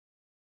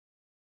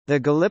The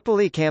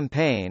Gallipoli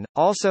Campaign,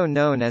 also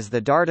known as the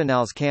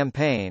Dardanelles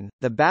Campaign,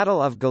 the Battle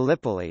of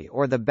Gallipoli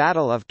or the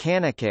Battle of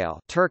Çanakkale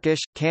Turkish,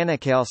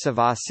 Çanakkale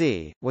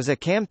Savaşı, was a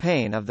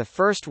campaign of the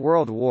First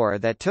World War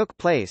that took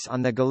place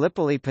on the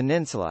Gallipoli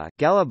Peninsula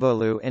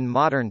Gelibolu in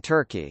modern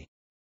Turkey.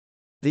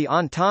 The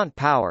Entente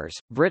powers,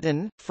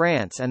 Britain,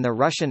 France and the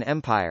Russian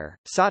Empire,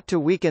 sought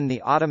to weaken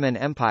the Ottoman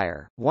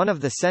Empire, one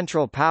of the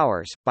Central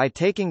Powers, by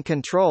taking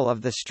control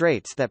of the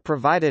straits that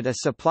provided a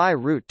supply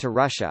route to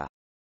Russia.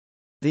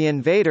 The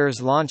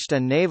invaders launched a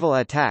naval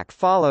attack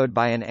followed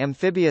by an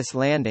amphibious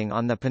landing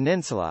on the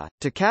peninsula,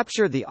 to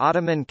capture the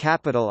Ottoman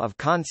capital of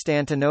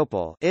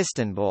Constantinople,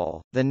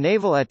 Istanbul. The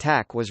naval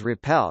attack was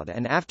repelled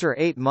and after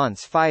 8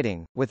 months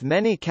fighting, with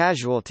many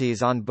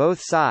casualties on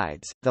both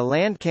sides, the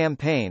land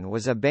campaign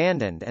was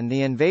abandoned and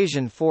the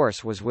invasion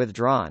force was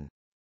withdrawn.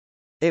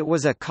 It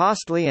was a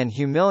costly and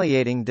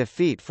humiliating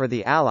defeat for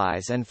the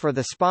Allies and for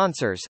the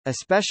sponsors,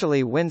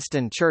 especially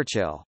Winston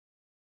Churchill.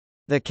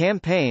 The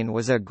campaign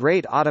was a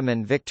great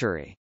Ottoman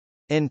victory.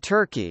 In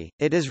Turkey,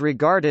 it is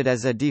regarded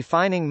as a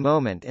defining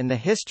moment in the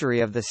history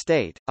of the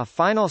state, a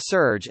final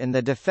surge in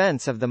the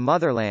defense of the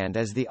motherland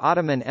as the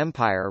Ottoman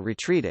Empire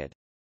retreated.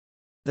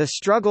 The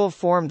struggle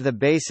formed the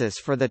basis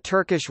for the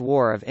Turkish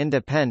War of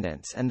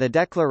Independence and the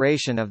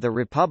declaration of the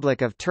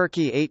Republic of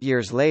Turkey 8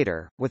 years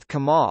later, with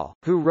Kemal,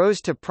 who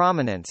rose to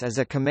prominence as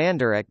a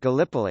commander at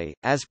Gallipoli,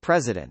 as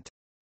president.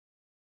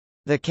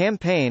 The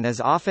campaign is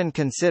often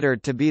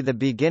considered to be the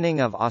beginning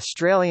of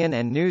Australian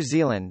and New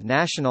Zealand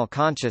national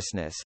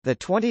consciousness. The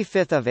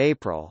 25th of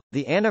April,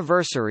 the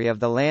anniversary of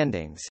the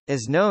landings,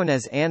 is known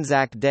as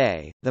ANZAC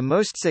Day, the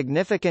most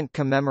significant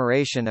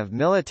commemoration of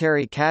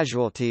military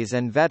casualties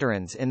and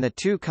veterans in the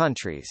two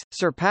countries,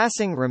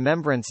 surpassing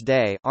Remembrance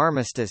Day,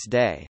 Armistice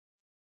Day.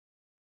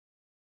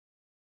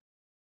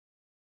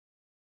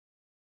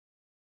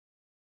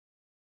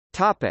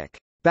 Topic: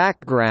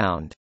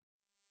 Background.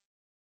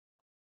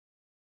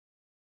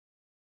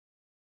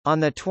 On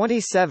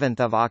 27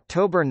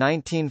 October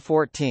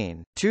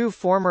 1914, two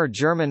former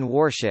German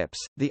warships,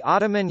 the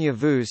Ottoman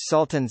Yavuz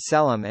Sultan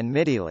Selim and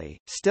Midili,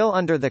 still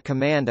under the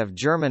command of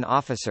German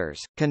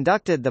officers,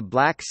 conducted the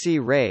Black Sea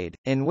Raid,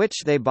 in which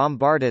they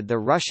bombarded the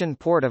Russian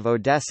port of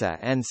Odessa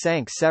and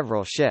sank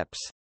several ships.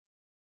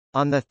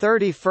 On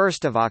 31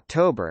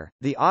 October,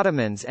 the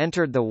Ottomans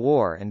entered the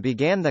war and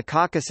began the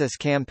Caucasus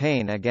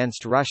Campaign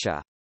against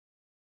Russia.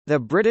 The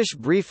British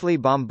briefly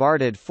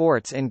bombarded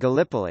forts in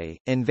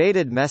Gallipoli,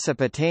 invaded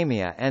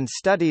Mesopotamia and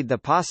studied the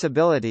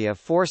possibility of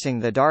forcing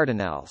the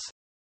Dardanelles.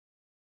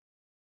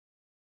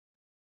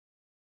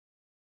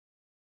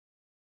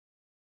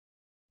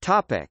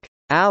 Topic: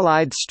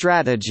 Allied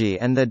strategy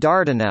and the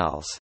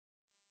Dardanelles.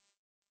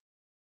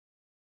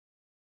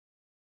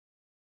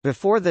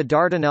 Before the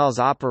Dardanelles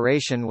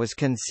operation was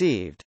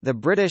conceived, the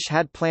British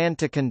had planned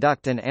to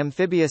conduct an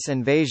amphibious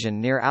invasion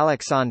near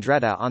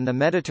Alexandretta on the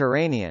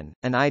Mediterranean,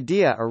 an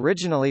idea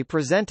originally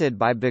presented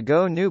by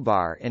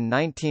Bigot-Nubar in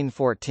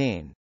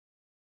 1914.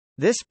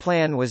 This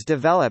plan was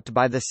developed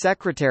by the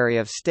Secretary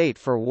of State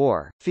for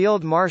War,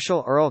 Field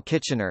Marshal Earl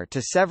Kitchener,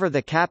 to sever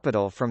the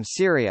capital from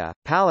Syria,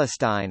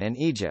 Palestine and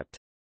Egypt.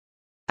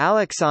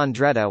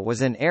 Alexandretta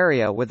was an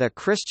area with a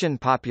Christian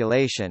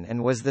population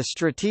and was the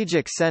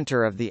strategic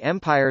center of the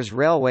empire's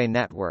railway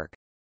network.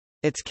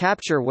 Its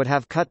capture would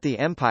have cut the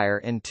empire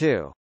in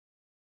two.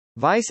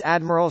 Vice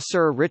Admiral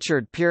Sir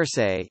Richard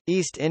Pearsay,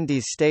 East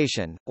Indies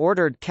Station,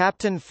 ordered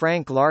Captain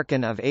Frank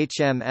Larkin of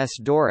HMS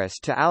Doris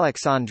to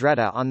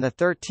Alexandretta on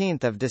 13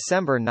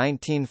 December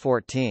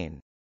 1914.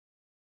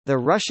 The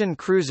Russian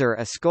cruiser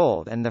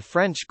Ascold and the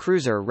French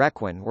cruiser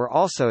Requin were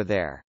also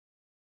there.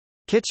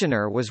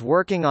 Kitchener was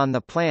working on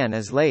the plan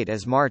as late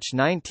as March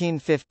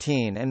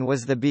 1915 and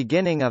was the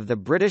beginning of the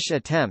British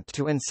attempt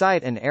to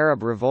incite an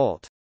Arab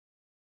revolt.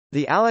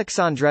 The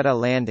Alexandretta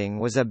landing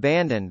was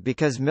abandoned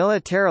because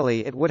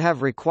militarily it would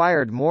have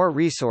required more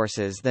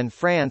resources than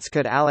France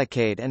could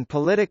allocate and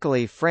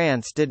politically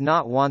France did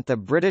not want the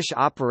British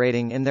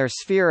operating in their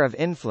sphere of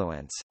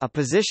influence, a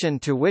position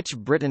to which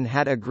Britain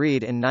had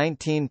agreed in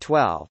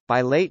 1912.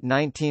 By late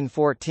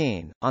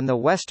 1914, on the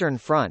Western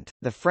Front,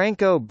 the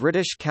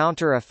Franco-British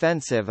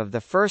counter-offensive of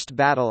the First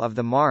Battle of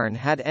the Marne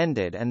had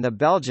ended and the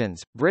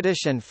Belgians,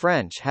 British and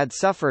French had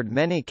suffered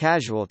many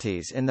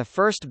casualties in the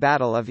First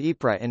Battle of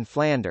Ypres in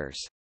Flanders.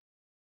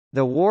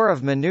 The war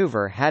of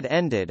maneuver had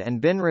ended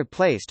and been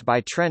replaced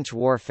by trench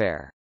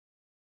warfare.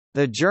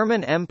 The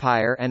German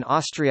Empire and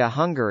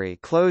Austria-Hungary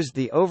closed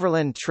the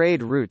overland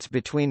trade routes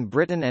between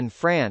Britain and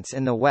France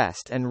in the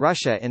west and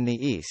Russia in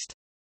the east.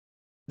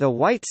 The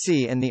White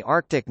Sea in the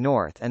Arctic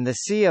north and the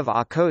Sea of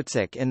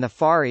Okhotsk in the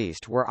Far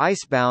East were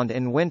icebound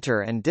in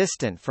winter and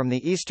distant from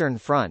the Eastern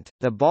Front.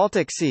 The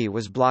Baltic Sea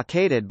was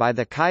blockaded by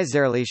the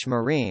Kaiserliche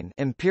Marine,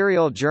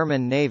 Imperial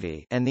German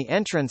Navy, and the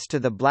entrance to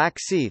the Black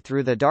Sea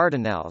through the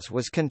Dardanelles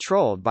was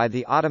controlled by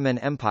the Ottoman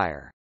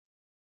Empire.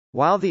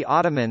 While the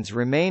Ottomans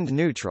remained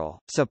neutral,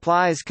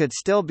 supplies could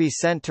still be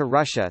sent to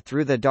Russia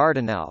through the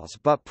Dardanelles,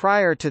 but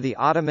prior to the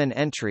Ottoman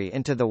entry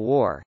into the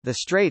war, the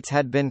straits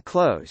had been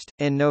closed.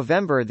 In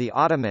November, the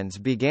Ottomans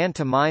began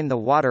to mine the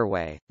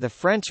waterway. The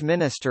French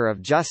Minister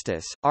of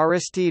Justice,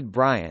 Aristide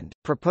Briand,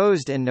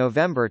 proposed in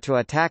November to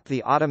attack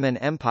the Ottoman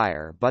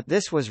Empire, but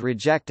this was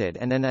rejected,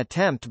 and an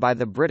attempt by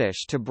the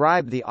British to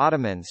bribe the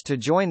Ottomans to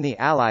join the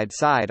Allied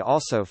side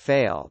also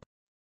failed.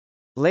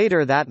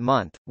 Later that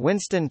month,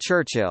 Winston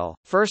Churchill,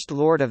 First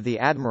Lord of the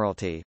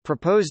Admiralty,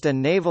 proposed a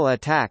naval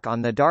attack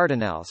on the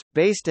Dardanelles,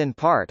 based in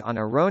part on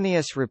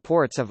erroneous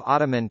reports of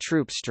Ottoman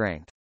troop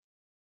strength.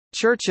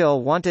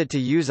 Churchill wanted to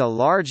use a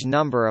large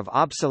number of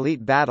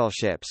obsolete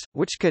battleships,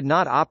 which could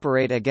not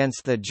operate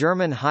against the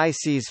German High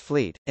Seas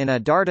Fleet, in a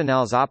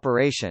Dardanelles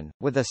operation,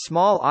 with a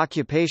small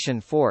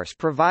occupation force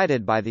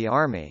provided by the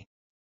army.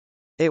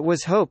 It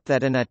was hoped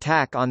that an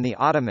attack on the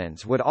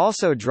Ottomans would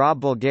also draw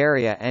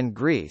Bulgaria and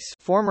Greece,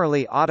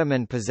 formerly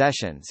Ottoman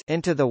possessions,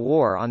 into the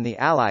war on the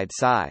Allied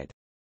side.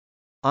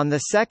 On 2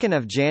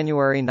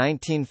 January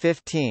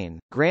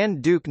 1915,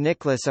 Grand Duke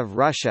Nicholas of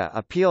Russia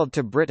appealed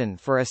to Britain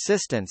for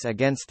assistance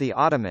against the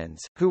Ottomans,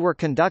 who were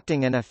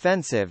conducting an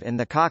offensive in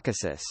the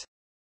Caucasus.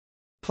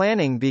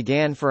 Planning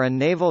began for a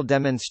naval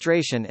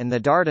demonstration in the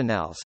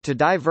Dardanelles, to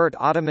divert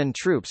Ottoman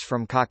troops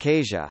from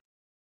Caucasia.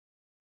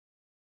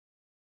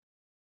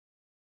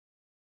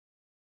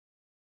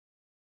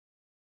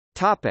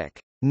 Topic: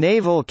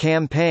 Naval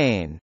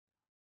campaign.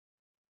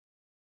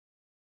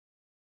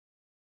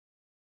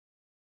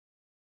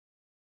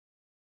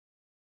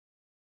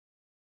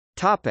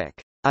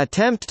 Topic: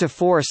 Attempt to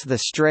force the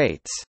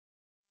Straits.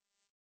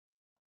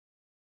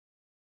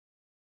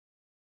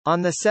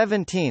 On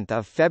 17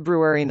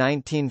 February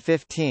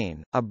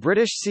 1915, a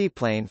British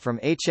seaplane from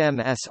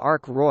HMS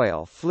Ark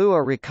Royal flew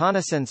a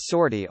reconnaissance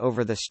sortie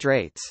over the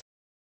Straits.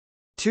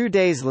 2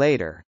 days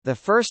later, the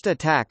first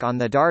attack on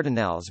the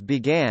Dardanelles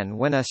began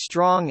when a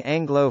strong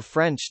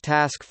Anglo-French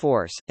task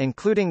force,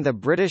 including the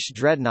British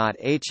dreadnought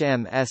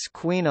HMS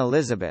Queen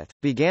Elizabeth,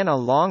 began a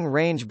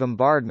long-range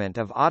bombardment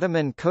of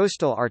Ottoman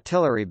coastal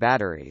artillery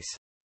batteries.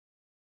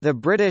 The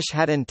British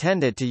had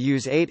intended to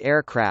use 8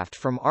 aircraft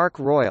from Ark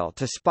Royal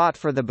to spot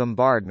for the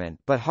bombardment,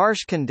 but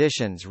harsh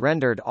conditions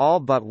rendered all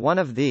but one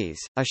of these,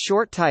 a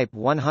short Type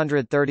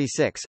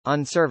 136,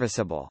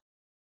 unserviceable.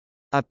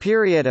 A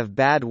period of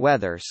bad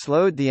weather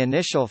slowed the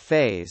initial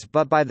phase,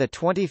 but by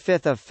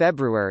 25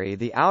 February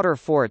the outer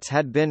forts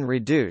had been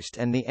reduced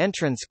and the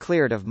entrance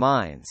cleared of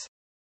mines.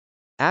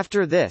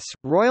 After this,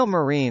 Royal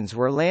Marines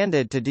were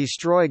landed to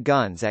destroy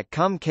guns at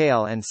Kum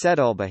Kale and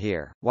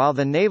Sedulbahir, while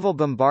the naval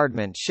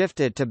bombardment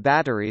shifted to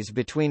batteries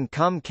between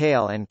Kum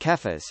Kale and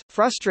Kefas,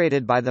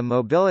 frustrated by the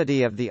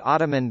mobility of the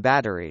Ottoman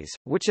batteries,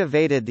 which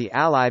evaded the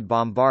Allied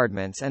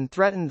bombardments and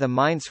threatened the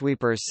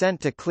minesweepers sent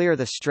to clear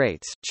the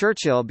straits.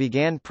 Churchill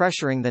began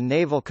pressuring the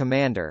naval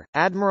commander,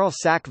 Admiral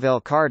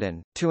Sackville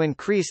Carden, to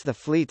increase the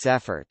fleet's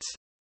efforts.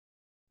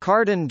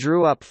 Carden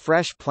drew up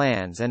fresh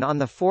plans and on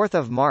 4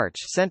 March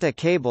sent a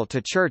cable to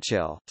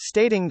Churchill,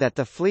 stating that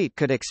the fleet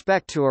could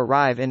expect to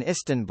arrive in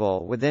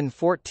Istanbul within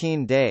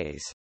 14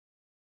 days.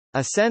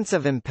 A sense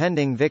of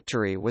impending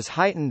victory was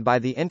heightened by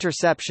the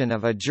interception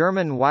of a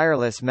German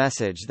wireless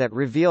message that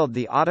revealed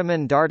the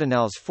Ottoman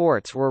Dardanelles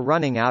forts were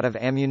running out of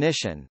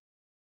ammunition.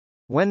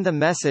 When the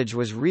message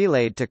was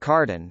relayed to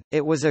Carden,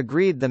 it was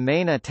agreed the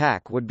main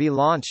attack would be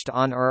launched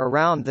on or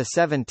around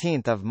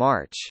 17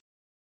 March.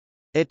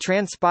 It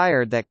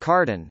transpired that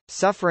Carden,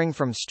 suffering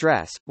from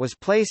stress, was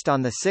placed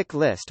on the sick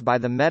list by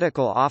the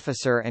medical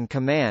officer and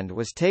command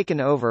was taken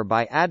over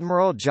by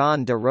Admiral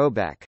John de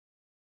Robeck.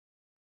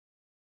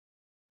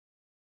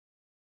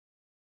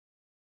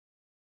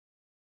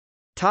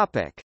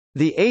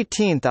 The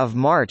 18th of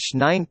March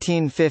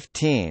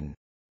 1915.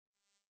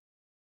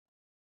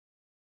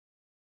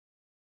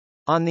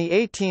 On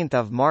 18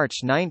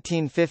 March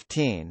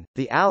 1915,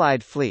 the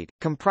Allied fleet,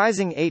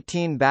 comprising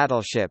 18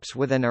 battleships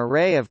with an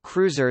array of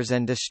cruisers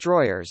and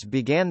destroyers,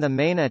 began the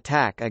main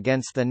attack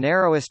against the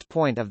narrowest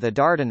point of the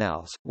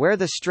Dardanelles, where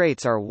the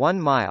straits are 1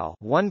 mile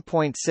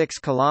 (1.6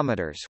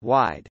 kilometers)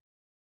 wide.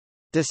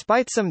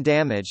 Despite some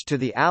damage to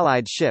the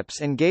Allied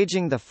ships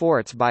engaging the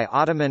forts by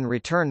Ottoman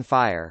return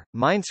fire,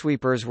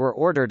 minesweepers were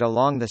ordered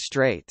along the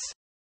straits.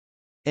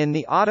 In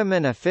the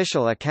Ottoman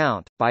official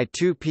account, by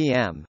 2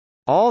 p.m.,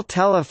 all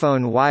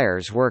telephone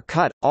wires were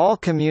cut, all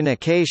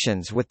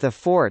communications with the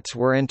forts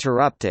were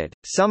interrupted,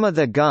 some of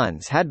the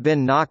guns had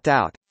been knocked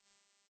out.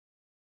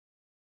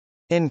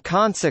 In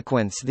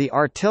consequence, the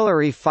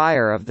artillery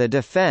fire of the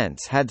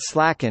defence had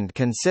slackened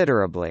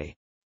considerably.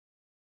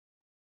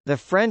 The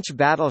French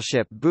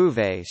battleship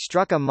Bouvet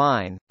struck a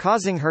mine,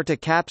 causing her to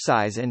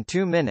capsize in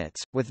 2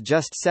 minutes, with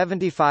just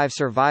 75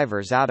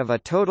 survivors out of a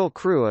total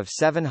crew of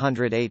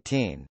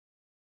 718.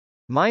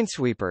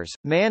 Minesweepers,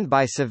 manned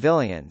by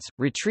civilians,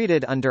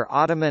 retreated under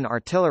Ottoman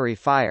artillery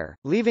fire,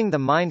 leaving the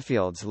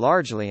minefields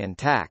largely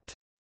intact.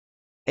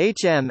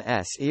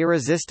 HMS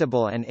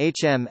Irresistible and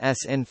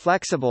HMS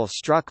Inflexible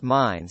struck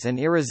mines and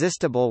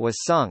Irresistible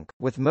was sunk,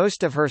 with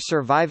most of her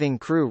surviving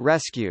crew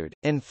rescued.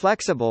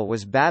 Inflexible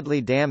was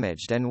badly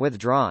damaged and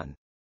withdrawn.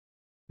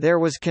 There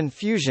was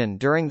confusion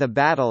during the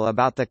battle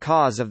about the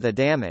cause of the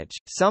damage.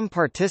 Some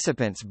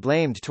participants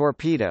blamed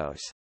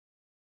torpedoes.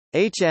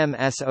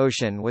 HMS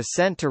Ocean was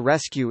sent to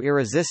rescue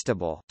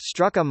Irresistible,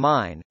 struck a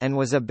mine, and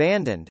was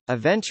abandoned,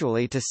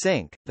 eventually to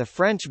sink. The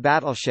French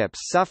battleships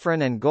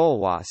Suffren and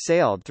Gaulois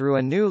sailed through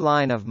a new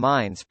line of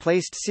mines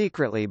placed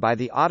secretly by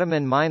the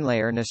Ottoman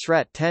minelayer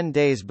Nusret 10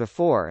 days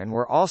before and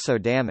were also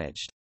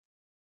damaged.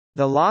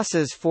 The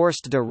losses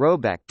forced de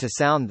Robeck to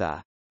sound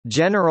the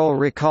general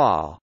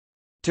recall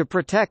to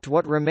protect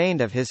what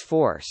remained of his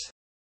force.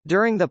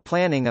 During the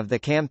planning of the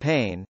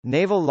campaign,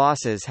 naval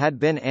losses had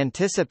been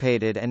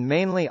anticipated and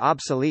mainly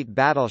obsolete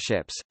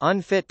battleships,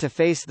 unfit to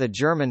face the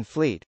German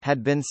fleet,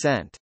 had been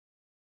sent.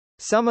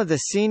 Some of the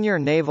senior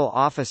naval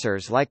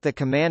officers like the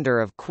commander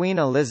of Queen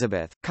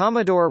Elizabeth,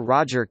 Commodore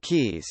Roger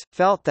Keyes,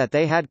 felt that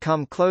they had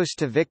come close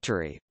to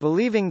victory,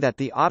 believing that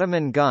the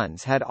Ottoman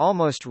guns had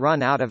almost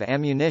run out of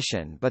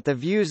ammunition, but the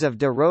views of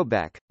de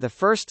Robeck, the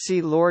First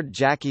Sea Lord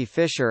Jackie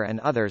Fisher and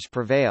others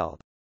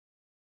prevailed.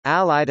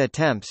 Allied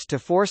attempts to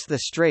force the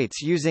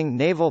Straits using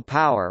naval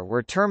power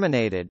were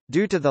terminated,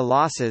 due to the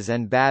losses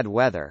and bad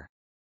weather.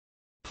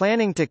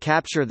 Planning to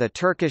capture the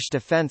Turkish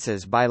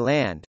defences by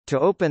land, to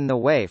open the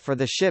way for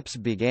the ships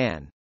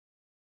began.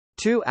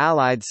 2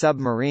 Allied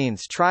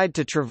submarines tried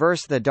to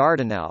traverse the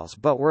Dardanelles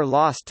but were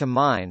lost to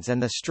mines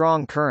and the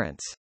strong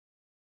currents.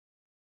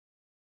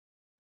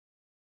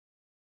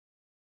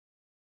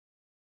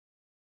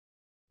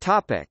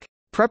 Topic: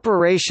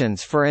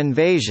 Preparations for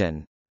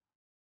invasion.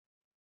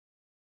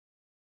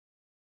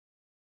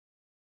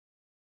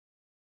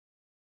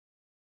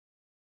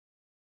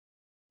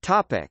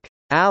 Topic: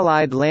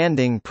 Allied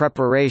landing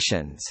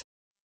preparations.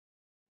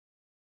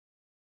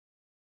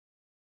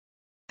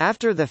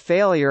 After the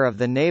failure of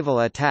the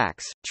naval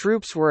attacks,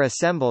 troops were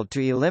assembled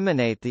to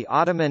eliminate the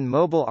Ottoman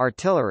mobile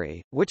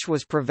artillery, which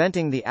was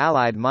preventing the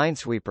Allied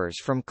minesweepers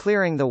from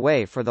clearing the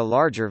way for the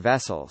larger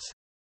vessels.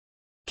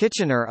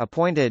 Kitchener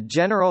appointed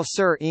General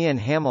Sir Ian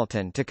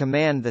Hamilton to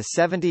command the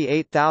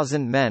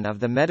 78,000 men of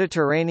the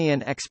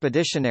Mediterranean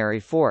Expeditionary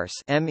Force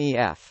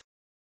 (MEF).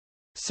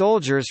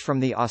 Soldiers from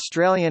the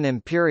Australian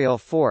Imperial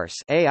Force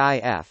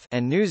 (AIF)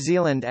 and New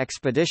Zealand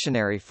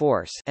Expeditionary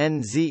Force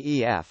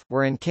 (NZEF)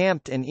 were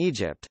encamped in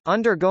Egypt,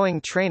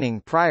 undergoing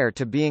training prior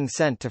to being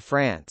sent to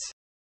France.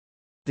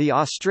 The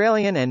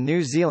Australian and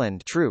New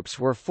Zealand troops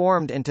were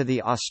formed into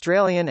the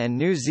Australian and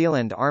New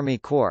Zealand Army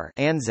Corps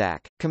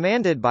 (ANZAC),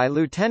 commanded by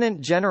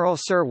Lieutenant General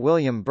Sir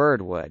William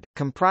Birdwood,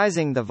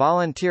 comprising the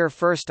Volunteer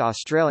 1st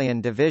Australian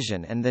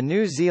Division and the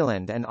New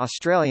Zealand and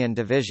Australian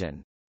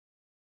Division.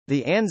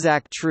 The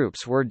ANZAC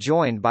troops were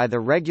joined by the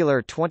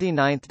regular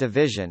 29th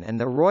Division and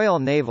the Royal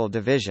Naval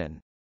Division.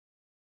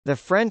 The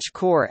French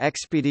Corps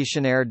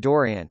Expéditionnaire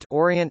d'Orient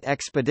Orient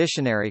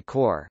Expeditionary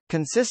Corps,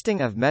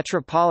 consisting of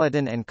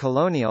metropolitan and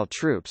colonial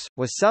troops,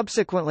 was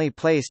subsequently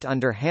placed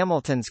under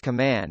Hamilton's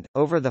command.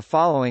 Over the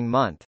following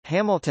month,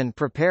 Hamilton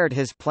prepared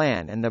his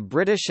plan and the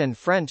British and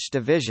French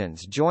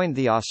divisions joined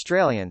the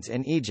Australians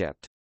in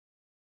Egypt.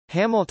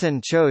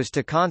 Hamilton chose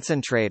to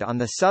concentrate on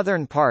the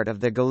southern part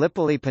of the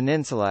Gallipoli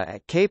Peninsula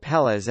at Cape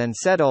Helles and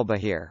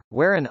Sedulbahir,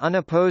 where an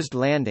unopposed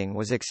landing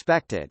was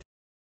expected.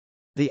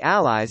 The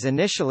Allies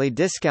initially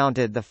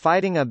discounted the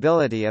fighting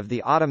ability of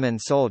the Ottoman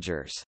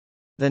soldiers.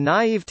 The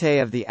naivete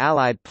of the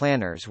Allied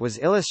planners was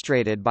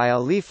illustrated by a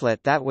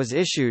leaflet that was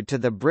issued to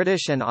the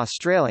British and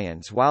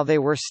Australians while they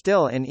were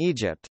still in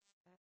Egypt.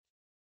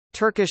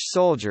 Turkish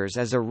soldiers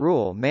as a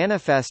rule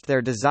manifest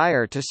their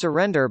desire to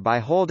surrender by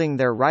holding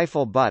their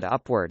rifle butt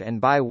upward and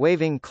by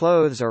waving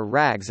clothes or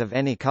rags of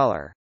any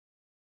color.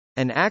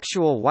 An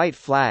actual white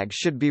flag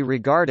should be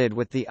regarded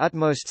with the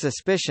utmost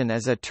suspicion,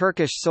 as a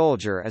Turkish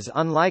soldier is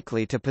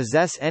unlikely to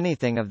possess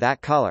anything of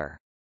that color.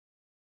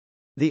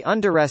 The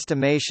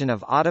underestimation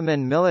of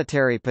Ottoman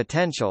military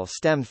potential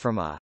stemmed from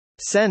a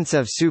sense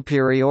of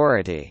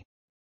superiority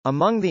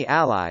among the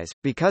Allies,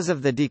 because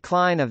of the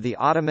decline of the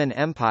Ottoman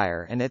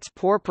Empire and its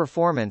poor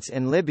performance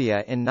in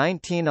Libya in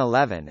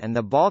 1911 and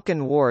the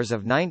Balkan Wars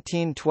of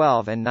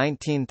 1912 and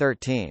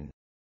 1913.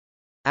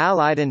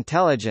 Allied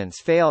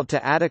intelligence failed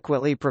to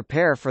adequately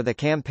prepare for the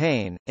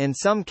campaign, in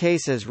some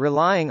cases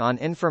relying on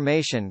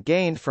information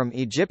gained from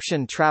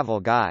Egyptian travel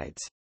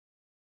guides.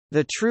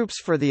 The troops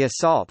for the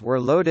assault were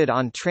loaded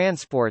on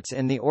transports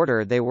in the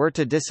order they were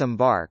to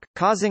disembark,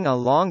 causing a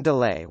long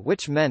delay,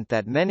 which meant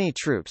that many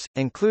troops,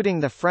 including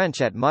the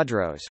French at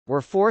Mudros, were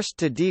forced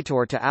to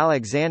detour to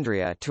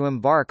Alexandria to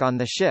embark on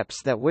the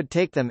ships that would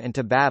take them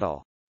into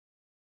battle.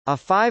 A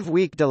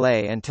 5-week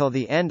delay until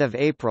the end of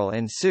April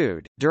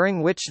ensued,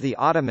 during which the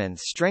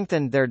Ottomans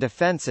strengthened their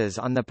defences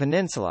on the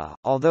peninsula,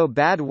 although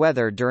bad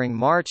weather during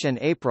March and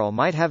April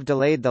might have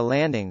delayed the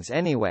landings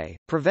anyway,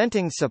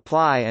 preventing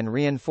supply and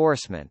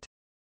reinforcement.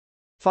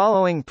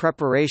 Following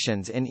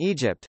preparations in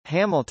Egypt,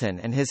 Hamilton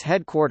and his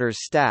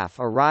headquarters staff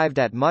arrived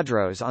at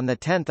Mudros on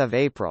 10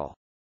 April.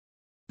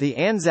 The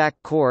ANZAC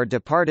Corps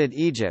departed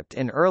Egypt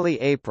in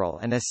early April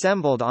and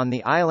assembled on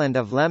the island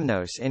of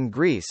Lemnos in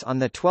Greece on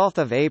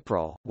 12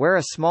 April, where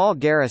a small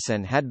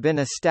garrison had been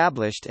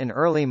established in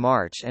early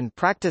March and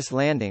practice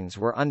landings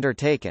were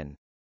undertaken.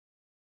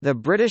 The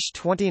British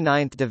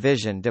 29th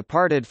Division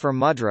departed for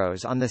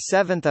Mudros on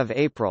 7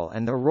 April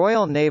and the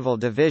Royal Naval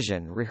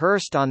Division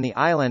rehearsed on the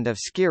island of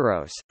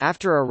Skyros,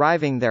 after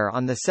arriving there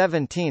on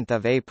 17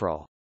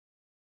 April.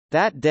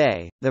 That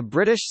day, the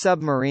British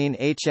submarine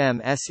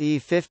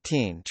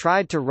HMSE-15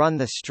 tried to run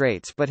the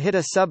Straits but hit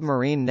a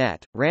submarine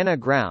net, ran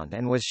aground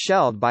and was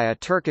shelled by a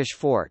Turkish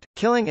fort,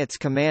 killing its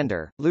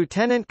commander,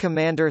 Lieutenant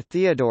Commander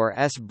Theodore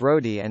S.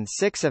 Brodie, and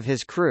 6 of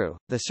his crew.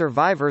 The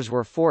survivors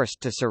were forced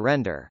to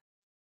surrender.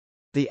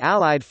 The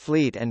Allied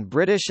fleet and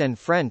British and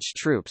French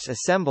troops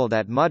assembled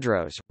at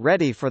Mudros,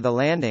 ready for the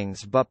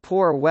landings, but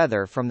poor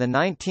weather from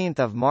 19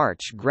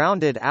 March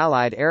grounded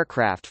Allied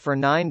aircraft for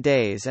 9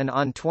 days, and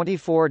on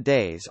 24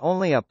 days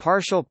only a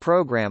partial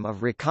program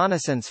of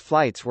reconnaissance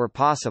flights were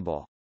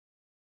possible.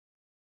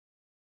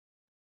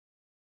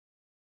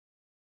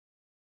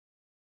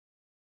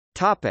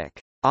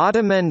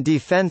 Ottoman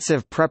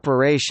defensive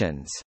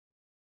preparations.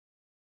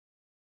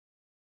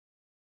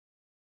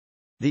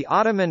 The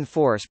Ottoman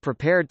force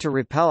prepared to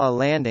repel a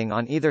landing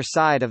on either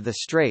side of the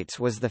Straits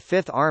was the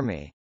Fifth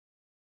Army.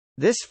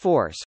 This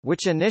force,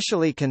 which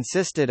initially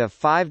consisted of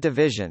 5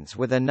 divisions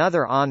with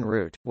another en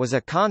route, was a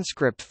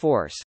conscript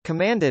force,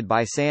 commanded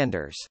by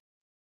Sanders.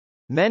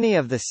 Many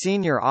of the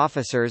senior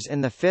officers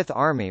in the Fifth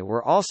Army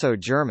were also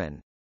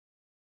German.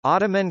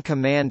 Ottoman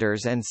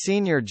commanders and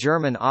senior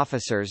German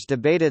officers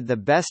debated the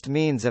best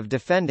means of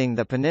defending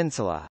the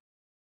peninsula.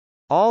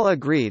 All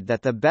agreed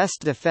that the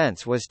best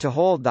defense was to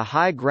hold the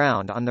high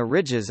ground on the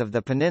ridges of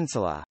the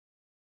peninsula.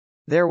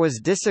 There was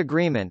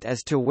disagreement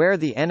as to where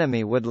the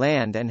enemy would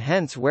land and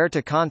hence where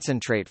to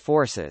concentrate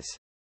forces.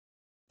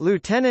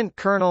 Lieutenant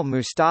Colonel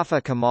Mustafa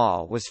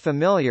Kemal was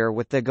familiar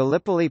with the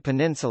Gallipoli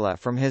Peninsula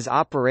from his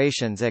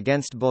operations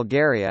against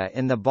Bulgaria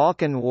in the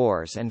Balkan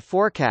Wars and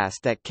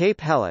forecast that Cape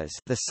Helles,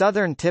 the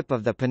southern tip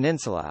of the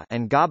peninsula,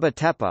 and Gaba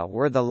Tepe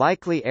were the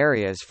likely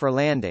areas for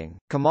landing.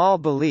 Kemal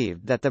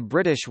believed that the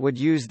British would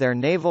use their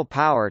naval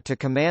power to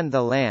command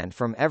the land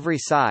from every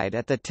side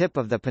at the tip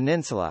of the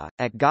peninsula.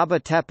 At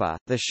Gaba Tepe,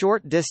 the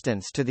short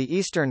distance to the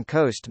eastern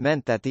coast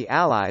meant that the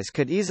Allies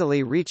could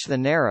easily reach the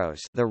Narrows,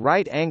 the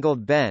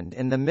right-angled bend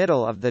in the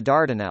middle of the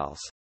Dardanelles.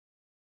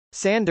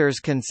 Sanders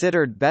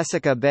considered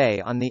Besika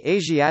Bay on the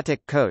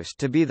Asiatic coast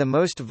to be the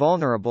most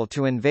vulnerable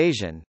to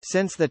invasion,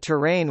 since the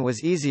terrain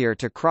was easier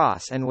to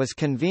cross and was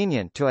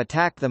convenient to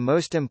attack the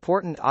most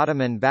important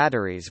Ottoman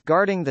batteries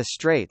guarding the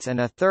Straits, and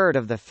a third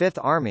of the Fifth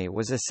Army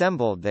was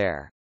assembled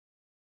there.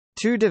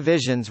 2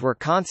 divisions were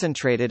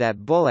concentrated at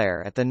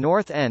Bulair at the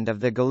north end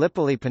of the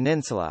Gallipoli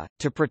Peninsula,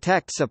 to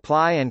protect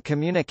supply and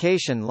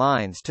communication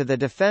lines to the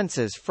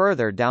defences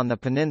further down the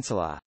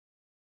peninsula.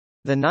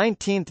 The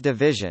 19th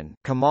Division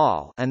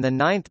Kemal and the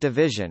 9th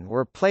Division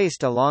were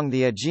placed along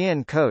the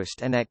Aegean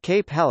coast and at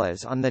Cape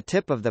Helles on the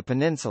tip of the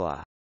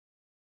peninsula.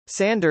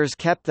 Sanders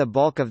kept the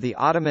bulk of the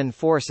Ottoman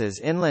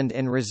forces inland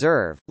in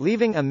reserve,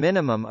 leaving a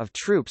minimum of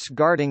troops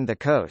guarding the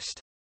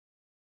coast.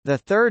 The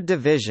 3rd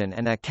Division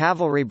and a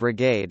cavalry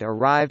brigade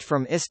arrived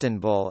from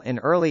Istanbul in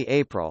early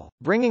April,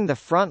 bringing the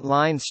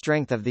front-line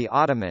strength of the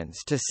Ottomans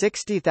to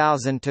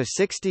 60,000 to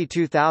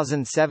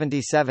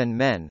 62,077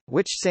 men,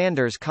 which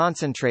Sanders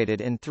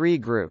concentrated in 3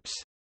 groups.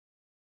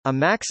 A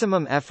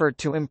maximum effort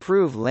to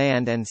improve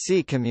land and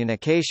sea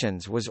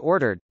communications was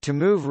ordered. To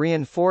move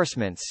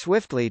reinforcements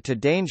swiftly to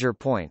danger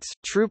points,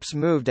 troops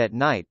moved at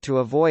night to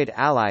avoid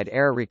Allied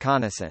air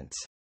reconnaissance.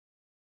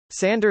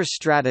 Sanders'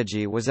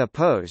 strategy was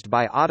opposed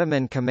by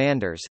Ottoman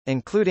commanders,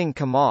 including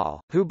Kemal,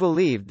 who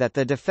believed that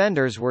the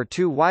defenders were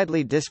too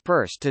widely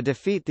dispersed to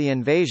defeat the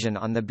invasion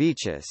on the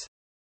beaches.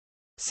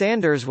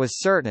 Sanders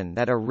was certain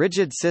that a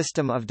rigid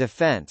system of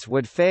defense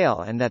would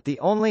fail and that the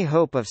only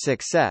hope of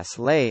success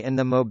lay in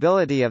the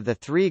mobility of the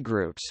 3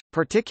 groups,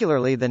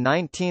 particularly the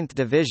 19th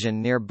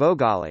Division near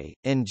Bogali,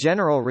 in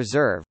general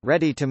reserve,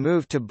 ready to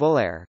move to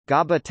Bulair,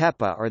 Gaba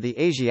Tepe or the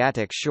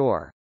Asiatic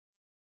shore.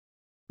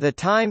 The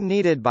time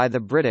needed by the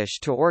British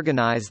to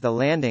organise the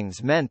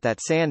landings meant that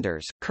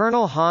Sanders,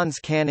 Colonel Hans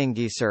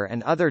Kaningieser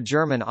and other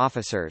German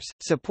officers,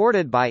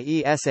 supported by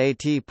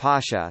Esat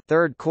Pasha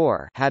 3rd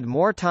Corps, had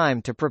more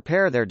time to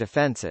prepare their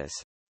defences.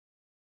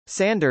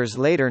 Sanders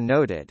later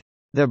noted,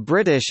 "The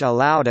British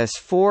allowed us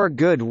 4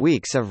 good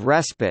weeks of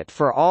respite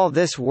for all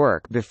this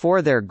work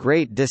before their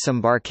great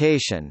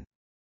disembarkation.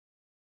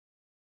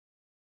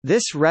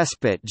 This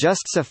respite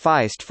just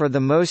sufficed for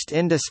the most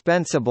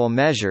indispensable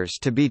measures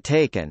to be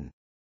taken."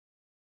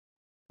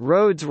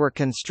 Roads were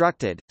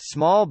constructed,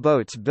 small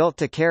boats built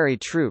to carry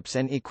troops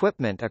and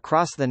equipment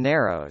across the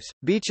Narrows,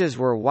 beaches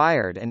were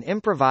wired and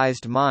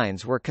improvised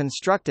mines were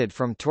constructed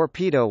from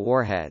torpedo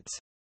warheads.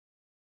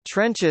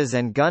 Trenches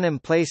and gun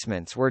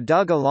emplacements were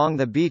dug along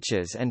the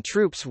beaches and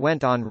troops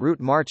went on route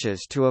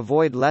marches to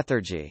avoid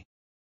lethargy.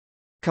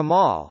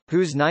 Kemal,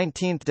 whose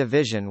 19th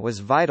Division was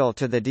vital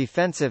to the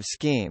defensive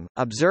scheme,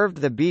 observed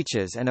the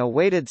beaches and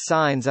awaited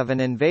signs of an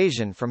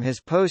invasion from his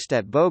post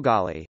at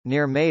Bogali,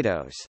 near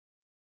Mados.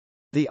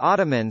 The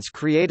Ottomans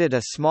created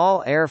a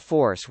small air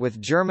force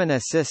with German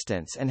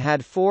assistance and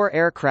had 4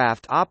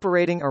 aircraft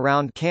operating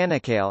around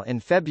Canakkale in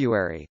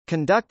February,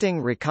 conducting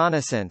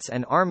reconnaissance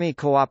and army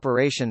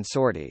cooperation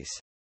sorties.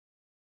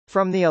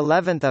 From the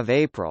 11th of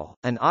April,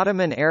 an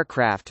Ottoman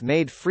aircraft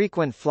made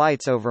frequent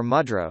flights over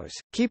Mudros,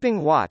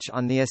 keeping watch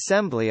on the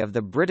assembly of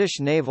the British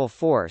naval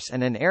force,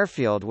 and an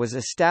airfield was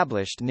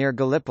established near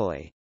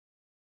Gallipoli.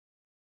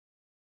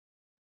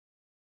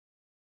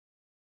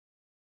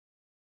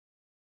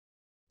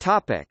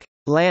 Topic: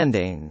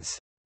 Landings.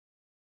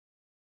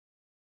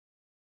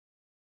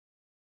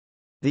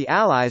 The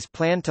Allies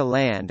planned to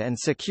land and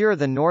secure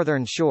the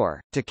northern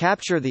shore, to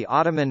capture the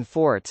Ottoman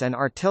forts and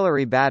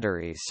artillery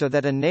batteries so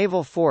that a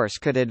naval force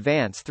could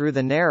advance through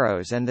the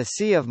Narrows and the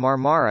Sea of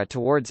Marmara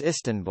towards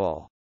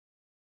Istanbul.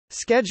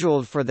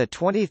 Scheduled for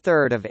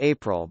 23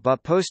 April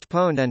but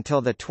postponed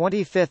until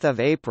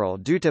 25 April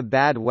due to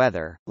bad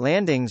weather,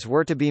 landings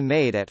were to be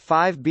made at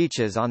 5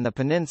 beaches on the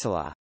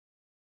peninsula.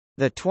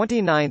 The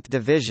 29th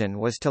Division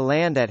was to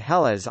land at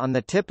Hellas on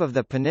the tip of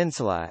the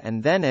peninsula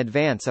and then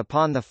advance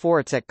upon the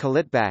forts at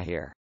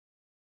Kalitbahir.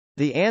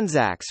 The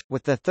ANZACs,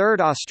 with the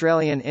 3rd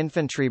Australian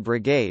Infantry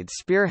Brigade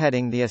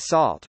spearheading the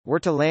assault,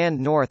 were to land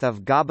north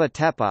of Gaba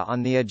Tepe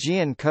on the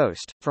Aegean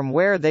coast, from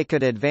where they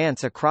could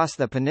advance across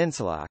the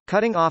peninsula,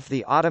 cutting off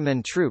the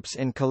Ottoman troops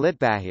in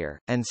Kalitbahir,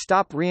 and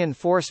stop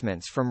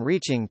reinforcements from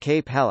reaching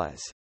Cape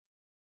Helles.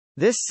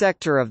 This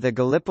sector of the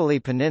Gallipoli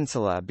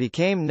Peninsula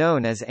became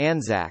known as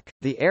ANZAC.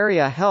 The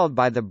area held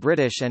by the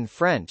British and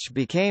French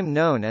became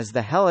known as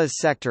the Hellas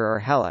sector or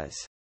Hellas.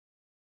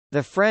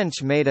 The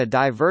French made a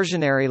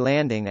diversionary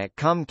landing at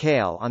Kum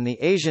Kale on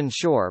the Asian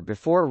shore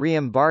before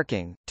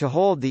re-embarking, to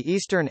hold the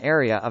eastern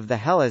area of the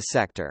Hellas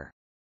sector.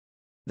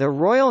 The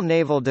Royal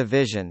Naval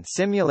Division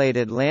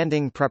simulated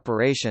landing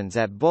preparations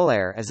at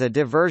Bulair as a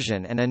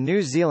diversion, and a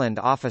New Zealand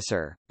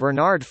officer,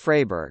 Bernard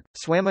Freyberg,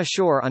 swam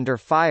ashore under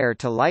fire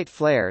to light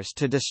flares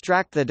to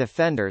distract the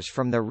defenders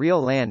from the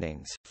real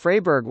landings.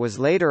 Freyberg was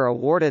later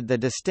awarded the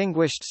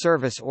Distinguished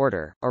Service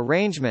Order.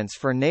 Arrangements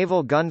for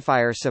naval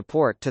gunfire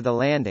support to the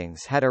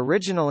landings had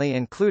originally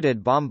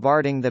included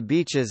bombarding the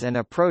beaches and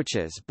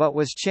approaches but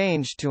was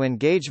changed to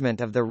engagement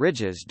of the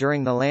ridges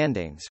during the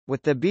landings,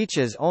 with the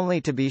beaches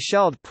only to be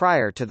shelled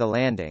prior to the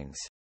landings.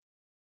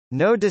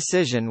 No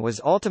decision was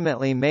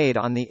ultimately made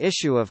on the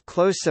issue of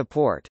close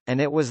support,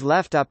 and it was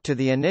left up to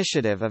the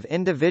initiative of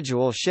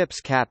individual ships'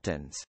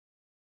 captains.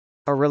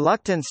 A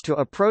reluctance to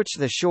approach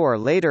the shore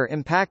later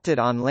impacted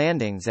on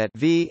landings at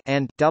V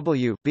and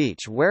W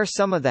Beach, where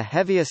some of the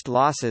heaviest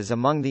losses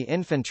among the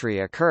infantry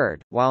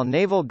occurred, while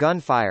naval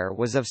gunfire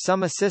was of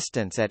some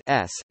assistance at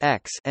S,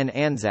 X, and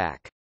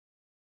ANZAC.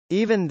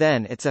 Even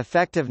then its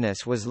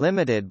effectiveness was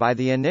limited by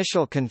the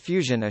initial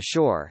confusion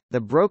ashore, the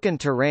broken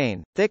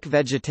terrain, thick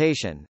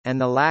vegetation,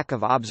 and the lack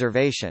of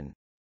observation.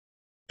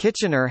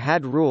 Kitchener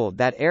had ruled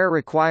that air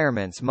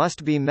requirements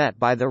must be met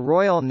by the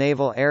Royal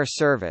Naval Air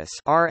Service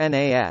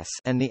 (RNAS),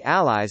 and the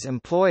Allies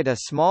employed a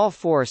small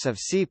force of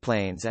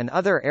seaplanes and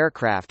other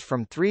aircraft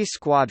from 3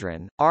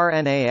 Squadron,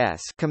 RNAS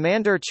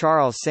Commander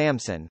Charles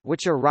Sampson,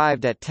 which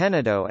arrived at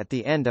Tenedo at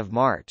the end of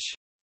March.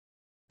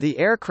 The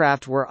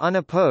aircraft were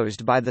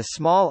unopposed by the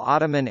small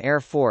Ottoman Air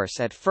Force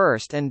at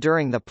first, and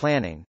during the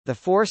planning, the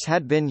force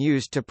had been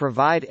used to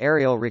provide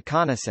aerial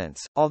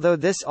reconnaissance, although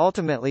this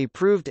ultimately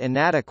proved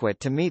inadequate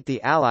to meet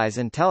the Allies'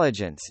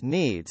 intelligence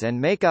needs and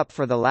make up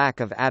for the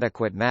lack of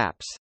adequate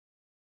maps.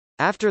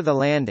 After the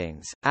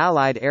landings,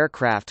 Allied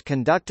aircraft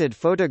conducted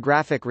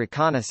photographic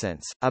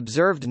reconnaissance,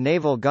 observed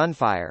naval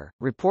gunfire,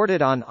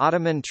 reported on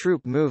Ottoman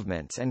troop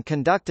movements, and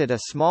conducted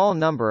a small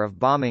number of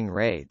bombing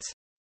raids.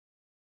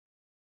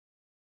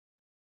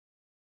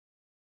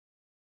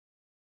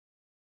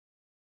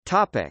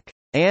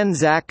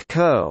 ANZAC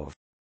Cove.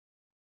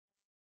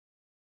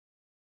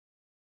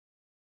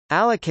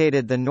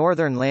 Allocated the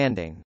northern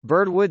landing,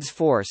 Birdwood's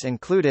force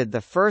included the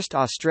 1st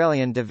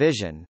Australian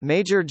Division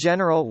Major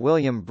General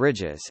William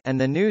Bridges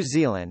and the New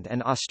Zealand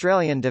and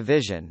Australian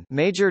Division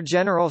Major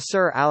General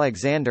Sir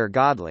Alexander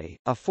Godley,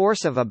 a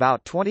force of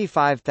about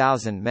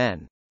 25,000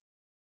 men.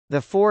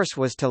 The force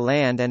was to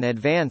land and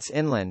advance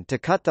inland to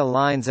cut the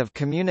lines of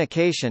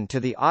communication to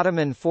the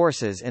Ottoman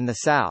forces in the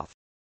south.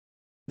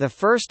 The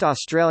 1st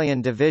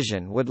Australian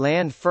Division would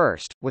land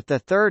first, with the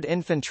 3rd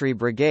Infantry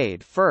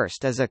Brigade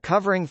first as a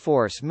covering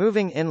force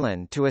moving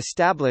inland to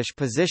establish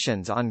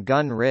positions on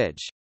Gun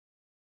Ridge.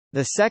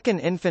 The 2nd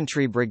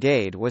Infantry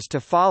Brigade was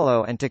to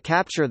follow and to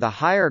capture the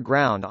higher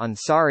ground on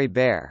Sari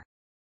Bair.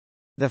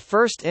 The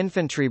 1st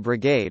Infantry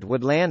Brigade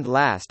would land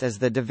last as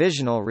the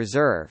divisional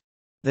reserve.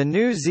 The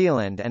New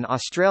Zealand and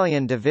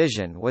Australian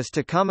Division was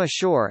to come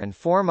ashore and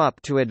form up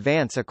to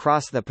advance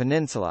across the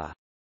peninsula.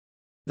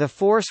 The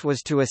force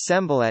was to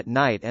assemble at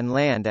night and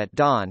land at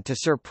dawn to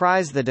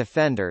surprise the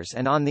defenders,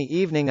 and on the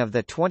evening of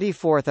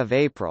 24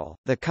 April,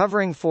 the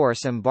covering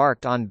force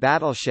embarked on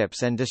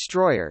battleships and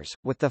destroyers,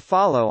 with the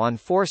follow-on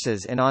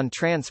forces in on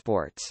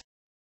transports.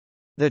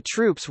 The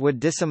troops would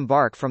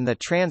disembark from the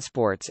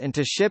transports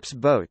into ships'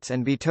 boats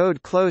and be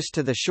towed close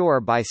to the shore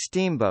by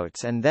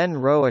steamboats and then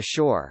row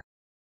ashore.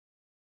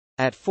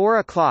 At 4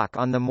 o'clock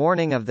on the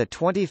morning of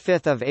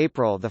 25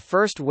 April, the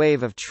first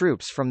wave of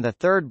troops from the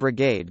 3rd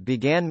Brigade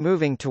began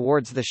moving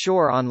towards the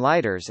shore on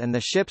lighters and the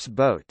ship's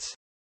boats.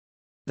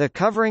 The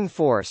covering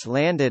force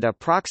landed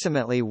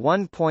approximately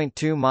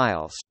 1.2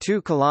 miles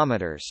 2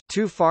 kilometers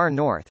too far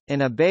north,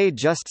 in a bay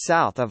just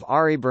south of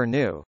Ari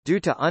Bernu, due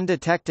to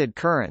undetected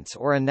currents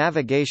or a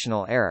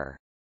navigational error.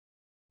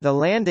 The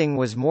landing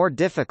was more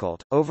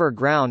difficult, over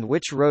ground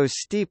which rose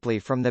steeply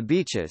from the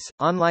beaches,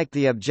 unlike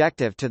the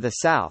objective to the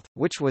south,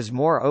 which was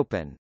more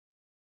open.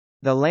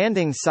 The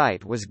landing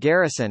site was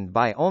garrisoned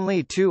by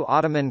only 2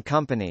 Ottoman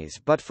companies,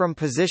 but from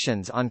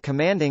positions on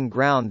commanding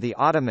ground the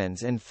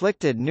Ottomans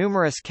inflicted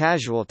numerous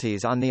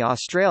casualties on the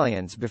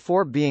Australians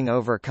before being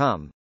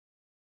overcome.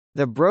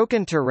 The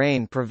broken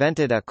terrain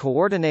prevented a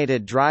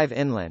coordinated drive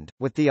inland,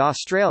 with the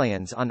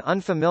Australians on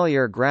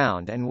unfamiliar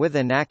ground and with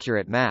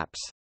inaccurate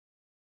maps.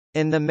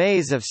 In the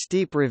maze of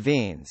steep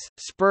ravines,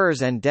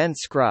 spurs and dense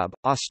scrub,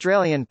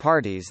 Australian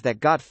parties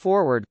that got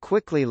forward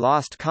quickly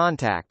lost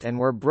contact and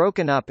were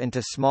broken up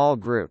into small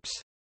groups.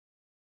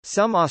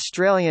 Some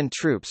Australian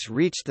troops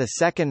reached the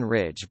second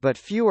ridge, but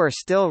fewer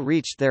still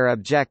reached their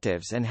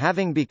objectives, and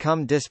having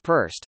become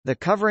dispersed, the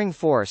covering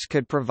force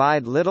could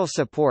provide little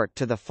support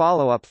to the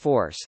follow-up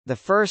force, the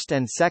 1st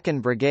and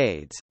 2nd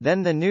Brigades.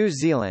 Then the New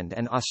Zealand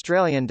and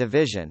Australian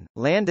Division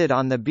landed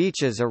on the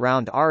beaches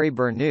around Ari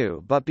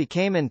Bernu but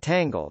became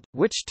entangled,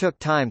 which took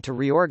time to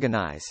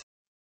reorganise.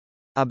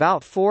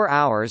 About 4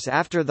 hours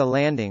after the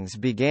landings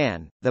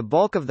began, the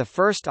bulk of the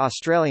 1st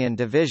Australian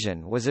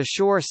Division was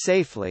ashore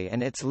safely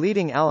and its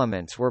leading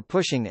elements were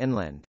pushing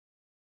inland.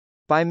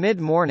 By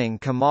mid-morning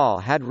Kemal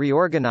had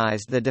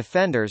reorganised the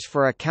defenders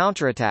for a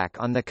counterattack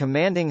on the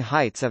commanding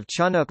heights of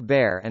Chunuk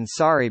Bair and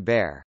Sari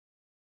Bair.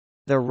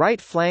 The right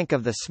flank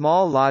of the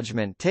small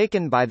lodgement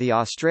taken by the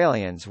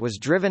Australians was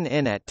driven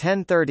in at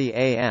 10:30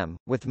 am,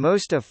 with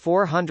most of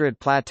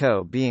 400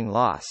 Plateau being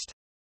lost.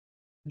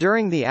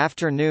 During the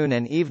afternoon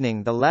and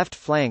evening the left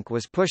flank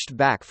was pushed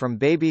back from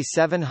Baby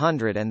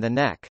 700 and the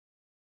Neck.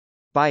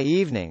 By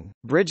evening,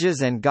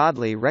 Bridges and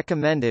Godley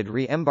recommended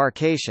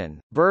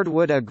re-embarkation.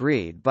 Birdwood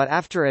agreed, but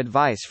after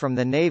advice from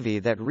the Navy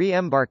that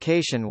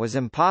re-embarkation was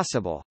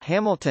impossible,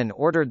 Hamilton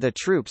ordered the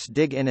troops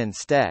dig in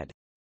instead.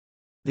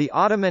 The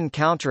Ottoman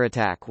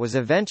counterattack was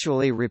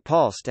eventually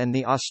repulsed and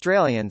the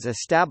Australians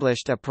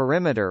established a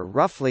perimeter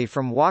roughly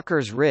from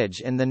Walker's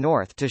Ridge in the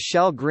north to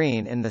Shell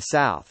Green in the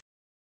south.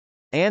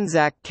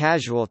 ANZAC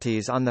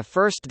casualties on the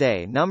first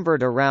day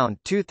numbered around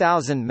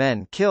 2,000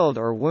 men killed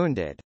or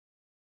wounded.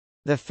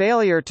 The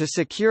failure to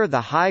secure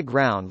the high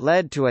ground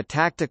led to a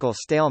tactical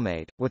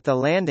stalemate, with the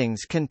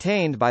landings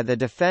contained by the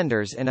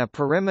defenders in a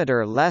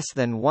perimeter less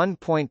than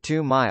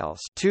 1.2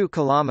 miles (2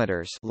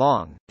 kilometers)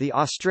 long. The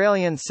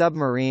Australian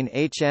submarine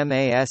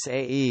HMAS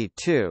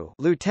AE-2,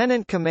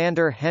 Lieutenant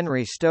Commander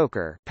Henry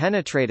Stoker,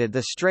 penetrated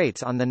the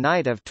Straits on the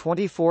night of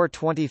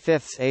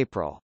 24–25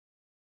 April.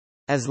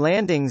 As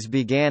landings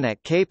began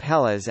at Cape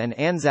Helles and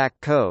ANZAC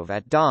Cove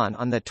at dawn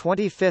on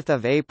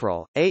 25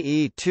 April,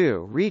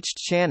 AE-2 reached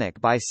Chanak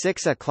by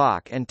 6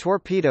 o'clock and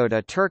torpedoed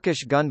a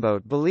Turkish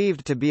gunboat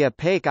believed to be a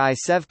Paik-I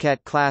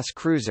Sevket-class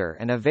cruiser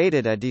and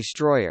evaded a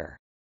destroyer.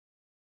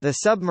 The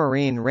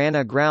submarine ran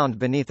aground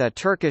beneath a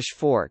Turkish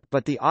fort,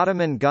 but the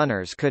Ottoman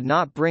gunners could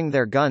not bring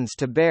their guns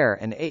to bear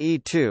and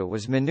AE-2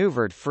 was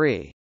maneuvered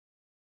free.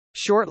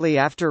 Shortly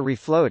after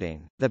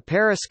refloating, the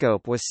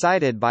periscope was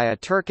sighted by a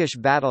Turkish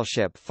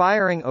battleship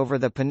firing over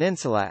the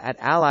peninsula at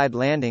Allied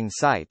landing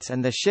sites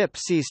and the ship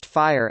ceased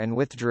fire and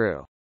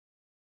withdrew.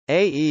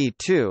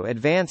 AE-2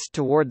 advanced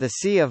toward the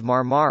Sea of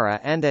Marmara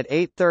and at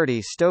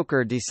 8:30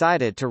 Stoker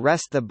decided to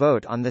rest the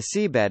boat on the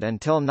seabed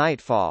until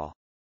nightfall.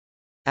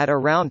 At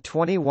around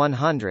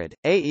 2100,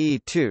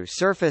 AE-2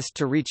 surfaced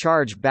to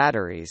recharge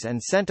batteries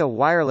and sent a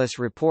wireless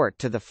report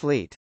to the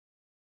fleet.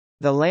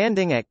 The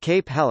landing at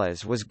Cape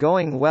Helles was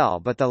going well,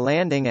 but the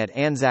landing at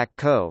ANZAC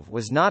Cove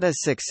was not as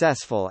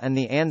successful and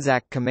the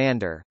ANZAC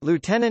commander,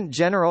 Lieutenant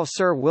General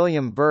Sir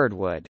William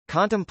Birdwood,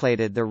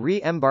 contemplated the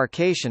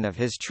re-embarkation of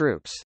his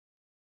troops.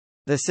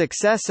 The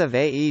success of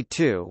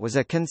AE-2 was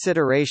a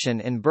consideration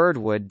in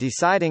Birdwood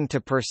deciding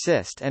to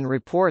persist, and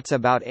reports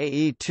about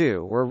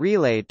AE-2 were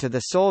relayed to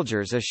the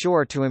soldiers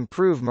ashore to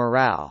improve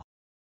morale.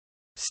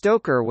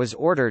 Stoker was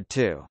ordered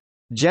to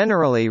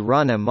generally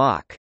run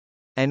amok,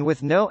 and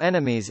with no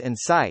enemies in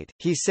sight,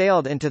 he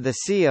sailed into the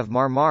Sea of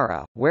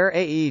Marmara, where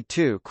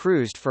AE-2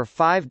 cruised for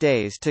 5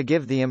 days to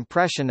give the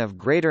impression of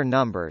greater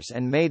numbers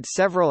and made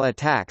several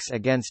attacks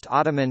against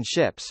Ottoman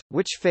ships,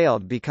 which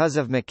failed because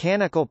of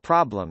mechanical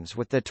problems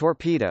with the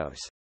torpedoes.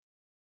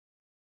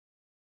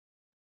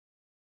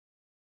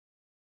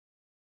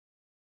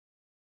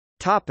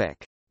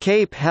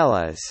 Cape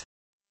Helles.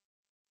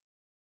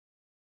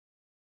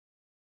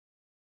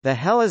 The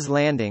Hellas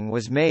landing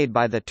was made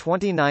by the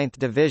 29th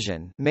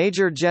Division,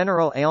 Major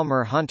General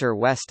Aylmer Hunter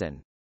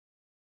Weston.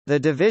 The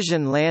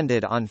division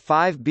landed on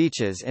 5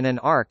 beaches in an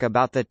arc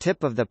about the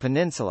tip of the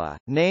peninsula,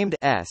 named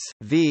S,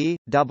 V,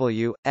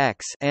 W,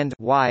 X, and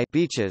Y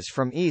beaches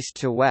from east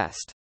to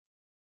west.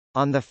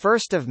 On 1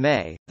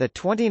 May, the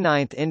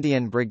 29th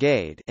Indian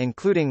Brigade,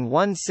 including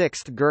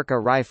 1/6 Gurkha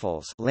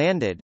Rifles,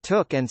 landed,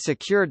 took and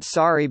secured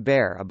Sari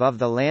Bair above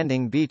the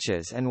landing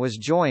beaches and was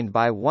joined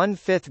by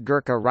 1/5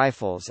 Gurkha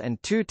Rifles and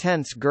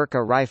 2/10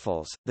 Gurkha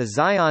Rifles. The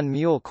Zion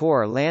Mule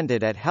Corps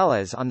landed at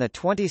Hellas on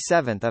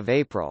 27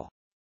 April.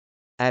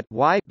 At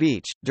Y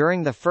Beach,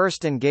 during the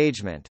first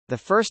engagement, the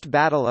First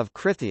Battle of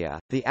Krithia,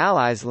 the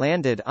Allies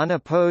landed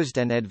unopposed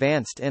and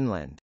advanced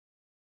inland.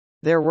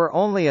 There were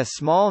only a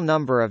small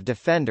number of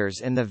defenders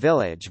in the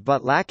village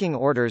but lacking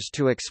orders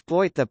to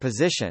exploit the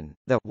position,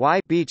 the Y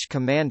Beach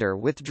commander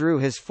withdrew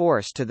his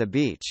force to the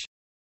beach.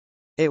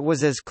 It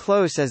was as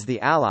close as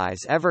the Allies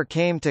ever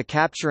came to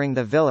capturing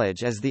the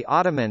village as the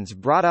Ottomans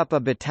brought up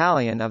a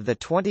battalion of the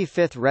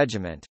 25th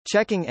Regiment,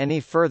 checking any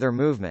further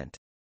movement.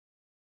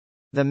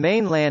 The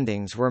main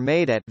landings were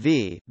made at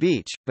V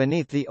Beach,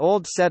 beneath the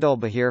old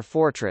Sedulbahir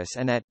fortress,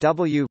 and at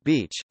W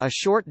Beach, a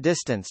short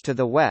distance to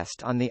the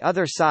west on the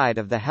other side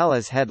of the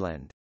Hellas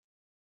headland.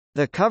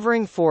 The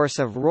covering force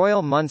of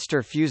Royal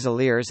Munster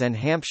Fusiliers and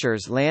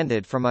Hampshires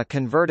landed from a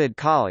converted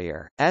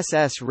collier,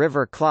 SS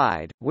River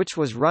Clyde, which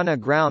was run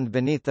aground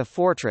beneath the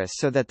fortress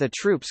so that the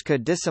troops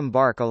could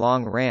disembark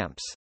along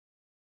ramps.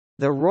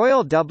 The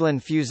Royal Dublin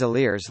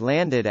Fusiliers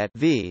landed at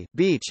V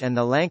Beach and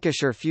the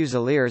Lancashire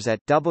Fusiliers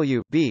at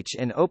W Beach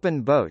in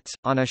open boats,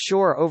 on a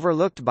shore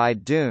overlooked by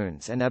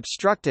dunes and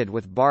obstructed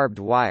with barbed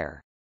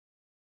wire.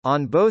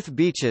 On both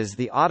beaches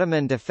the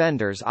Ottoman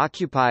defenders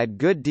occupied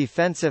good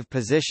defensive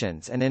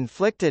positions and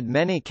inflicted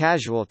many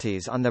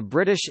casualties on the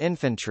British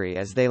infantry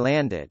as they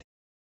landed.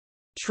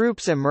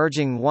 Troops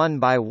emerging one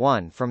by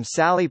one from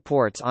sally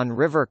ports on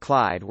River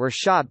Clyde were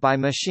shot by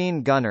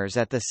machine gunners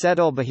at the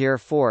Sedulbahir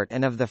fort,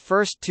 and of the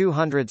first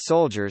 200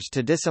 soldiers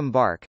to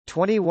disembark,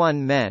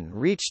 21 men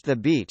reached the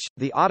beach.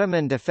 The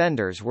Ottoman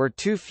defenders were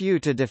too few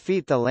to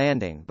defeat the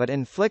landing but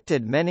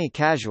inflicted many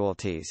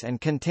casualties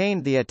and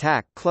contained the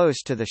attack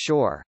close to the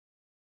shore.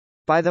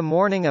 By the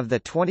morning of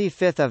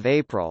 25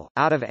 April,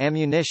 out of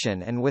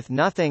ammunition and with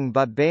nothing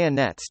but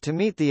bayonets to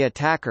meet the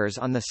attackers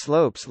on the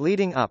slopes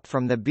leading up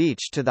from the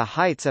beach to the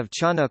heights of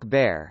Chunuk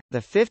Bair, the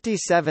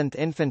 57th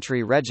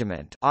Infantry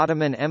Regiment,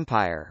 Ottoman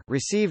Empire,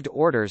 received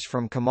orders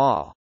from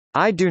Kemal,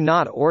 "I do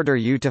not order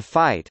you to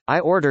fight, I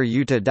order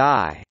you to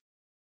die.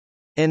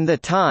 In the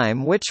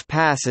time which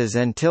passes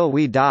until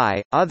we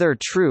die, other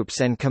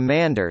troops and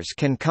commanders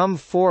can come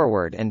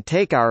forward and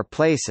take our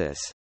places."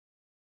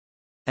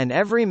 And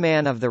every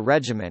man of the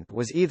regiment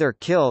was either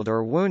killed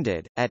or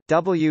wounded. At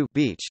W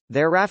Beach,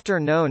 thereafter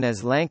known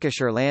as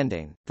Lancashire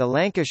Landing, the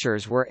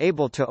Lancashires were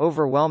able to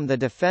overwhelm the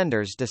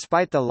defenders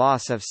despite the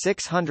loss of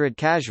 600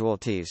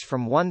 casualties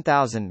from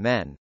 1,000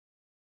 men.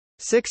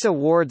 6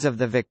 awards of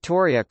the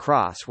Victoria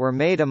Cross were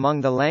made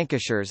among the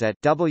Lancashires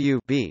at W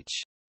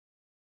Beach.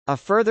 A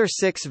further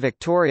 6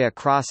 Victoria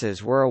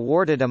Crosses were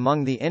awarded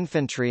among the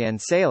infantry and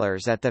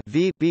sailors at the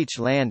V Beach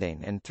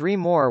landing, and 3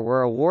 more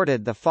were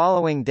awarded the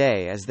following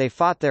day as they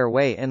fought their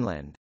way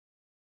inland.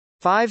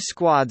 5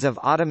 squads of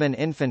Ottoman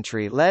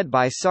infantry led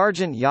by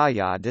Sergeant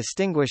Yahya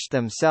distinguished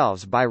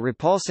themselves by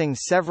repulsing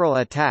several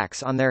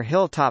attacks on their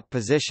hilltop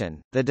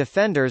position, the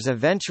defenders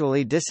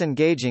eventually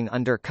disengaging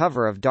under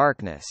cover of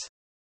darkness.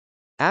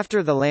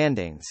 After the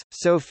landings,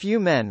 so few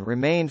men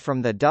remained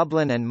from the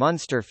Dublin and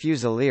Munster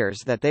Fusiliers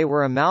that they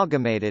were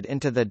amalgamated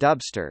into the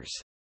Dubsters.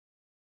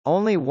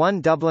 Only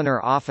 1 Dubliner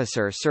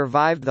officer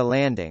survived the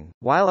landing,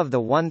 while of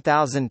the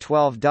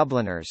 1,012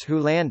 Dubliners who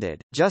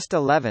landed, just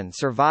 11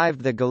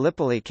 survived the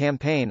Gallipoli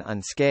Campaign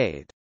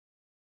unscathed.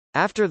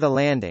 After the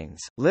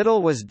landings,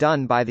 little was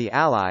done by the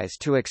Allies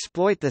to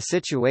exploit the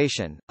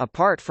situation,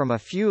 apart from a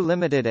few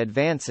limited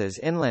advances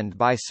inland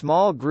by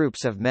small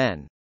groups of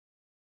men.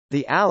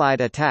 The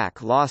Allied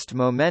attack lost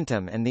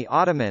momentum and the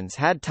Ottomans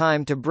had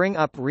time to bring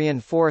up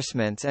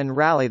reinforcements and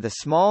rally the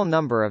small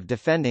number of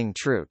defending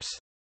troops.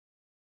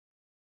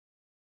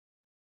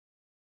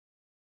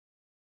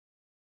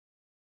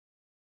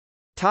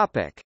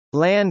 Topic: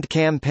 Land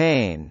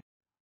campaign.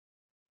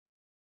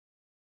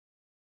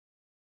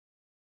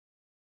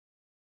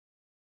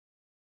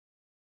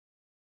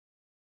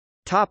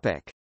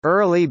 Topic: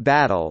 Early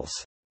battles.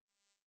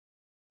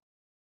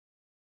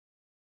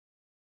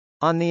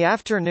 On the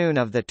afternoon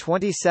of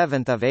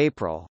 27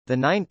 April, the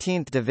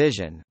 19th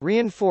Division,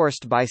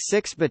 reinforced by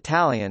 6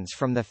 battalions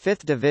from the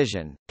 5th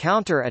Division,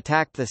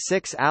 counter-attacked the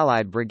 6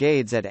 Allied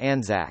brigades at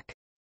ANZAC.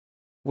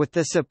 With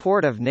the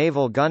support of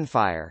naval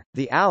gunfire,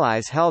 the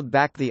Allies held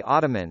back the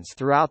Ottomans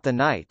throughout the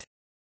night.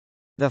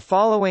 The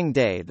following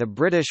day the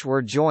British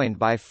were joined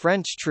by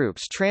French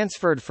troops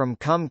transferred from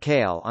Cum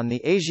Cale on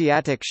the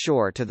Asiatic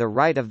shore to the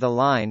right of the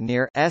line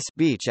near S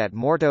Beach at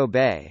Morto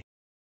Bay.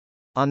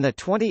 On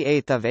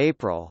 28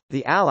 April,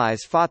 the Allies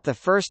fought the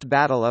First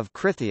Battle of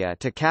Krithia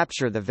to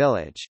capture the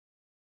village.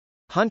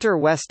 Hunter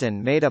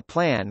Weston made a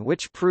plan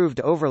which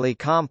proved overly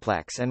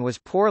complex and was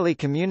poorly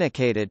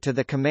communicated to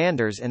the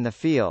commanders in the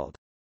field.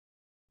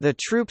 The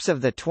troops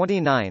of the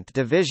 29th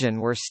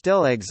Division were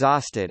still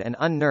exhausted and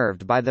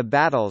unnerved by the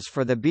battles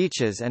for the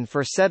beaches and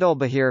for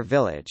Sedulbahir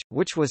village,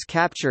 which was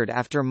captured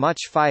after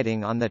much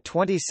fighting on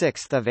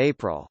 26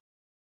 April.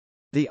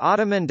 The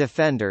Ottoman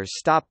defenders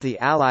stopped the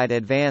Allied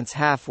advance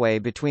halfway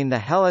between the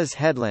Hellas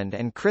headland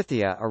and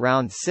Krithia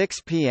around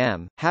 6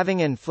 p.m.,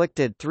 having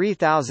inflicted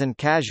 3,000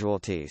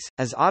 casualties.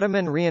 As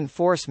Ottoman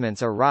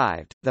reinforcements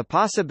arrived, the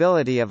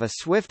possibility of a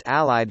swift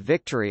Allied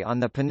victory on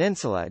the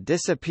peninsula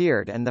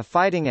disappeared and the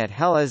fighting at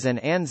Hellas and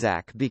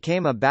ANZAC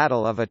became a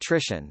battle of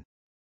attrition.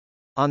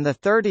 On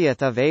 30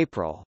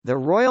 April, the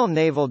Royal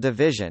Naval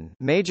Division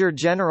Major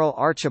General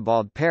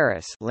Archibald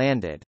Paris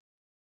landed.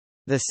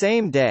 The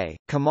same day,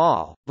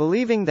 Kemal,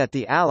 believing that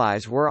the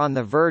Allies were on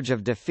the verge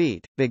of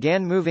defeat,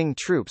 began moving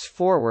troops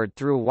forward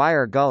through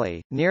Wire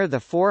Gully, near the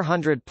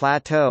 400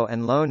 Plateau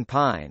and Lone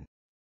Pine.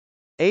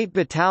 8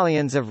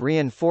 battalions of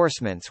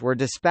reinforcements were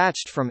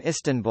dispatched from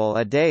Istanbul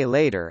a day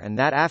later, and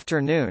that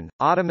afternoon,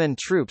 Ottoman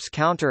troops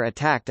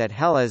counter-attacked at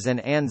Hellas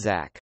and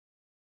ANZAC.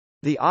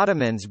 The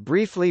Ottomans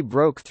briefly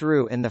broke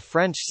through in the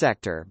French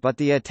sector, but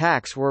the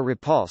attacks were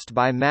repulsed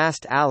by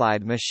massed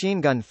Allied machine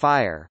gun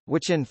fire,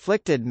 which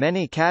inflicted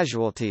many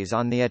casualties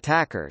on the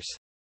attackers.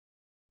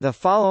 The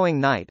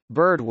following night,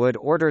 Birdwood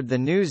ordered the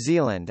New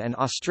Zealand and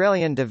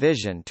Australian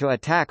Division to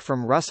attack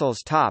from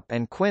Russell's Top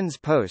and Quinn's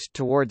Post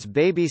towards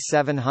Baby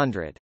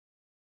 700.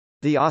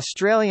 The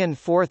Australian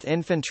 4th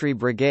Infantry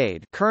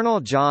Brigade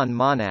Colonel John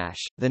Monash,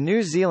 the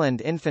New Zealand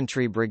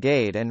Infantry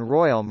Brigade and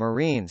Royal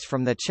Marines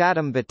from the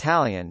Chatham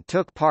Battalion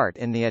took part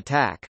in the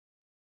attack.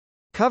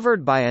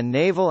 Covered by a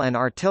naval and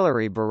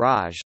artillery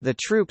barrage, the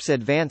troops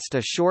advanced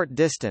a short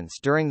distance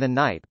during the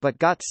night but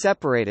got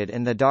separated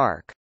in the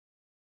dark.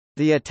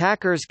 The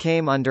attackers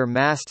came under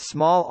massed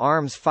small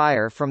arms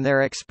fire from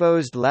their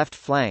exposed left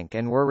flank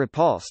and were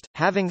repulsed,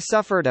 having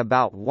suffered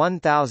about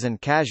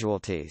 1,000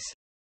 casualties.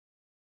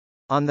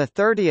 On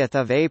 30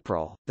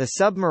 April, the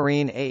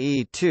submarine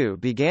AE-2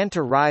 began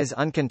to rise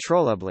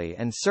uncontrollably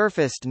and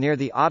surfaced near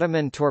the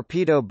Ottoman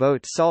torpedo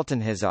boat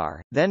Sultanhizar,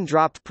 then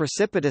dropped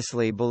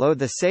precipitously below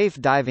the safe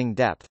diving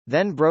depth,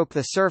 then broke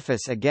the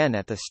surface again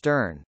at the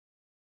stern.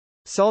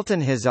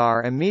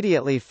 Sultanhizar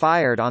immediately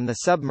fired on the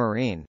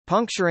submarine,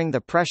 puncturing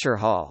the pressure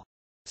hull.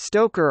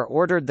 Stoker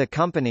ordered the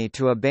company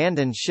to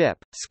abandon ship,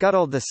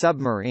 scuttled the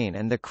submarine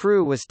and the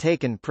crew was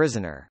taken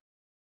prisoner.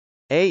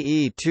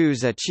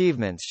 AE-2's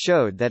achievements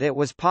showed that it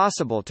was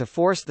possible to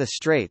force the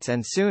Straits,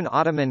 and soon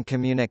Ottoman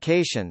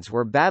communications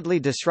were badly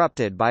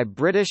disrupted by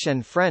British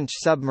and French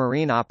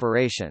submarine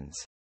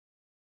operations.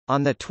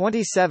 On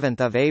 27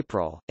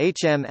 April,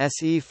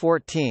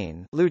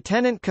 HMSE-14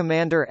 Lieutenant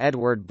Commander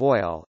Edward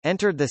Boyle,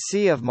 entered the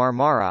Sea of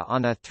Marmara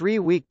on a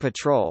 3-week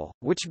patrol,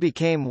 which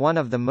became one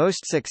of the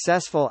most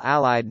successful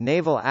Allied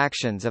naval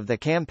actions of the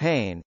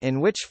campaign, in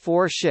which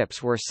 4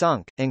 ships were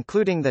sunk,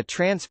 including the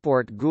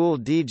transport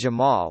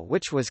Gul-d-Jamal,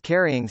 which was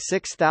carrying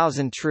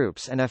 6,000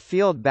 troops and a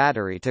field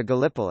battery to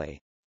Gallipoli.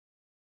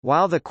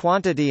 While the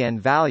quantity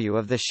and value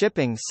of the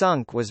shipping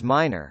sunk was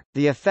minor,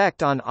 the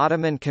effect on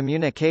Ottoman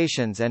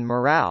communications and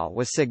morale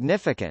was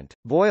significant.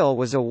 Boyle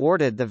was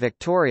awarded the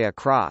Victoria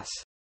Cross.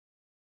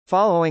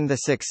 Following the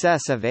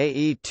success of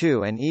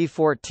AE-2 and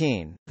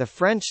E-14, the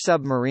French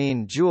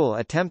submarine Jules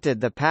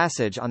attempted the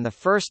passage on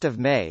 1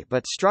 May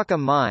but struck a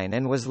mine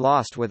and was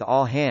lost with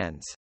all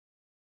hands.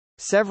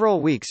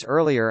 Several weeks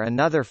earlier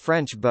another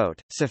French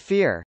boat,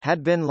 Saphir,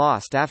 had been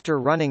lost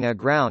after running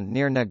aground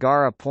near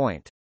Nagara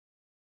Point.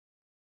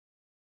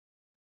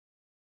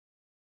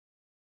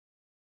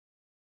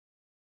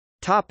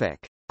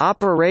 Topic: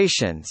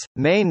 Operations,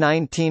 May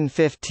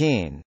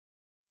 1915.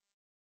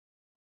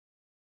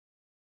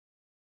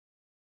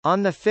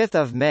 On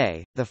 5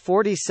 May, the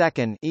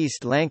 42nd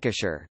East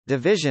Lancashire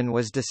Division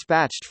was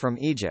dispatched from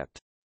Egypt.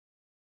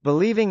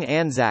 Believing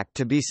ANZAC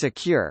to be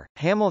secure,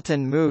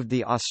 Hamilton moved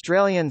the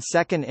Australian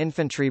 2nd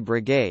Infantry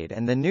Brigade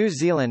and the New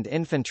Zealand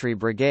Infantry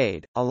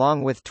Brigade,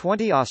 along with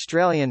 20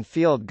 Australian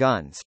field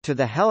guns, to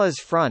the Hellas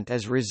front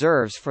as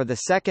reserves for the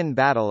Second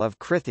Battle of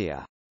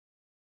Krithia.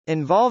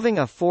 Involving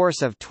a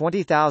force of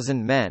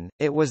 20,000 men,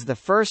 it was the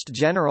first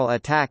general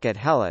attack at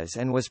Hellas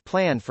and was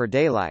planned for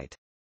daylight.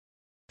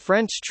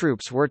 French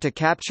troops were to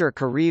capture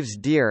Carives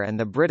Deer and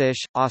the British,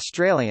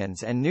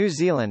 Australians and New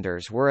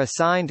Zealanders were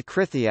assigned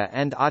Krithia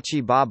and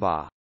Achi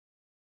Baba.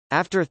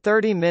 After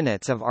 30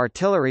 minutes of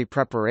artillery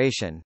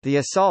preparation, the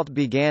assault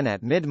began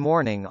at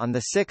mid-morning on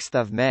 6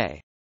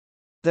 May.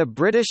 The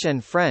British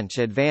and French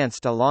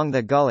advanced along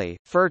the Gully,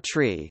 Fir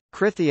Tree,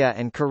 Krithia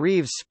and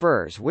Carives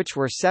spurs, which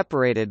were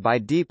separated by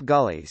deep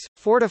gullies,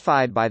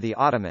 fortified by the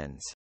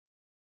Ottomans.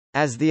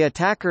 As the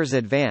attackers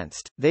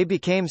advanced, they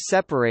became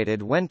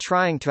separated when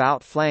trying to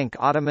outflank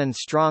Ottoman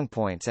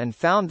strongpoints and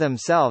found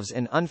themselves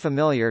in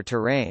unfamiliar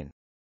terrain.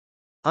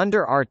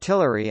 Under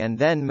artillery and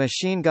then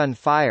machine gun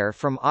fire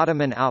from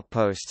Ottoman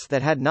outposts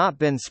that had not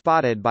been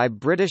spotted by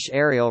British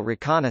aerial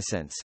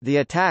reconnaissance, the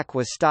attack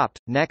was stopped.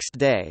 Next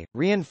day,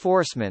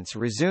 reinforcements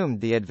resumed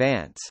the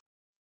advance.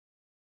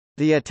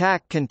 The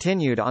attack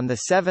continued on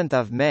 7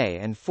 May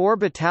and 4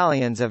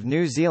 battalions of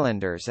New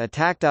Zealanders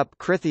attacked up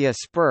Krithia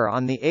Spur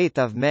on 8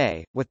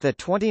 May. With the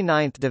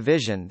 29th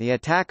Division, the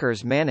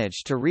attackers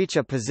managed to reach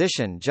a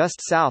position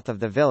just south of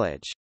the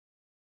village.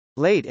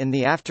 Late in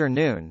the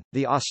afternoon,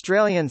 the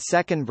Australian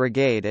 2nd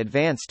Brigade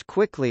advanced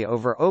quickly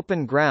over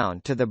open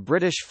ground to the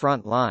British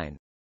front line.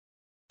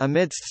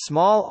 Amidst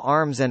small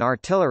arms and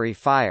artillery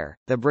fire,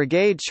 the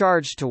brigade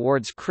charged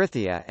towards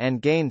Krithia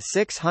and gained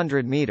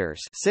 600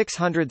 metres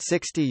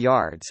 660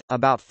 yards,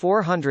 about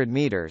 400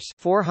 metres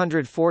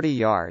 440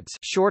 yards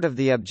short of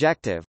the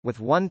objective, with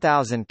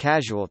 1,000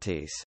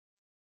 casualties.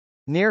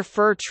 Near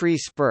Fir Tree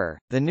Spur,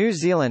 the New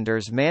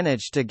Zealanders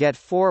managed to get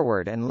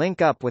forward and link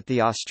up with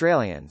the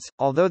Australians,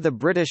 although the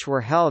British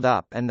were held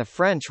up and the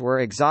French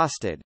were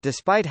exhausted,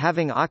 despite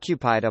having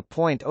occupied a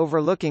point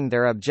overlooking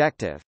their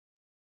objective.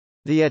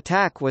 The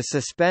attack was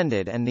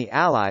suspended and the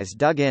Allies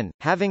dug in,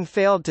 having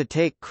failed to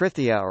take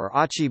Krithia or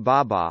Achi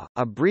Baba.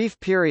 A brief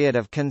period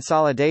of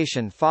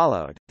consolidation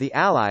followed. The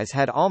Allies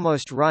had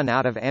almost run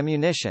out of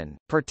ammunition,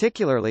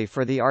 particularly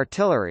for the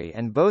artillery,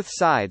 and both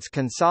sides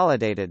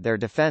consolidated their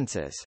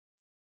defences.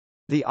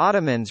 The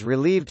Ottomans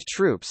relieved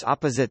troops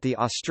opposite the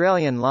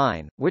Australian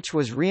line, which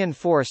was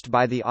reinforced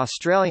by the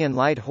Australian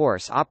Light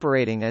Horse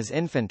operating as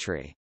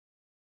infantry.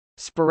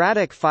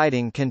 Sporadic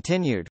fighting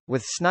continued,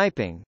 with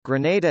sniping,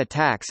 grenade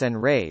attacks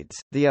and raids,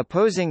 the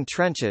opposing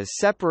trenches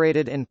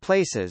separated in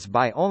places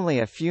by only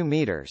a few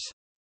meters.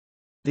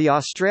 The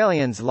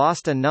Australians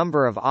lost a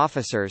number of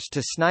officers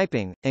to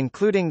sniping,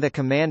 including the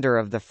commander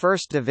of the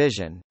 1st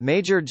Division,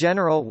 Major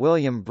General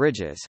William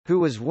Bridges, who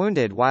was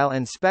wounded while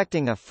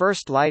inspecting a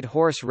 1st Light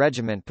Horse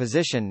Regiment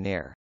position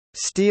near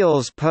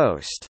Steele's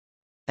Post,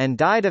 and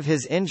died of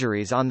his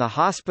injuries on the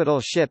hospital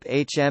ship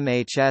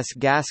HMHS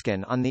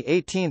Gascon on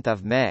 18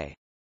 May.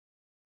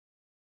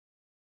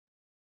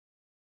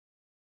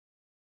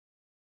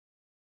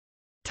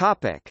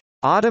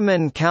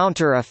 Ottoman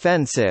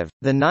counter-offensive,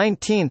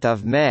 19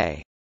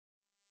 May.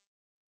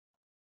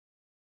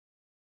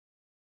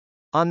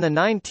 On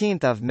 19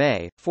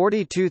 May,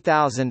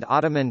 42,000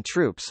 Ottoman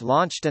troops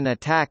launched an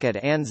attack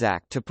at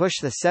ANZAC to push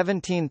the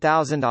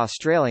 17,000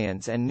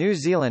 Australians and New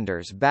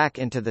Zealanders back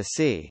into the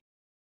sea.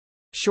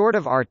 Short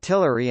of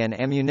artillery and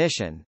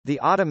ammunition, the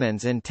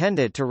Ottomans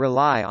intended to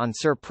rely on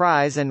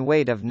surprise and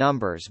weight of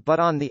numbers, but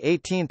on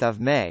 18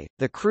 May,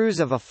 the crews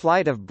of a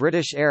flight of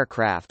British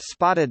aircraft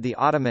spotted the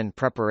Ottoman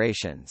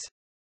preparations.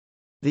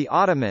 The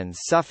Ottomans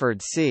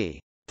suffered c.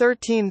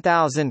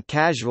 13,000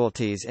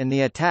 casualties in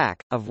the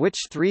attack, of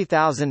which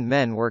 3,000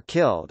 men were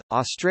killed.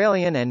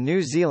 Australian and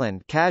New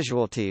Zealand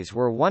casualties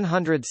were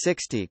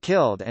 160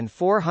 killed and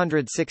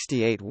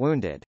 468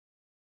 wounded.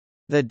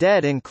 The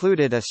dead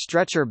included a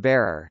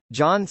stretcher-bearer,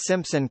 John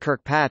Simpson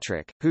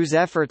Kirkpatrick, whose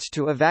efforts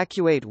to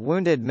evacuate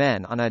wounded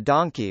men on a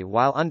donkey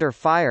while under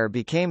fire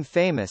became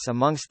famous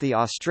amongst the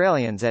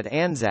Australians at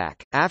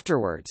ANZAC,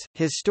 afterwards,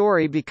 his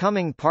story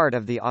becoming part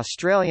of the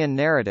Australian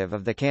narrative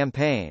of the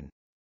campaign.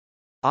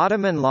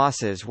 Ottoman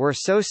losses were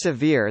so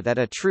severe that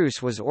a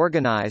truce was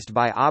organised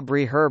by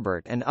Aubrey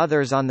Herbert and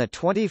others on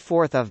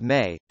 24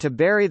 May, to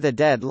bury the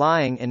dead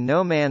lying in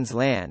no man's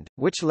land,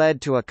 which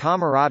led to a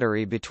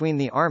camaraderie between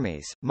the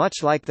armies,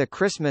 much like the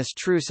Christmas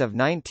Truce of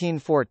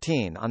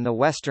 1914 on the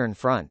Western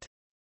Front.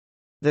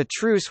 The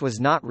truce was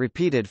not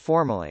repeated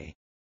formally.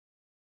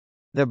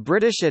 The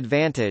British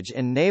advantage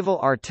in naval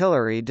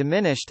artillery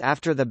diminished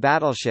after the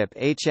battleship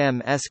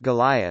HMS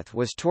Goliath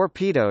was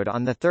torpedoed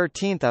on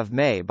 13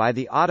 May by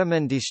the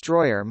Ottoman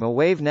destroyer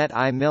Muavenet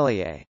I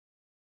Millier.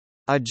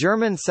 A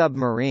German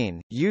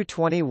submarine,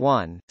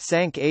 U-21,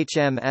 sank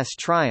HMS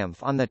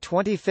Triumph on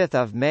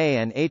 25 May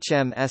and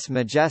HMS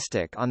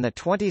Majestic on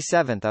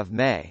 27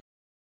 May.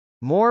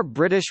 More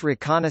British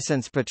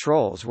reconnaissance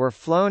patrols were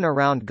flown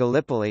around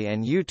Gallipoli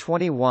and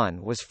U-21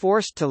 was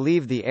forced to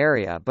leave the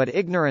area, but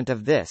ignorant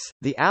of this,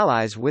 the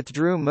Allies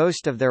withdrew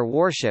most of their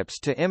warships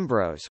to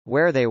Imbros,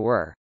 where they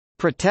were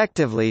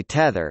protectively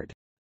tethered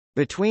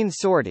between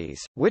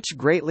sorties, which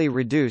greatly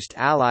reduced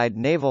Allied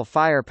naval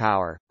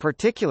firepower,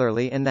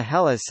 particularly in the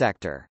Hellas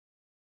sector.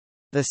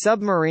 The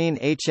submarine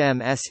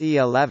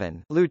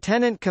HMS-E-11,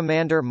 Lieutenant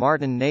Commander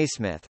Martin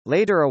Naismith,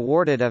 later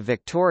awarded a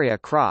Victoria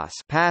Cross,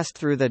 passed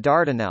through the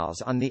Dardanelles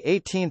on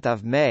 18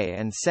 May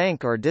and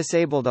sank or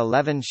disabled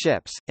 11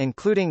 ships,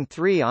 including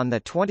 3 on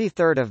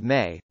 23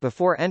 May,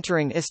 before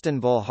entering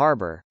Istanbul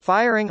harbour,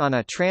 firing on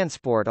a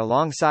transport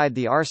alongside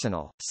the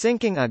arsenal,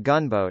 sinking a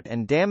gunboat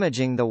and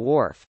damaging the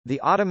wharf. The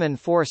Ottoman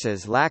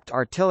forces lacked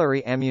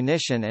artillery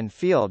ammunition and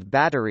field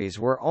batteries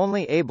were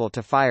only able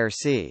to fire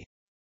c.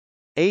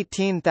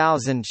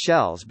 18,000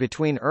 shells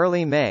between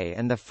early May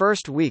and the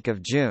first week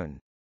of June.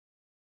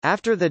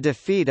 After the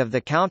defeat of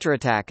the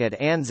counterattack at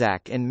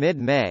ANZAC in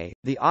mid-May,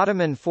 the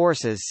Ottoman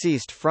forces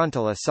ceased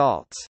frontal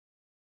assaults.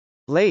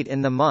 Late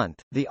in the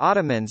month, the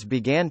Ottomans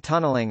began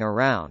tunnelling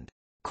around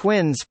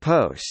Quinn's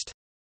Post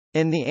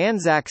in the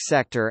ANZAC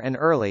sector, and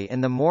early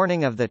in the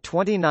morning of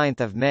 29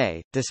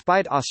 May,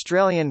 despite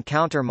Australian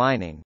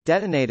counter-mining,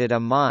 detonated a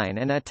mine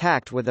and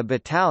attacked with a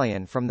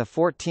battalion from the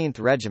 14th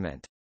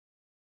Regiment.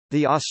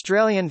 The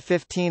Australian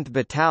 15th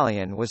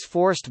Battalion was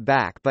forced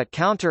back but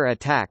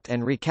counter-attacked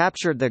and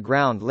recaptured the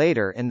ground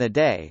later in the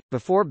day,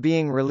 before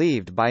being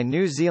relieved by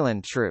New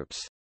Zealand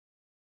troops.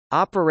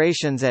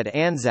 Operations at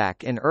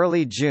ANZAC in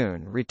early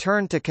June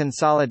returned to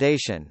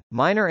consolidation,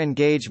 minor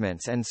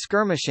engagements and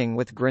skirmishing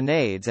with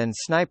grenades and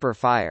sniper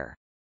fire.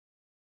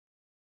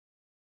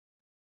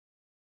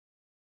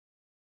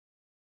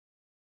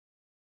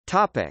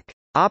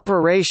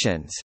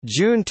 Operations,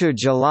 June to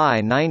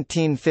July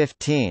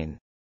 1915.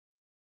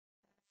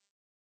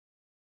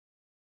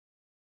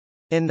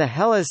 In the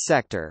Hellas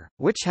sector,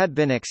 which had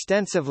been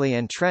extensively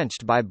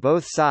entrenched by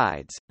both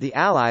sides, the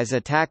Allies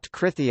attacked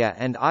Krithia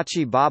and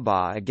Achi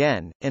Baba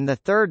again, in the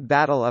Third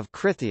Battle of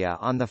Krithia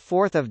on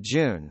 4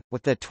 June,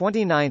 with the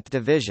 29th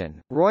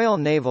Division, Royal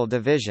Naval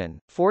Division,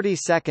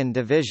 42nd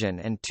Division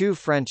and 2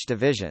 French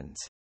divisions.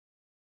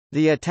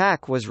 The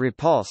attack was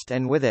repulsed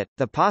and with it,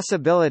 the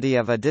possibility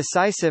of a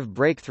decisive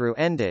breakthrough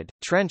ended.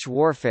 Trench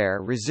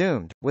warfare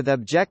resumed, with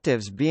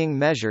objectives being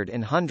measured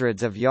in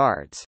hundreds of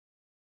yards.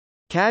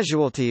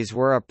 Casualties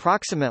were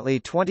approximately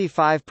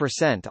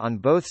 25% on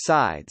both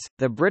sides.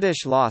 The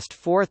British lost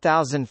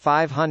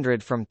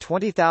 4,500 from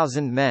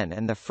 20,000 men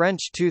and the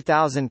French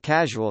 2,000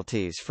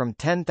 casualties from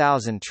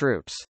 10,000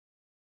 troops.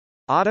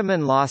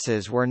 Ottoman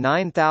losses were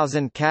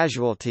 9,000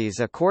 casualties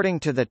according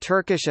to the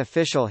Turkish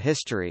official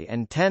history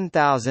and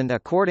 10,000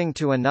 according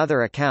to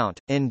another account.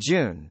 In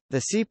June, the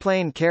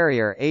seaplane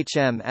carrier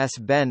HMS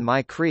Ben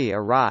Mikri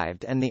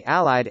arrived and the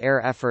Allied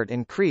air effort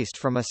increased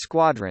from a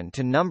squadron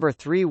to No.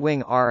 3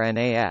 Wing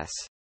RNAS.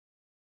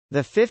 The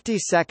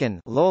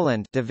 52nd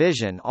Lowland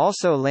Division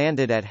also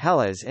landed at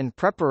Hellas in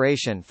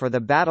preparation for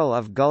the Battle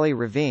of Gully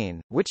Ravine,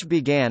 which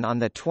began on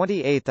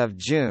 28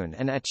 June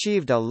and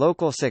achieved a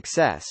local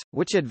success,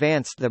 which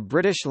advanced the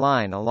British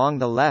line along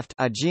the left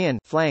Aegean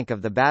flank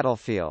of the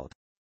battlefield.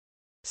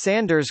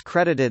 Sanders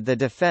credited the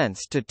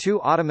defence to 2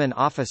 Ottoman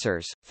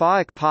officers,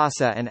 Faik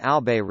Pasha and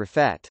Albay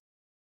Rafet.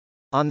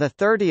 On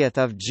 30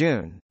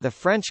 June, the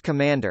French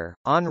commander,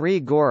 Henri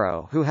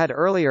Gouraud, who had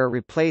earlier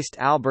replaced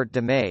Albert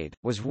Demade,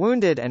 was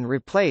wounded and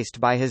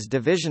replaced by his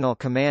divisional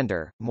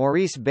commander,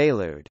 Maurice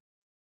Bayloud.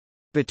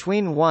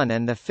 Between 1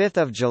 and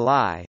 5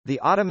 July,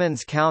 the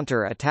Ottomans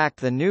counter-attacked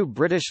the new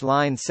British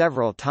line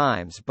several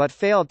times but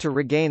failed to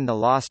regain the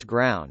lost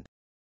ground.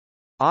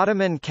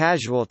 Ottoman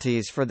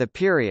casualties for the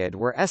period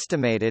were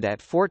estimated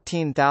at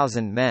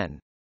 14,000 men.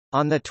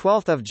 On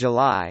 12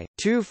 July,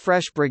 2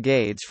 fresh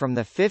brigades from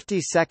the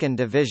 52nd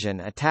Division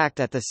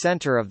attacked at the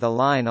centre of the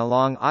line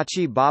along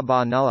Achi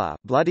Baba Nulla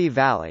Bloody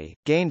Valley,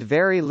 gained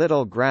very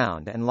little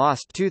ground and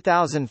lost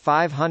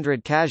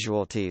 2,500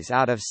 casualties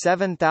out of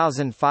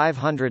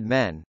 7,500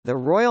 men. The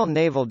Royal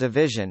Naval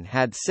Division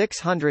had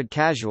 600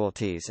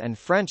 casualties and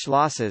French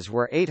losses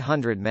were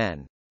 800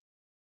 men.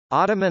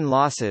 Ottoman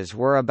losses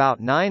were about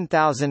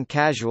 9,000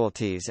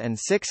 casualties and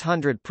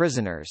 600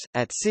 prisoners.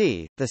 At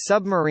sea, the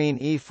submarine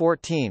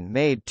E-14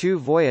 made 2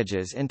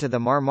 voyages into the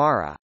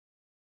Marmara.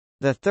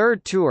 The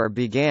third tour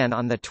began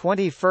on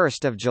 21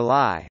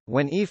 July,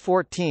 when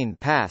E-14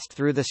 passed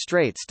through the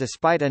Straits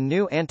despite a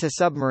new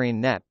anti-submarine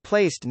net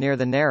placed near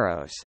the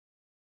Narrows.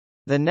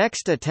 The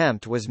next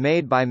attempt was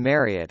made by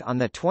Marriott on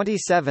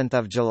 27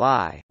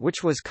 July,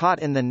 which was caught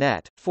in the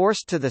net,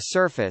 forced to the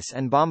surface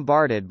and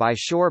bombarded by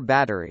shore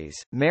batteries.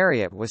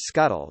 Marriott was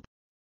scuttled.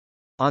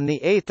 On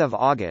 8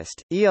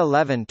 August,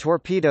 E-11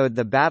 torpedoed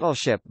the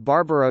battleship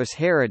Barbaros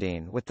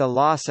Harradine with the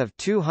loss of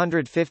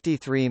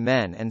 253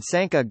 men and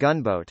sank a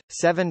gunboat,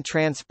 7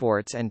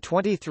 transports and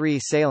 23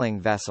 sailing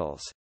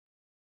vessels.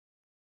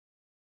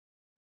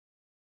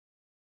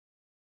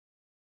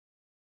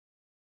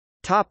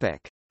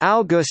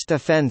 August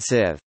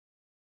offensive.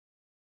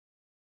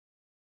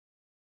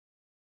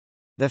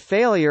 The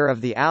failure of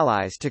the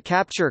Allies to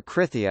capture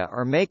Krithia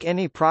or make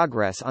any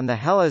progress on the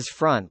Hellas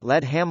front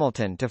led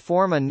Hamilton to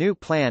form a new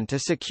plan to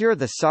secure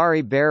the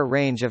Sari Bair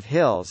range of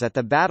hills at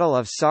the Battle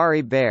of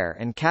Sari Bair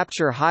and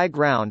capture high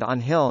ground on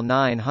Hill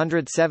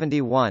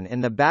 971 in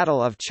the Battle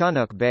of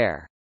Chunuk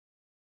Bair.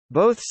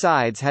 Both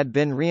sides had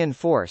been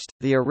reinforced,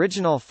 the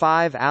original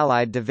 5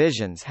 Allied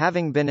divisions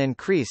having been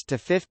increased to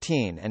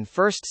 15 and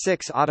first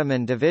 6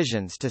 Ottoman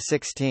divisions to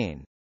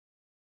 16.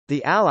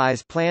 The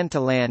Allies planned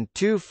to land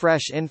 2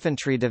 fresh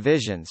infantry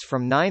divisions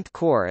from 9th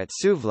Corps at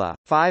Suvla,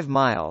 5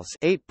 miles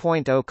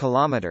 (8.0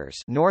 kilometers)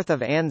 north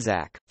of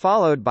Anzac,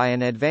 followed by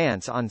an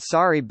advance on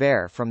Sari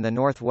Bair from the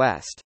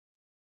northwest.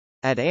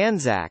 At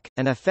Anzac,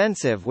 an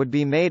offensive would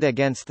be made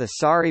against the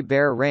Sari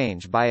Bair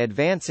range by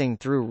advancing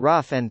through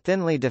rough and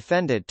thinly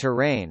defended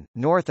terrain,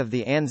 north of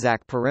the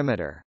Anzac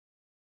perimeter.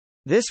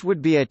 This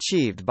would be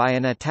achieved by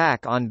an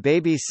attack on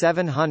Baby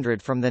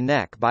 700 from the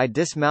neck by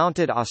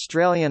dismounted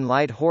Australian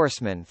light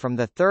horsemen from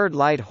the 3rd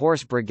Light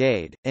Horse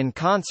Brigade, in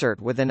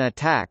concert with an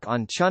attack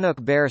on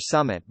Chunuk Bair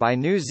summit by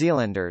New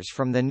Zealanders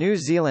from the New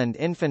Zealand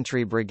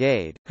Infantry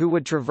Brigade, who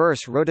would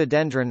traverse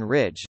Rhododendron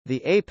Ridge,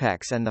 the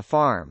apex and the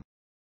farm.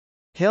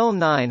 Hill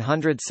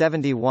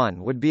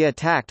 971 would be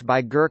attacked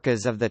by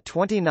Gurkhas of the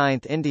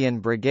 29th Indian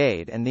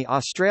Brigade and the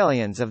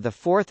Australians of the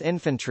 4th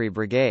Infantry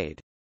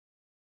Brigade.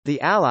 The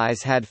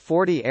Allies had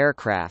 40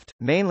 aircraft,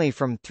 mainly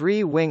from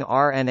 3-wing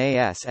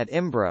RNAS at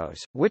Imbros,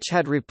 which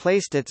had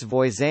replaced its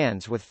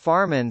Voisins with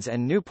Farmans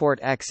and Newport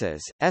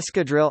X's.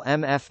 Escadrille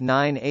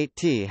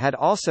MF-98T had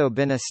also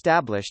been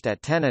established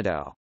at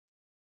Tenedo.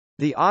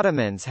 The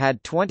Ottomans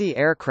had 20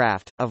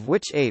 aircraft, of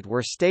which 8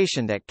 were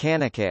stationed at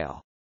Canakkale.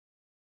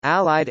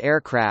 Allied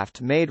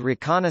aircraft made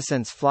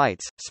reconnaissance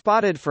flights,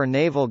 spotted for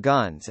naval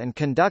guns and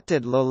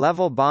conducted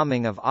low-level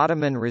bombing of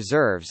Ottoman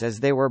reserves as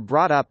they were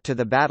brought up to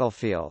the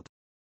battlefield.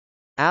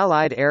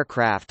 Allied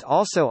aircraft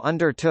also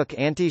undertook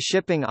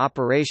anti-shipping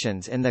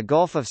operations in the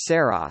Gulf of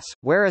Saros,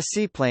 where a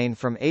seaplane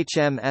from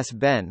HMS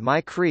Ben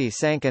Mikri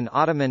sank an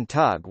Ottoman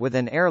tug with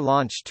an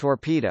air-launched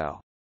torpedo.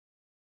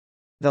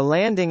 The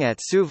landing at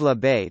Suvla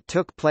Bay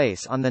took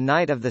place on the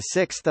night of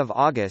 6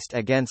 August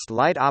against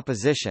light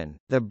opposition.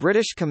 The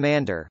British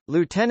commander,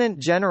 Lieutenant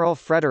General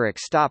Frederick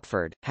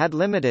Stopford, had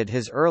limited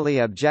his early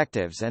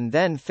objectives and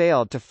then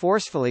failed to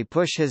forcefully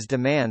push his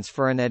demands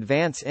for an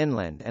advance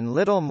inland, and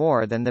little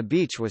more than the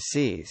beach was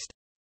seized.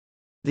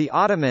 The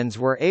Ottomans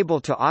were able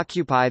to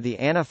occupy the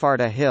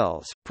Anafarta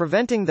Hills,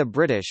 preventing the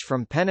British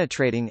from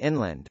penetrating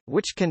inland,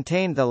 which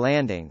contained the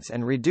landings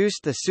and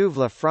reduced the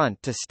Suvla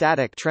front to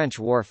static trench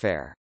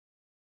warfare.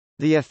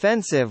 The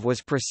offensive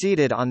was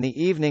preceded on the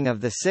evening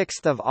of 6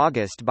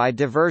 August by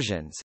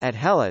diversions, at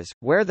Hellas,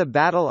 where the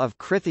Battle of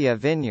Krithia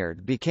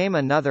Vineyard became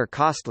another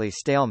costly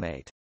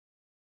stalemate.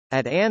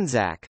 At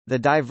Anzac, the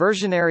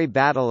diversionary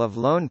Battle of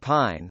Lone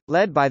Pine,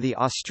 led by the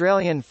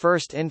Australian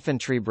 1st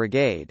Infantry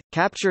Brigade,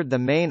 captured the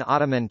main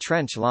Ottoman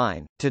trench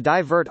line, to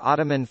divert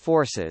Ottoman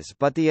forces,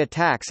 but the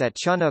attacks at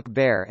Chunuk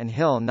Bair and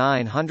Hill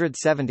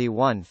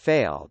 971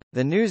 failed.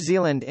 The New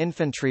Zealand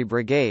Infantry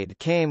Brigade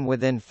came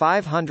within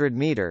 500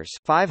 metres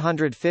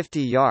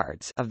 550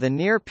 yards of the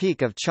near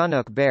peak of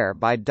Chunuk Bair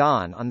by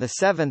dawn on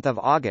 7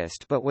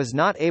 August but was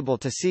not able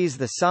to seize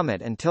the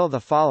summit until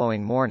the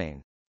following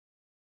morning.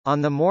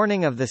 On the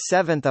morning of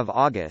 7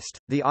 August,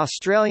 the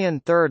Australian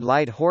 3rd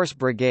Light Horse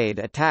Brigade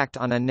attacked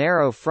on a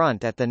narrow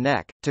front at the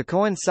neck, to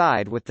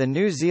coincide with the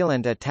New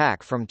Zealand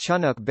attack from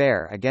Chunuk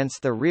Bair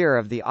against the rear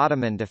of the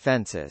Ottoman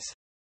defences.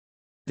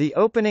 The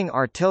opening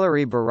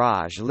artillery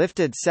barrage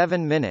lifted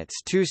 7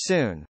 minutes too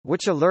soon,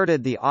 which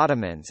alerted the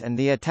Ottomans, and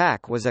the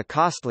attack was a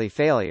costly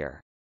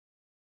failure.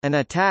 An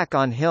attack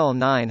on Hill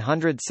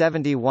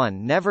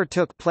 971 never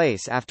took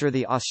place after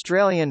the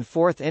Australian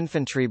 4th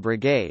Infantry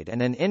Brigade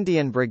and an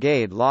Indian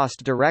brigade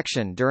lost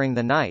direction during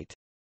the night.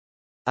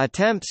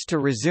 Attempts to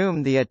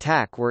resume the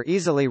attack were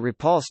easily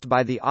repulsed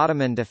by the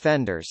Ottoman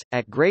defenders,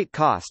 at great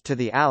cost to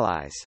the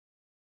Allies.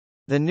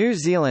 The New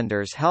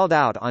Zealanders held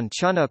out on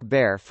Chunuk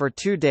Bair for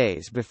 2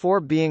 days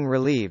before being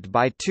relieved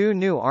by 2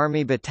 new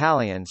army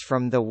battalions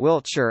from the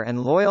Wiltshire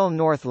and Loyal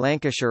North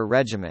Lancashire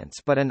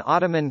regiments, but an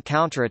Ottoman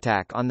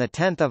counterattack on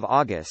 10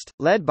 August,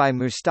 led by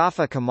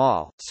Mustafa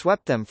Kemal,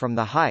 swept them from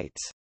the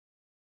heights.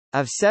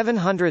 Of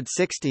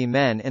 760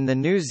 men in the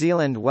New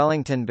Zealand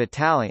Wellington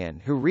Battalion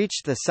who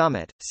reached the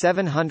summit,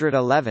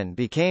 711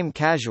 became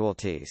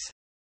casualties.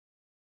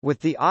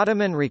 With the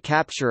Ottoman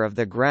recapture of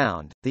the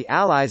ground, the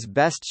Allies'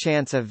 best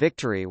chance of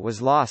victory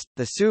was lost.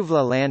 The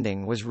Suvla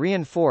landing was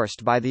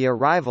reinforced by the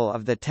arrival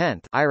of the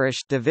 10th Irish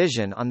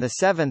Division on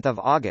 7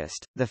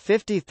 August, the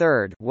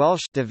 53rd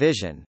Welsh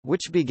Division,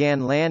 which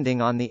began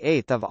landing on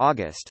 8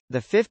 August, the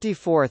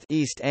 54th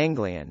East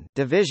Anglian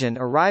Division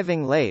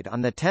arriving late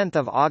on 10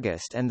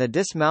 August, and the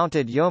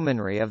dismounted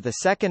yeomanry of the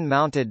 2nd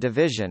Mounted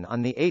Division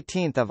on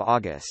 18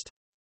 August.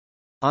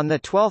 On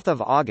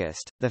 12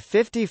 August, the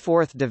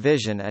 54th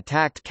Division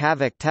attacked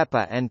Kavak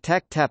Tepe and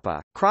Tek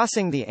Tepe,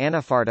 crossing the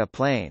Anafarta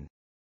Plain.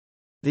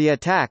 The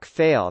attack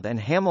failed and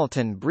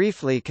Hamilton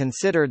briefly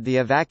considered the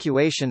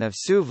evacuation of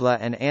Suvla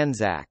and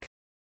Anzac.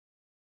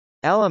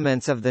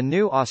 Elements of the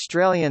new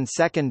Australian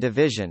 2nd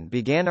Division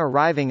began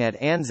arriving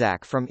at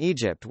Anzac from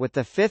Egypt, with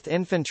the 5th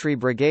Infantry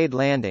Brigade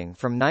landing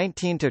from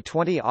 19 to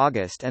 20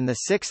 August and the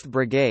 6th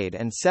Brigade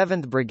and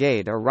 7th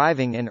Brigade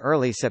arriving in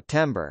early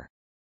September.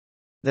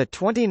 The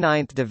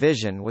 29th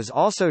Division was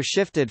also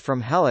shifted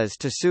from Hellas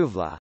to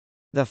Suvla.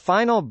 The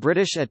final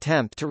British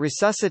attempt to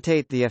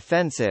resuscitate the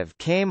offensive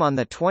came on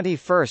 21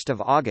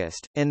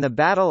 August, in the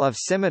Battle of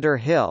Scimitar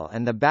Hill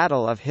and the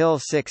Battle of Hill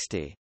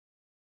 60.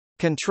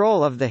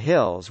 Control of the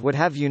hills would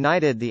have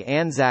united the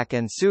Anzac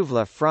and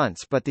Suvla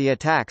fronts, but the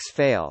attacks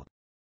failed.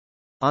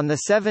 On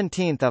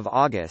 17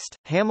 August,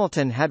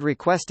 Hamilton had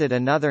requested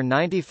another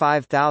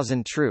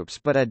 95,000 troops,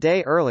 but a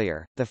day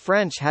earlier, the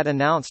French had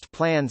announced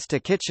plans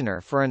to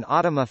Kitchener for an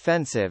autumn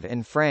offensive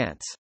in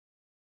France.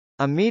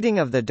 A meeting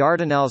of the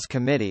Dardanelles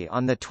Committee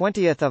on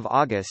 20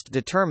 August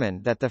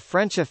determined that the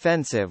French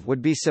offensive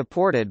would be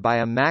supported by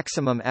a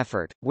maximum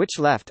effort, which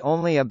left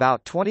only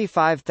about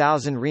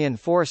 25,000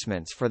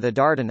 reinforcements for the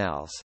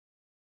Dardanelles.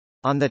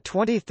 On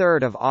 23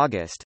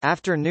 August,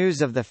 after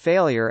news of the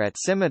failure at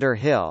Scimitar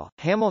Hill,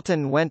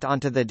 Hamilton went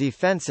onto the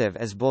defensive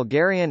as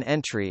Bulgarian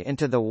entry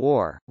into the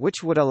war,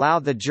 which would allow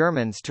the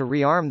Germans to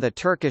rearm the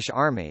Turkish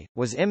army,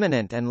 was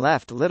imminent and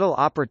left little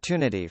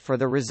opportunity for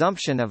the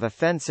resumption of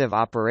offensive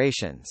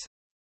operations.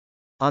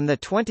 On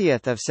 20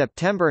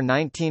 September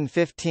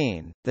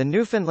 1915, the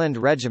Newfoundland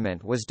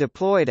Regiment was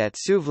deployed at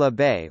Suvla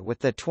Bay with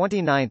the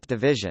 29th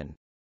Division.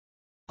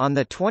 On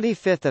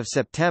 25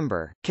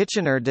 September,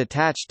 Kitchener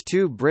detached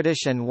 2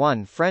 British and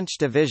 1 French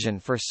division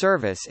for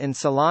service in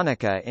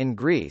Salonika in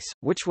Greece,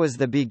 which was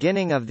the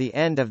beginning of the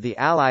end of the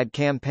Allied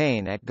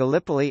campaign at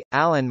Gallipoli.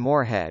 Alan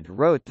Moorhead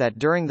wrote that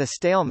during the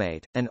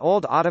stalemate, an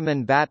old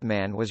Ottoman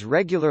batman was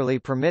regularly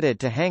permitted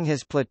to hang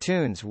his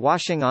platoons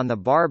washing on the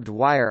barbed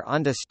wire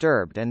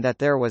undisturbed, and that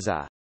there was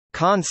a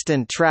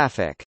constant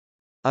traffic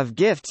of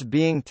gifts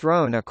being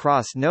thrown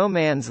across no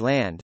man's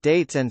land,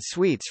 dates and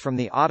sweets from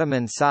the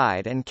Ottoman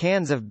side and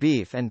cans of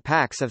beef and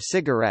packs of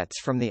cigarettes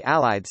from the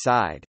Allied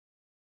side.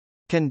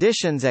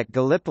 Conditions at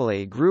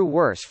Gallipoli grew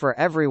worse for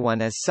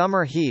everyone as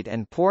summer heat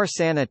and poor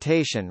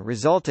sanitation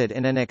resulted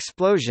in an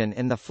explosion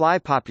in the fly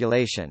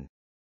population.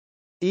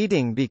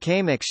 Eating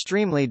became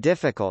extremely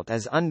difficult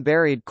as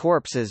unburied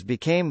corpses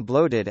became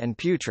bloated and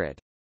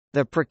putrid.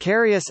 The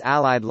precarious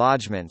Allied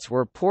lodgements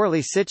were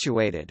poorly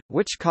situated,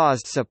 which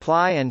caused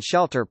supply and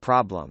shelter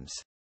problems.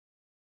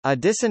 A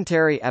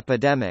dysentery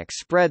epidemic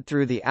spread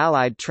through the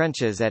Allied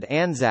trenches at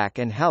Anzac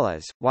and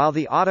Hellas, while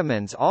the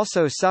Ottomans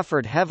also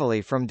suffered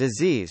heavily from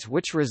disease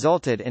which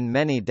resulted in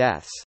many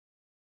deaths.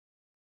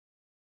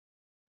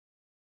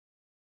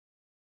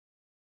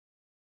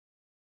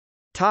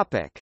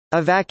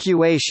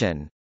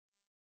 Evacuation.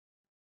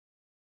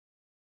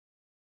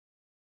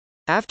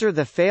 After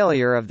the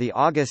failure of the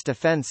August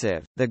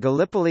offensive, the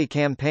Gallipoli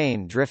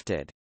campaign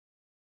drifted.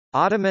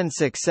 Ottoman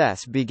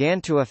success began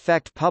to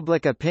affect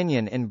public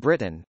opinion in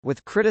Britain,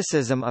 with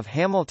criticism of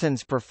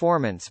Hamilton's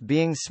performance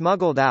being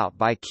smuggled out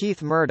by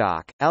Keith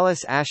Murdoch,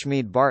 Ellis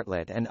Ashmead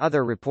Bartlett and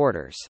other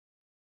reporters.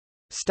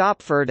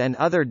 Stopford and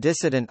other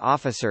dissident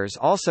officers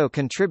also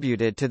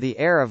contributed to the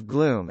air of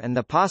gloom, and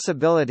the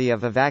possibility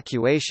of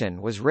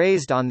evacuation was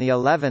raised on the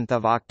 11th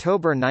of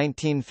October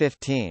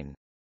 1915.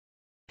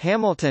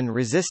 Hamilton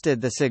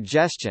resisted the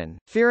suggestion,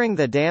 fearing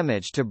the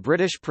damage to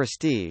British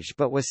prestige,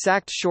 but was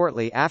sacked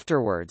shortly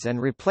afterwards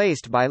and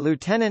replaced by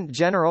Lieutenant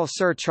General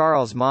Sir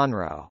Charles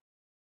Monro.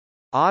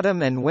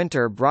 Autumn and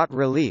winter brought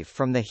relief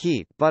from the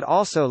heat but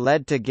also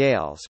led to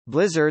gales,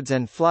 blizzards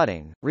and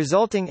flooding,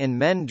 resulting in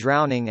men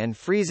drowning and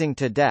freezing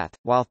to death,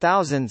 while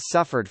thousands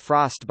suffered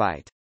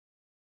frostbite.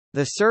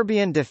 The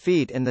Serbian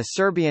defeat in the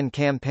Serbian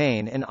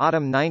campaign in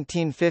autumn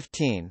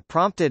 1915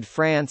 prompted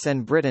France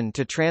and Britain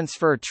to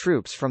transfer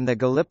troops from the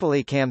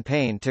Gallipoli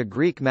campaign to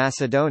Greek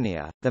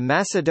Macedonia. The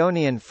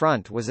Macedonian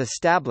Front was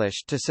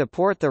established to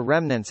support the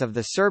remnants of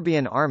the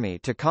Serbian army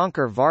to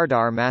conquer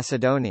Vardar,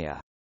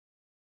 Macedonia.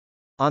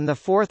 On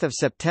 4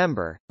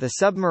 September, the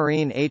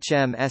submarine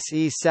HMS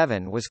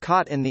E-7 was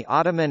caught in the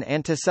Ottoman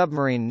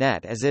anti-submarine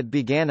net as it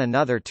began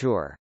another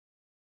tour.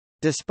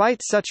 Despite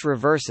such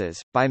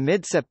reverses, by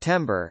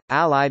mid-September,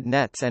 Allied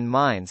nets and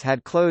mines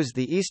had closed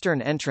the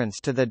eastern entrance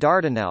to the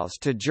Dardanelles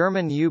to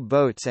German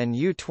U-boats, and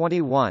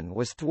U-21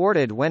 was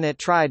thwarted when it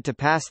tried to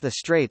pass the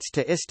Straits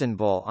to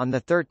Istanbul on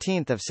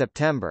 13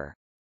 September.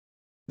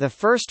 The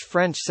first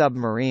French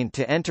submarine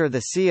to enter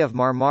the Sea of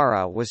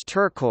Marmara was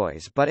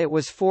Turquoise, but it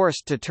was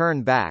forced to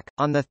turn back.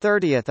 On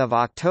 30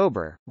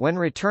 October, when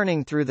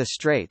returning through the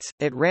Straits,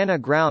 it ran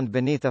aground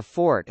beneath a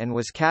fort and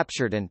was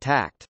captured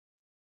intact.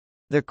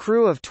 The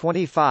crew of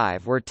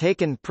 25 were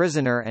taken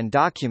prisoner and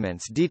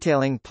documents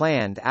detailing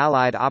planned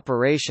Allied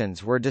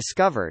operations were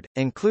discovered,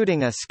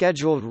 including a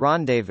scheduled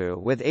rendezvous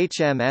with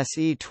HMS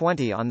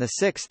E-20 on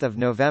 6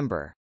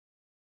 November.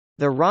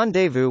 The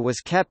rendezvous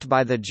was kept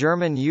by the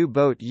German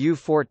U-boat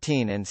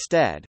U-14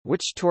 instead,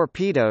 which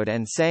torpedoed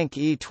and sank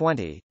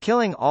E-20,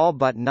 killing all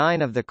but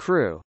 9 of the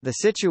crew. The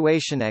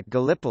situation at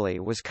Gallipoli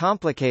was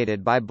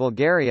complicated by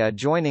Bulgaria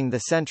joining the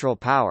Central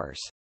Powers.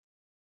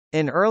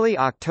 In early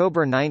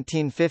October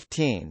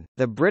 1915,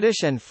 the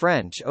British and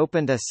French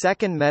opened a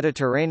second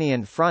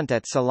Mediterranean front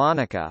at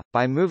Salonika,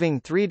 by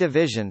moving 3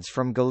 divisions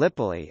from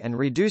Gallipoli and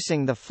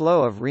reducing the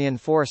flow of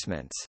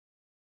reinforcements.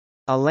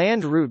 A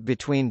land route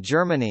between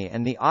Germany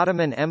and the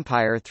Ottoman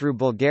Empire through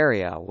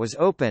Bulgaria was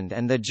opened,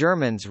 and the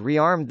Germans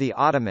rearmed the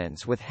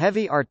Ottomans with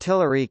heavy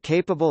artillery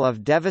capable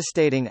of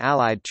devastating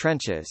Allied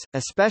trenches,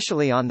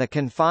 especially on the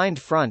confined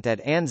front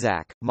at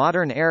Anzac,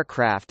 modern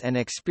aircraft and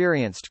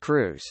experienced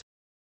crews.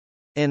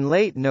 In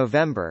late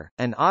November,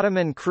 an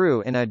Ottoman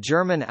crew in a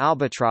German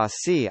Albatros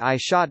Ci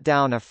shot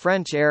down a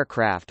French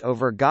aircraft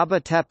over Gaba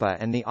Tepe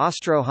and the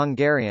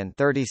Austro-Hungarian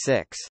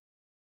 36.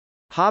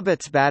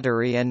 Hobbits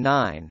battery and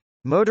 9.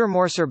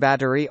 Motormorser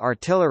battery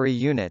artillery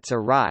units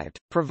arrived,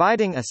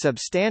 providing a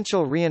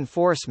substantial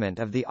reinforcement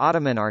of the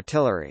Ottoman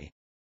artillery.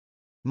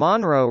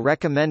 Monro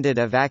recommended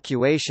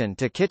evacuation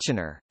to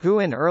Kitchener, who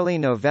in early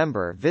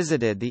November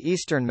visited the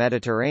eastern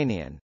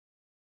Mediterranean.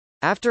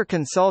 After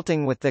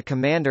consulting with the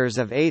commanders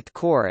of 8th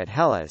Corps at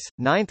Hellas,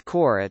 9th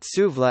Corps at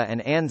Suvla and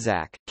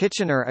Anzac,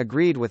 Kitchener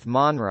agreed with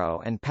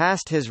Monro and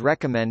passed his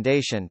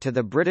recommendation to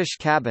the British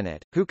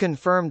cabinet, who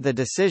confirmed the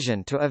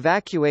decision to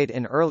evacuate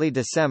in early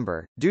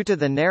December. Due to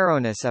the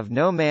narrowness of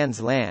no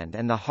man's land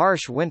and the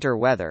harsh winter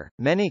weather,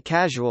 many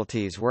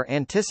casualties were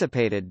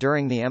anticipated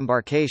during the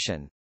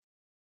embarkation.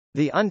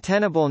 The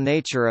untenable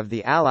nature of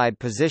the Allied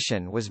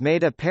position was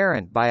made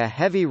apparent by a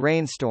heavy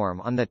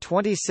rainstorm on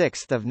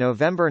 26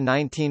 November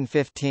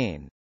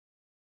 1915.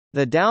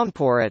 The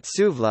downpour at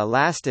Suvla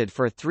lasted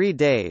for 3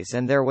 days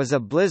and there was a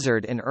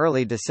blizzard in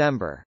early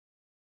December.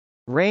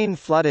 Rain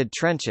flooded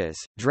trenches,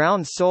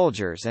 drowned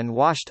soldiers and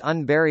washed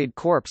unburied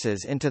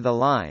corpses into the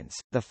lines.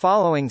 The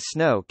following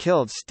snow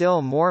killed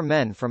still more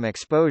men from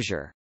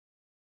exposure.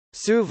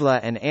 Suvla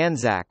and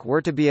ANZAC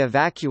were to be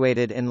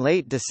evacuated in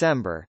late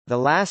December, the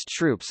last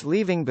troops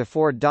leaving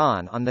before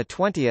dawn on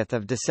 20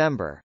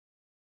 December.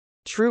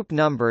 Troop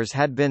numbers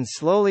had been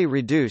slowly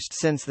reduced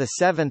since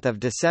 7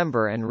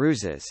 December and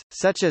ruses,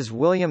 such as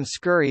William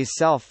Scurry's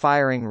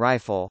self-firing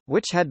rifle,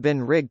 which had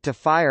been rigged to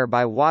fire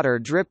by water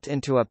dripped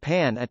into a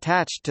pan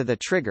attached to the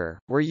trigger,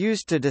 were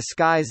used to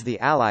disguise the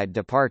Allied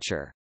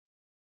departure.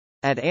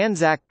 At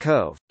ANZAC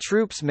Cove,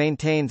 troops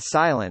maintained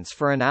silence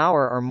for an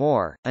hour or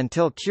more,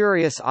 until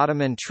curious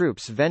Ottoman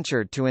troops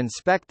ventured to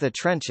inspect the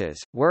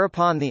trenches,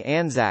 whereupon the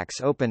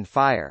Anzacs opened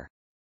fire.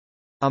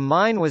 A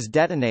mine was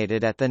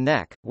detonated at the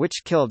neck,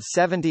 which killed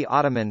 70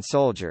 Ottoman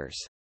soldiers.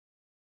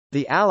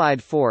 The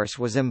Allied force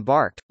was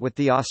embarked, with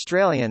the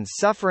Australians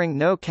suffering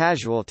no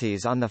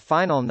casualties on the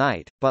final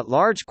night, but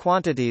large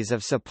quantities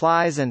of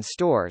supplies and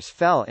stores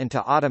fell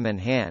into Ottoman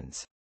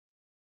hands.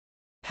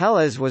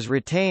 Helles was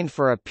retained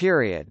for a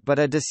period but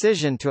a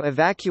decision to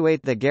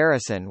evacuate the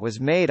garrison was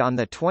made on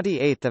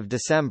 28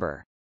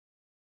 December.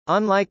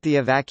 Unlike the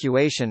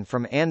evacuation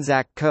from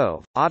ANZAC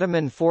Cove,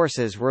 Ottoman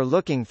forces were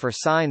looking for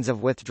signs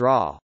of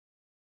withdrawal.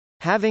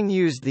 Having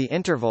used the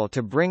interval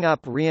to bring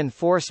up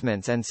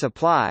reinforcements and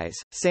supplies,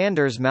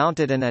 Sanders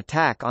mounted an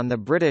attack on the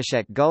British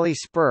at Gully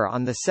Spur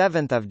on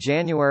 7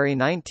 January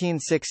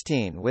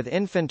 1916 with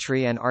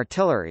infantry and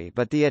artillery,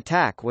 but the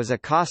attack was a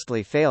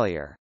costly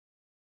failure.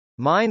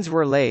 Mines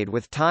were laid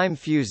with time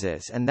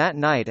fuses and that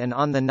night and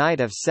on the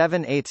night of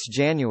 7/8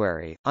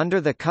 January,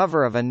 under the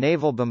cover of a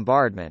naval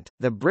bombardment,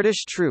 the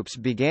British troops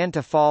began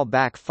to fall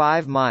back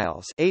 5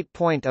 miles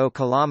 (8.0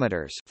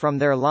 kilometers) from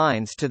their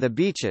lines to the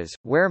beaches,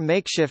 where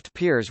makeshift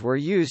piers were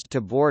used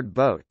to board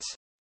boats.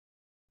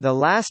 The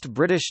last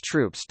British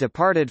troops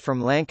departed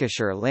from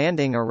Lancashire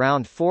landing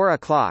around 4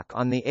 o'clock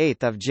on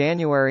 8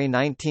 January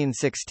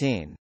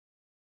 1916.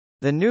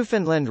 The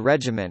Newfoundland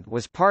Regiment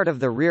was part of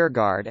the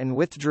rearguard and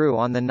withdrew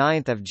on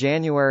 9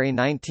 January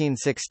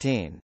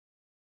 1916.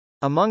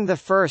 Among the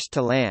first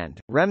to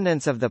land,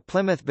 remnants of the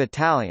Plymouth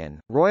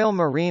Battalion, Royal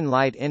Marine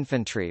Light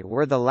Infantry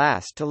were the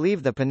last to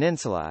leave the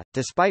peninsula,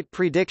 despite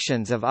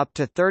predictions of up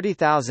to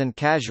 30,000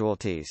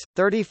 casualties,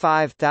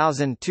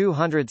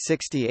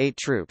 35,268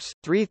 troops,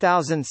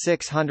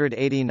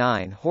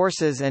 3,689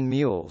 horses and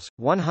mules,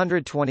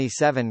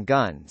 127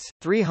 guns,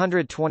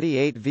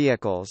 328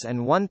 vehicles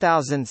and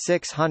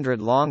 1,600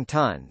 long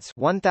tons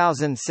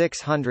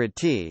 1,600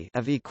 t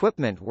of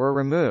equipment were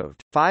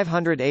removed,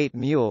 508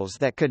 mules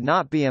that could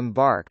not be embarked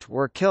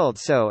were killed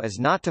so as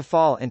not to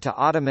fall into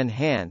Ottoman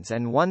hands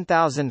and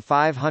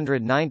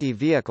 1,590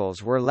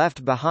 vehicles were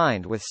left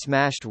behind with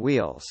smashed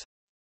wheels.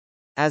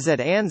 As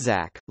at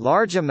Anzac,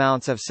 large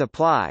amounts of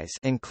supplies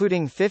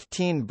including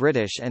 15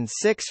 British and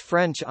 6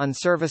 French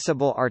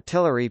unserviceable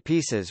artillery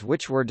pieces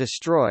which were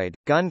destroyed,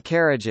 gun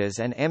carriages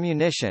and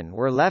ammunition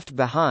were left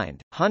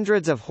behind,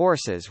 hundreds of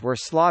horses were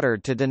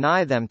slaughtered to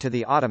deny them to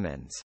the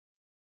Ottomans.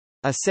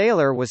 A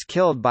sailor was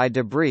killed by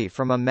debris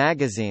from a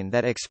magazine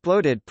that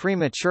exploded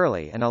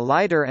prematurely and a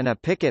lighter and a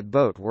picket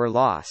boat were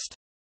lost.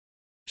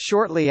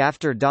 Shortly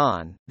after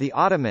dawn, the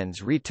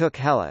Ottomans retook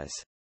Helles.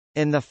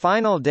 In the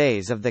final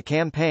days of the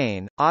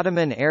campaign,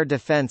 Ottoman air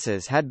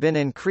defences had been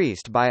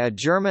increased by a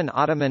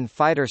German-Ottoman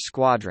fighter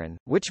squadron,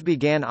 which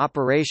began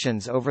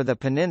operations over the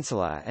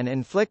peninsula and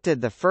inflicted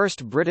the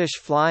first British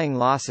flying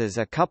losses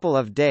a couple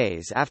of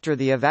days after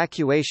the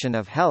evacuation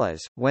of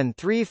Helles, when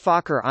 3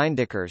 Fokker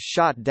Eindeckers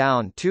shot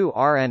down 2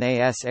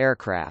 RNAS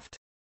aircraft.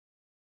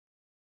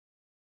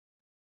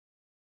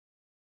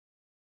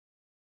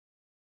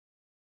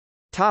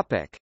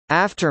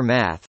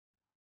 Aftermath.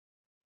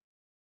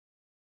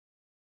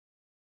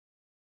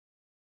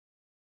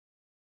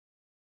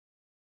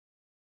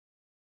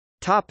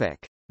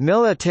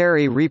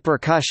 Military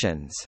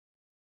repercussions.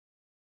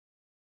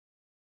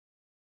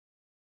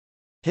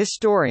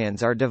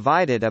 Historians are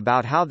divided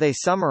about how they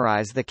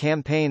summarize the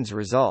campaign's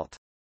result.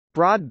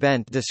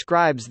 Broadbent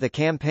describes the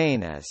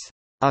campaign as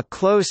a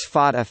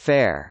close-fought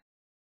affair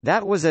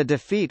that was a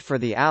defeat for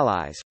the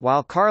Allies,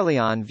 while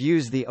Carleon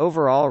views the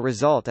overall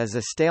result as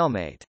a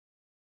stalemate.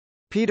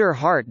 Peter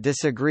Hart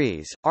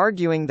disagrees,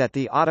 arguing that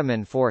the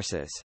Ottoman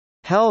forces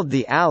held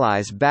the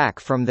Allies back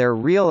from their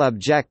real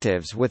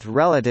objectives with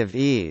relative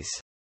ease,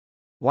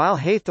 while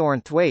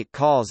Haythornthwaite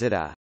calls it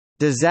a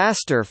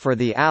disaster for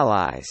the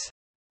Allies.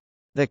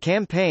 The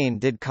campaign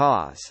did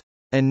cause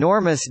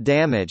enormous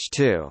damage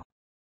to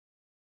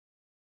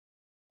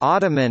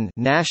Ottoman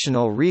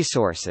national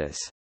resources,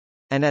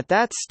 and at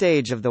that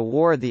stage of the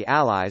war the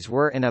Allies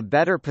were in a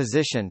better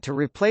position to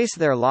replace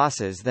their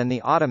losses than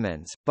the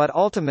Ottomans, but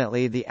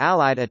ultimately the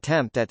Allied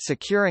attempt at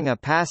securing a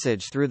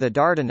passage through the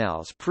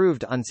Dardanelles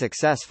proved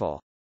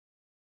unsuccessful.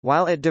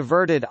 While it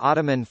diverted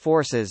Ottoman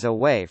forces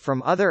away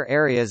from other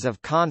areas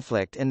of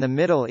conflict in the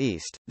Middle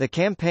East, the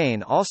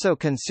campaign also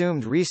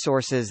consumed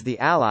resources the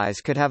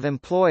Allies could have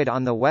employed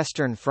on the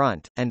Western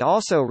Front, and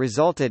also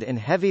resulted in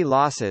heavy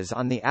losses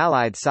on the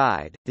Allied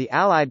side. The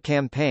Allied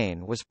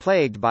campaign was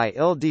plagued by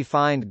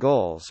ill-defined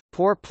goals,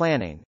 poor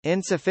planning,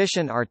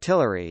 insufficient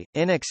artillery,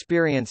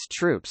 inexperienced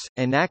troops,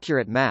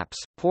 inaccurate maps,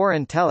 poor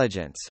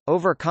intelligence,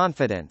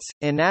 overconfidence,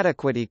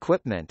 inadequate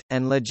equipment,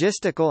 and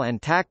logistical and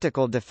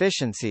tactical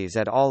deficiencies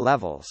at all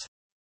levels.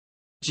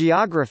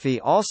 Geography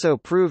also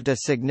proved a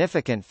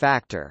significant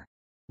factor.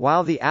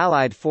 While the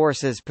Allied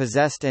forces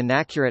possessed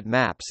inaccurate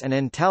maps and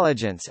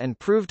intelligence and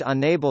proved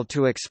unable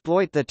to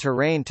exploit the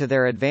terrain to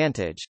their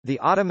advantage, the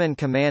Ottoman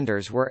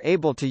commanders were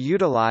able to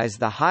utilize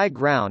the high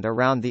ground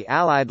around the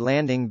Allied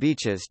landing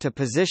beaches to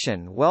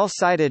position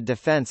well-sited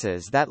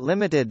defences that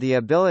limited the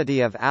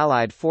ability of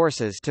Allied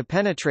forces to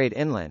penetrate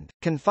inland,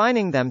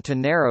 confining them to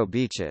narrow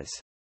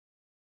beaches.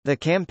 The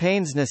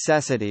campaign's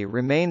necessity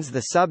remains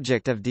the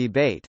subject of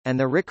debate, and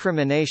the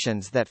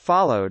recriminations that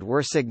followed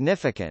were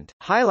significant,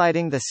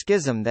 highlighting the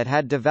schism that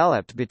had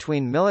developed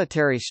between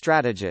military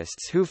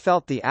strategists who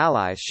felt the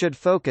Allies should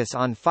focus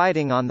on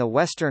fighting on the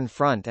Western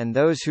Front and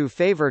those who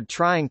favored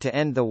trying to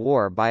end the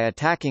war by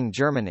attacking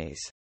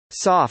Germany's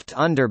soft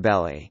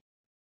underbelly.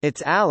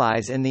 Its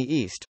allies in the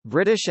east,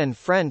 British and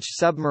French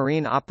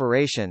submarine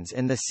operations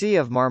in the Sea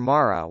of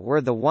Marmara were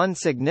the one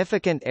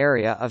significant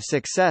area of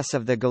success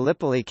of the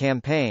Gallipoli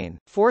Campaign,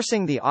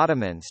 forcing the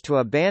Ottomans to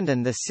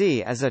abandon the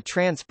sea as a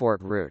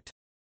transport route.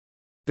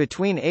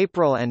 Between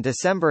April and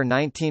December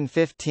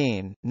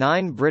 1915,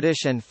 9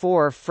 British and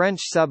 4 French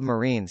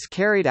submarines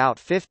carried out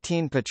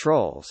 15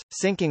 patrols,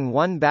 sinking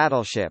 1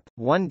 battleship,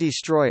 1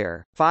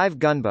 destroyer, 5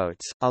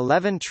 gunboats,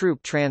 11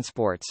 troop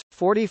transports,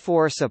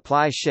 44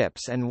 supply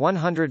ships and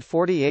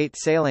 148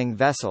 sailing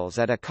vessels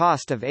at a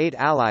cost of 8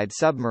 Allied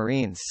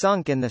submarines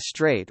sunk in the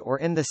Strait or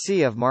in the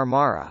Sea of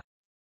Marmara.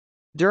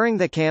 During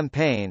the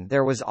campaign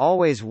there was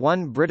always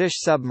 1 British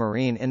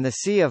submarine in the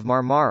Sea of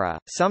Marmara,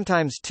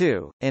 sometimes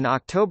 2. In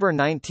October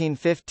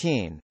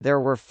 1915, there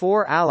were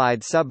 4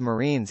 Allied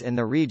submarines in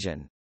the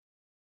region.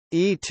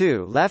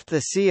 E-2 left the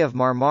Sea of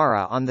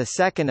Marmara on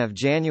 2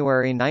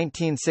 January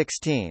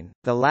 1916,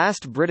 the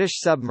last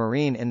British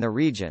submarine in the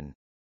region.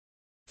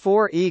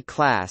 4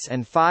 E-class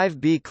and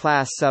 5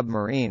 B-class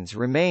submarines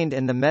remained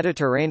in the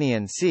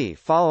Mediterranean Sea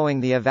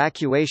following the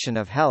evacuation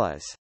of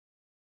Hellas.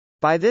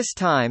 By this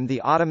time the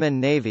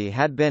Ottoman Navy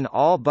had been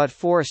all but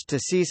forced to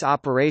cease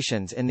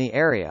operations in the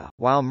area,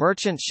 while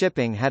merchant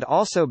shipping had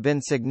also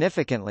been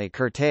significantly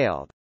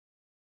curtailed.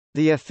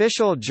 The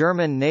official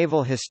German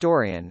naval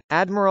historian,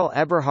 Admiral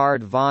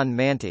Eberhard von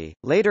Manty,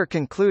 later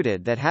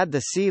concluded that had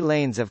the sea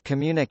lanes of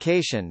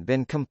communication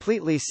been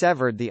completely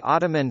severed the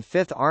Ottoman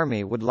Fifth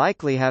Army would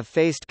likely have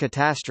faced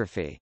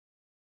catastrophe.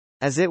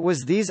 As it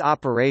was these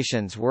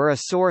operations were a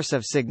source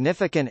of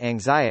significant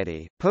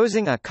anxiety,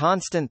 posing a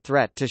constant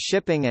threat to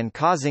shipping and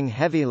causing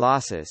heavy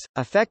losses,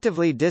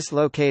 effectively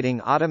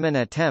dislocating Ottoman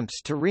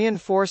attempts to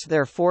reinforce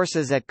their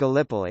forces at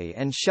Gallipoli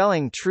and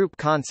shelling troop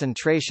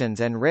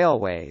concentrations and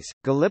railways.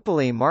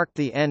 Gallipoli marked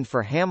the end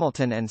for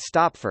Hamilton and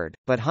Stopford,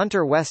 but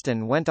Hunter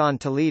Weston went on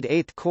to lead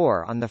 8th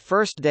Corps on the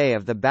first day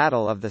of the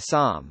Battle of the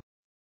Somme.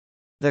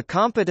 The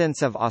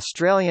competence of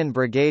Australian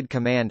Brigade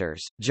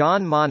commanders,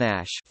 John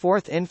Monash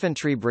 4th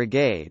Infantry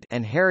Brigade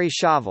and Harry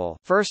Chauvel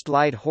 1st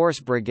Light Horse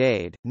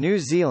Brigade, New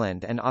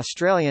Zealand and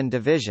Australian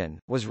Division,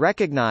 was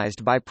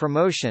recognised by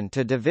promotion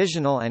to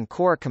divisional and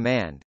corps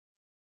command.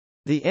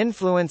 The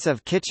influence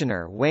of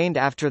Kitchener waned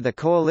after the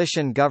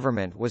coalition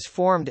government was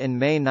formed in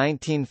May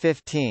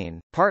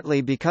 1915, partly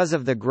because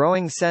of the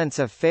growing sense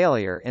of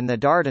failure in the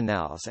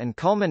Dardanelles and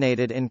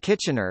culminated in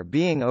Kitchener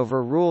being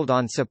overruled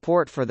on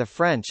support for the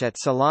French at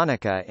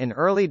Salonika in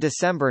early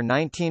December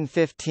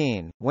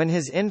 1915, when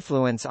his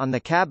influence on the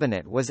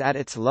cabinet was at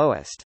its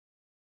lowest.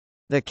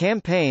 The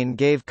campaign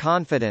gave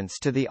confidence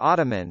to the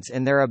Ottomans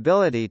in their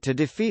ability to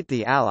defeat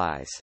the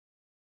Allies.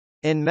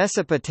 In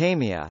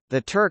Mesopotamia,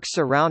 the Turks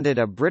surrounded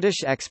a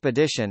British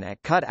expedition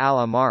at Kut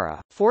al-Amara,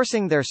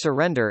 forcing their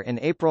surrender in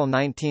April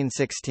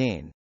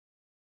 1916.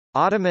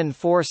 Ottoman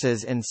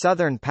forces in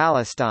southern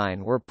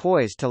Palestine were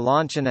poised to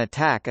launch an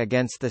attack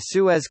against the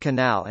Suez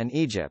Canal and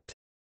Egypt.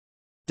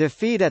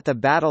 Defeat at the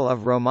Battle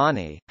of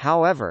Romani,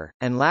 however,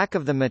 and lack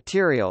of the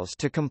materials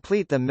to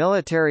complete the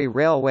military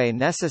railway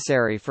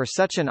necessary for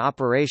such an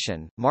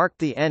operation, marked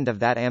the end of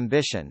that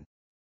ambition.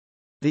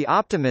 The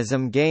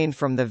optimism gained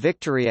from the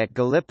victory at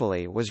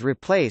Gallipoli was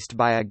replaced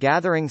by a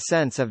gathering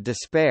sense of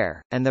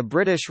despair, and the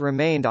British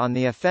remained on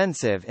the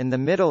offensive in the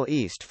Middle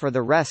East for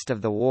the rest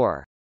of the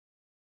war.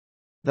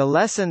 The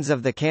lessons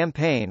of the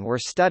campaign were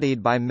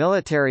studied by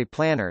military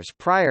planners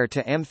prior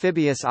to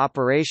amphibious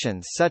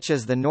operations such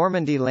as the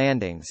Normandy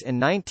landings in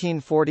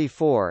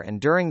 1944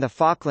 and during the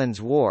Falklands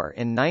War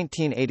in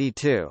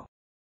 1982.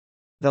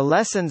 The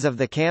lessons of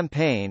the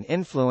campaign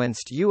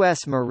influenced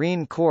U.S.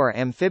 Marine Corps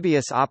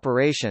amphibious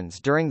operations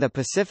during the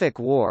Pacific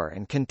War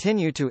and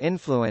continue to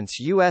influence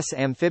U.S.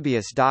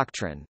 amphibious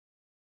doctrine.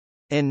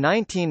 In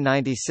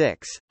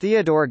 1996,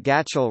 Theodore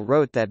Gatchell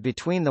wrote that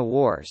between the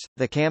wars,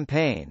 the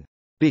campaign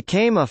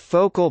became a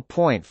focal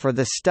point for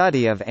the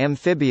study of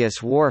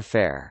amphibious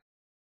warfare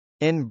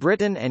in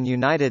Britain and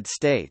United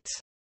States.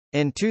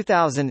 In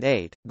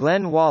 2008,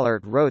 Glenn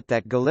Wallert wrote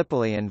that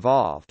Gallipoli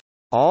involved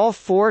all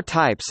four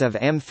types of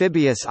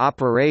amphibious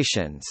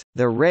operations: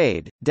 the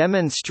raid,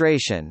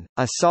 demonstration,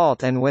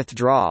 assault and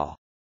withdrawal.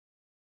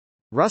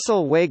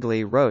 Russell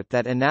Weigley wrote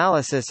that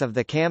analysis of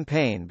the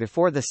campaign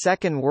before the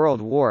Second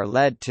World War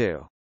led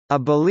to a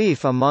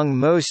belief among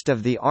most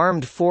of the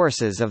armed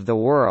forces of the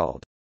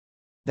world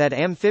that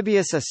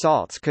amphibious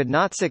assaults could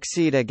not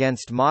succeed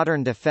against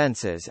modern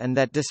defences, and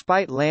that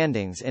despite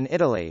landings in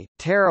Italy,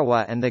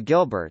 Tarawa and the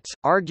Gilberts,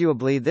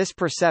 arguably this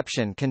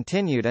perception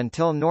continued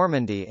until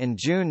Normandy in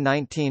June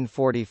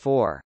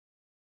 1944.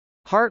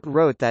 Hart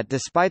wrote that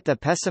despite the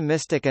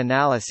pessimistic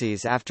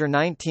analyses after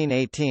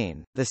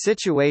 1918, the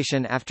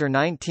situation after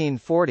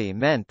 1940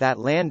 meant that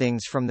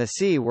landings from the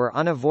sea were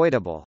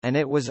unavoidable, and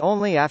it was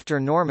only after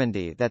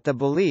Normandy that the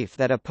belief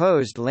that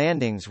opposed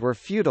landings were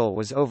futile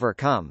was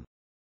overcome.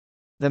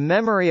 The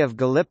memory of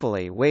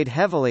Gallipoli weighed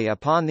heavily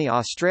upon the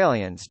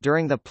Australians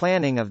during the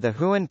planning of the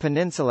Huon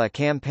Peninsula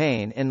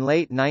Campaign in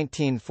late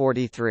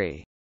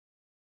 1943.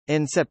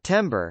 In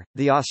September,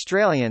 the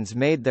Australians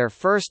made their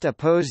first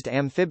opposed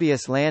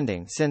amphibious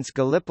landing since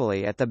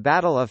Gallipoli at the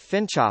Battle of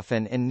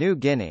Finschhafen in New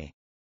Guinea.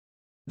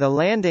 The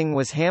landing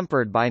was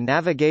hampered by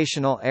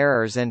navigational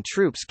errors and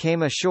troops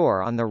came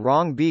ashore on the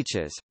wrong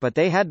beaches, but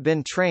they had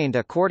been trained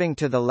according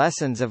to the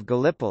lessons of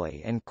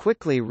Gallipoli and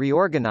quickly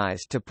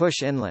reorganised to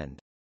push inland.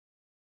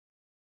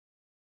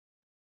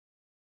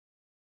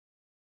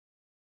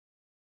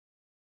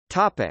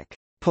 Topic: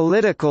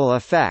 Political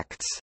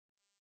effects.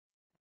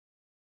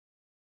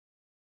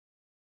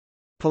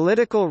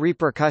 Political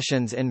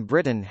repercussions in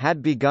Britain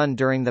had begun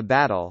during the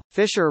battle.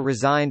 Fisher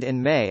resigned in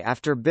May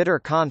after bitter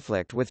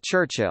conflict with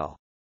Churchill.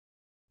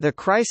 The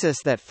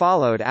crisis that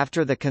followed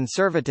after the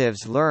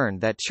Conservatives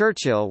learned that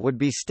Churchill would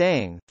be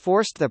staying,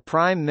 forced the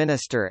Prime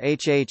Minister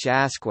H.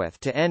 Asquith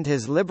to end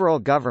his Liberal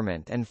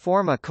government and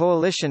form a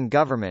coalition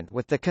government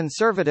with the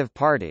Conservative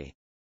Party.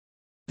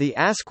 The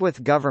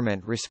Asquith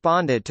government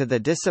responded to the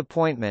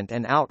disappointment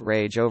and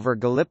outrage over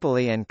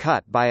Gallipoli and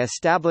Cut by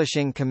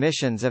establishing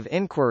commissions of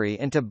inquiry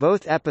into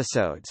both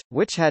episodes,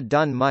 which had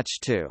done much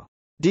to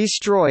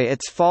destroy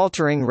its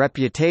faltering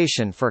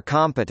reputation for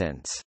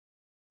competence.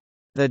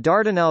 The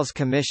Dardanelles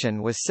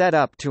Commission was set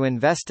up to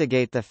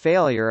investigate the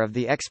failure of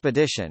the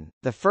expedition,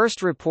 the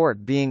first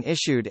report being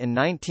issued in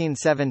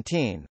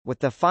 1917, with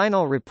the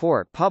final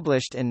report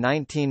published in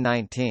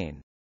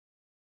 1919.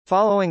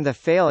 Following the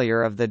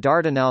failure of the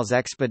Dardanelles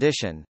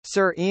expedition,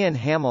 Sir Ian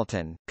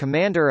Hamilton,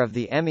 commander of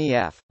the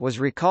MEF, was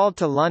recalled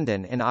to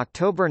London in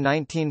October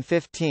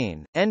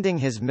 1915, ending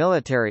his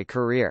military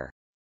career.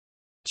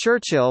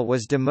 Churchill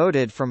was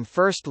demoted from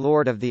First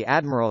Lord of the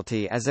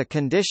Admiralty as a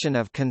condition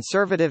of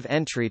Conservative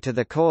entry to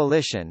the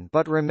coalition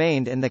but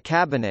remained in the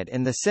cabinet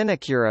in the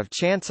sinecure of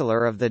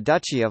Chancellor of the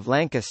Duchy of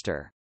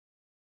Lancaster.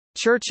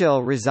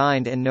 Churchill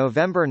resigned in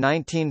November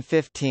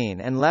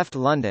 1915 and left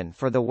London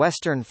for the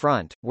Western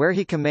Front, where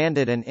he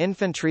commanded an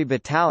infantry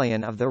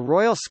battalion of the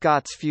Royal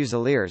Scots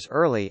Fusiliers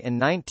early in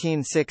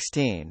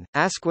 1916.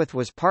 Asquith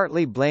was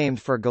partly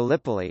blamed for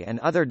Gallipoli and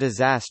other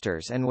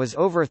disasters and was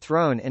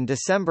overthrown in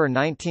December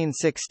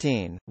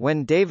 1916,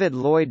 when David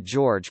Lloyd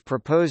George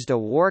proposed a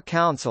war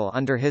council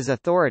under his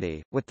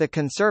authority, with the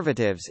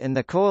Conservatives in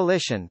the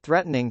coalition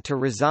threatening to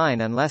resign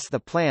unless the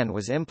plan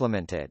was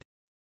implemented.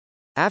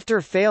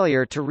 After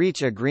failure to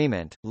reach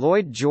agreement,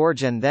 Lloyd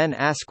George and then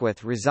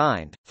Asquith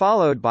resigned,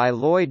 followed by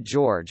Lloyd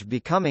George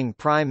becoming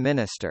Prime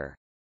Minister.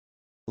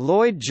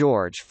 Lloyd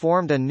George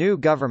formed a new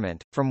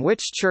government, from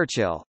which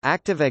Churchill,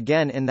 active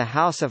again in the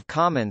House of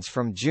Commons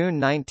from June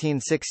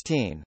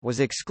 1916, was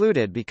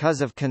excluded because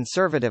of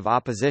Conservative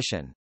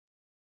opposition.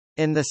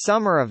 In the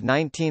summer of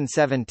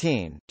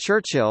 1917,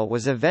 Churchill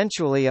was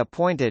eventually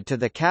appointed to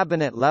the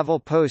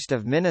cabinet-level post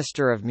of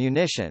Minister of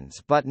Munitions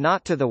but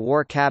not to the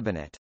War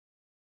Cabinet.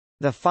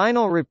 The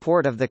final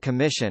report of the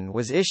Commission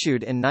was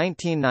issued in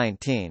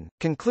 1919,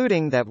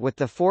 concluding that with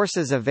the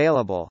forces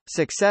available,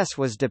 success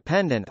was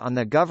dependent on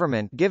the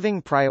government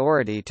giving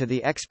priority to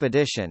the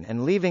expedition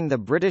and leaving the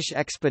British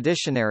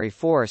Expeditionary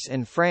Force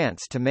in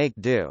France to make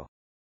do.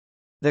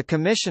 The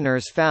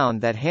commissioners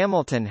found that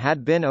Hamilton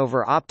had been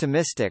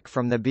over-optimistic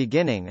from the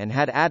beginning and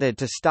had added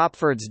to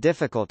Stopford's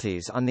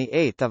difficulties on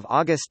 8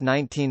 August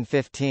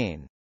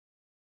 1915.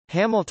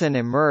 Hamilton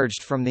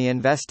emerged from the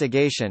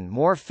investigation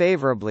more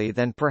favourably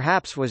than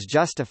perhaps was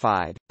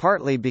justified,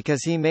 partly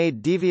because he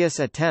made devious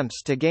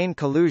attempts to gain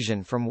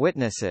collusion from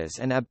witnesses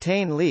and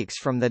obtain leaks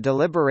from the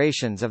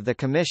deliberations of the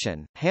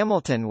Commission.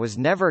 Hamilton was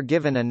never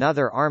given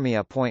another army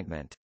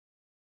appointment.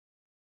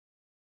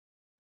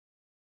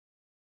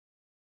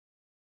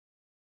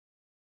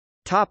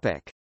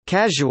 Topic: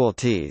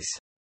 Casualties.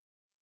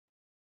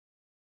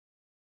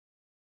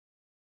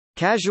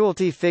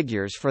 Casualty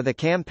figures for the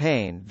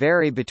campaign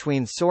vary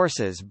between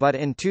sources, but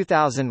in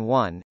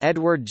 2001,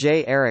 Edward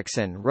J.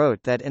 Erickson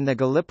wrote that in the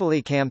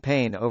Gallipoli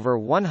Campaign over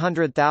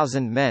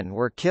 100,000 men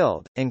were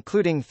killed,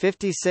 including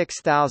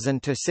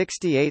 56,000 to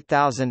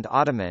 68,000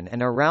 Ottoman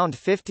and around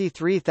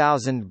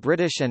 53,000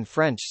 British and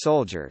French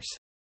soldiers.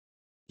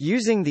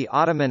 Using the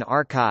Ottoman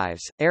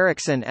archives,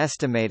 Erickson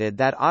estimated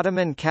that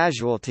Ottoman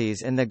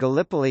casualties in the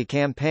Gallipoli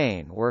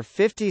Campaign were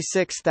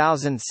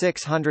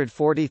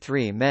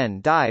 56,643 men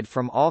died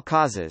from all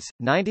causes,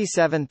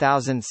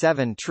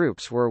 97,007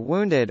 troops were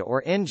wounded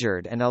or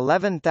injured and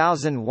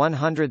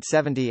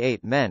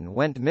 11,178 men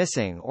went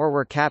missing or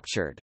were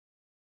captured.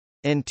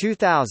 In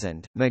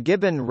 2000,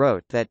 McGibbon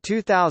wrote that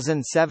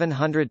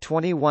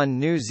 2,721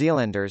 New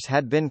Zealanders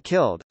had been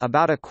killed,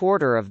 about a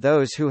quarter of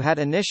those who had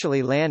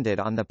initially landed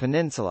on the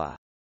peninsula.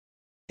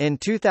 In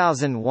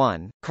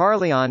 2001,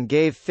 Carleon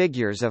gave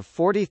figures of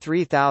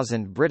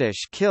 43,000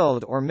 British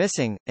killed or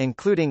missing,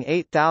 including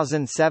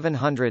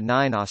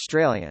 8,709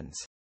 Australians.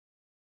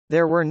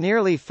 There were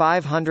nearly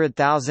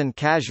 500,000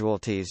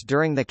 casualties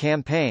during the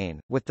campaign,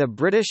 with the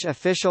British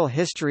official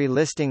history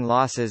listing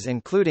losses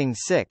including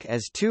sick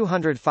as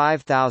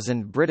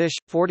 205,000 British,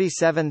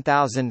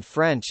 47,000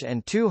 French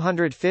and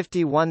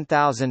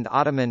 251,000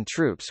 Ottoman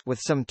troops,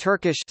 with some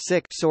Turkish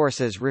sick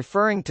sources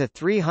referring to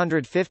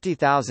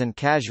 350,000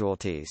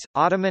 casualties.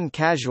 Ottoman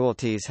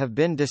casualties have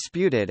been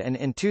disputed, and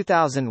in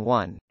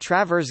 2001,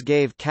 Travers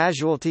gave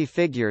casualty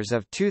figures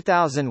of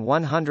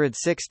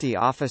 2,160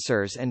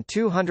 officers and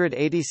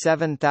 287,000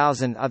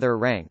 other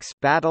ranks,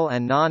 battle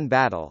and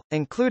non-battle,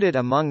 included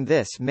among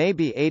this may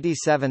be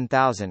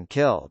 87,000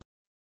 killed.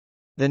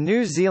 The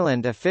New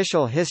Zealand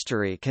official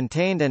history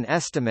contained an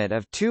estimate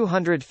of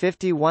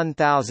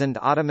 251,000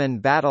 Ottoman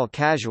battle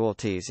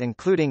casualties,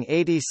 including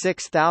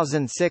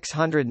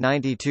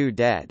 86,692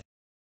 dead.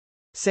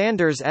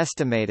 Sanders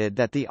estimated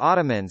that the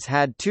Ottomans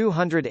had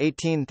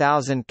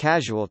 218,000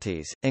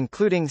 casualties,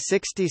 including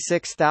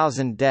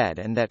 66,000 dead,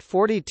 and that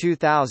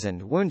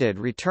 42,000 wounded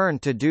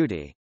returned to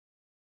duty.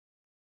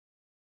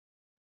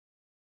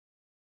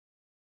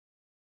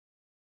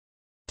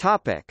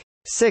 Topic: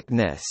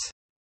 Sickness.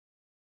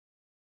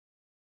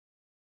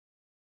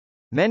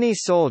 Many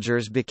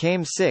soldiers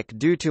became sick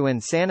due to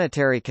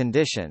unsanitary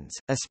conditions,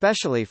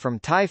 especially from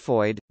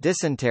typhoid,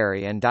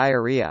 dysentery and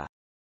diarrhea.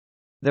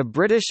 The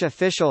British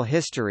official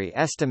history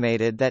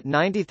estimated that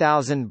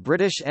 90,000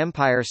 British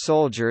Empire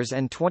soldiers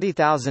and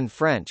 20,000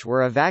 French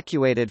were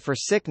evacuated for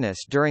sickness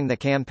during the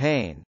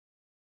campaign.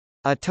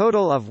 A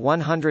total of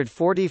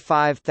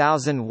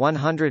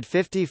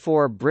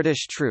 145,154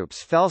 British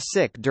troops fell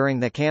sick during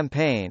the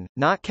campaign,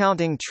 not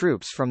counting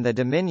troops from the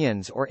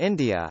Dominions or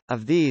India.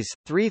 Of these,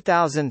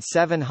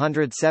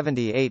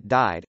 3,778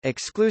 died,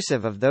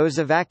 exclusive of those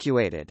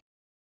evacuated.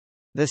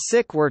 The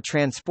sick were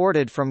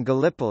transported from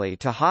Gallipoli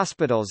to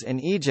hospitals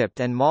in Egypt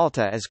and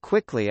Malta as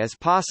quickly as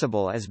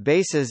possible, as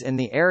bases in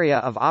the area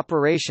of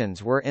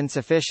operations were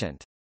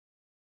insufficient.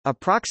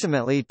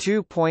 Approximately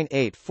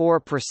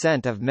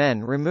 2.84% of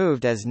men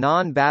removed as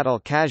non-battle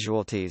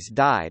casualties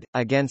died,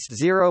 against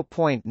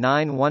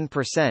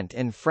 0.91%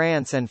 in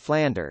France and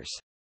Flanders.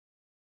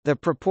 The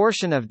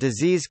proportion of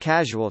disease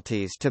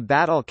casualties to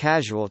battle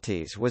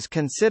casualties was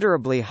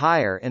considerably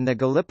higher in the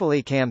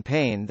Gallipoli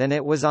campaign than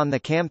it was on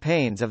the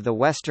campaigns of the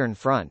Western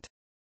Front.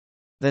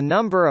 The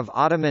number of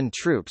Ottoman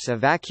troops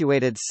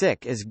evacuated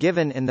sick is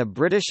given in the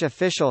British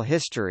official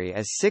history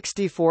as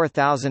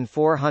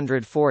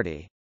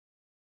 64,440.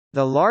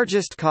 The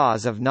largest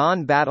cause of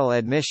non-battle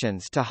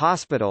admissions to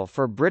hospital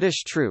for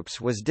British troops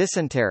was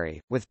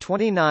dysentery, with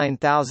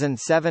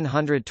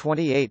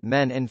 29,728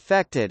 men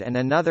infected and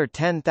another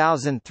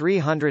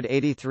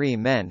 10,383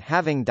 men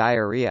having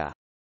diarrhea.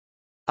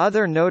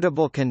 Other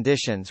notable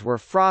conditions were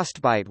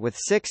frostbite with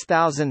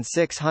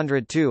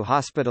 6,602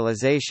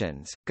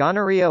 hospitalizations,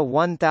 gonorrhea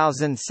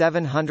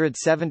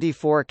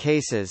 1,774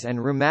 cases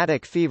and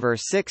rheumatic fever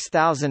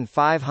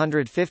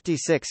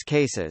 6,556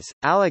 cases.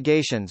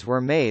 Allegations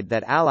were made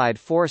that Allied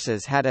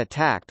forces had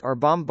attacked or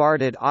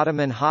bombarded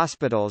Ottoman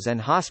hospitals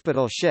and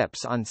hospital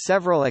ships on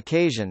several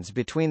occasions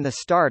between the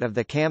start of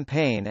the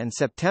campaign and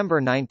September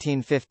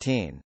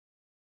 1915.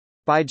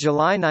 By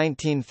July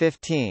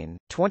 1915,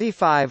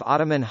 25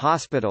 Ottoman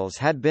hospitals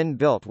had been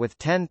built with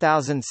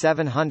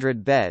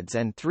 10,700 beds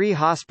and 3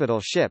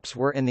 hospital ships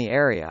were in the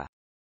area.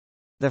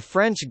 The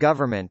French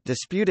government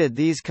disputed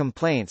these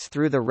complaints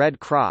through the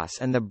Red Cross,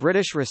 and the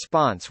British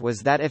response was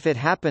that if it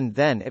happened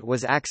then it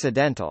was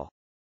accidental.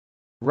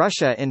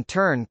 Russia in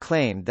turn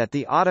claimed that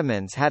the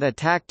Ottomans had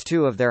attacked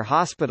 2 of their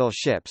hospital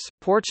ships,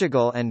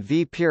 Portugal and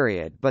V.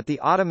 but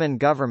the Ottoman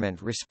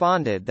government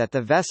responded that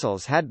the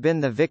vessels had been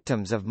the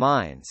victims of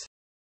mines.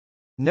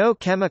 No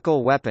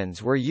chemical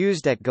weapons were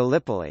used at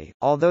Gallipoli,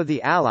 although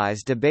the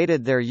Allies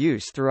debated their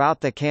use throughout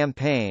the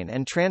campaign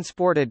and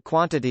transported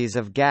quantities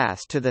of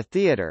gas to the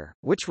theatre,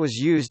 which was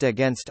used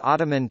against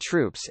Ottoman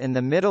troops in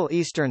the Middle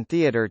Eastern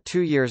theatre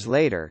 2 years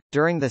later,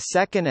 during the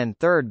Second and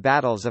Third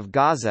Battles of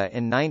Gaza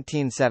in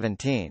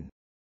 1917.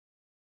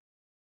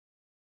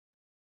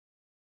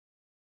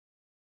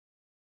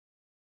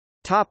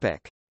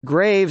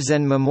 Graves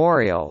and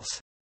memorials.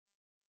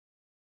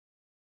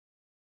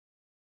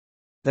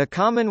 The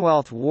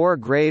Commonwealth War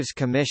Graves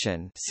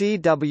Commission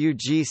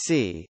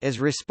 (CWGC) is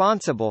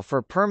responsible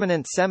for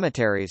permanent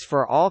cemeteries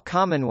for all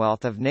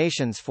Commonwealth of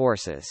Nations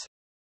forces.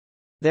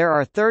 There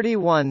are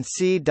 31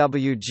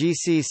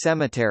 CWGC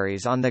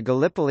cemeteries on the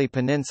Gallipoli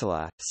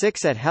Peninsula,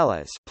 6 at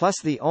Hellas plus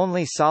the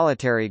only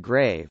solitary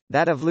grave,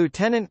 that of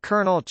Lieutenant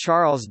Colonel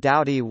Charles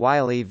Doughty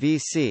Wiley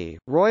VC,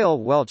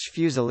 Royal Welch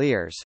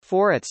Fusiliers,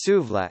 4 at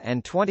Suvla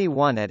and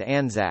 21 at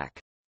ANZAC.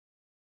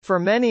 For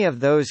many of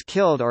those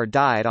killed or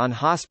died on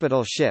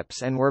hospital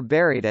ships and were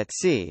buried at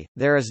sea,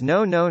 there is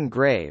no known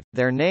grave.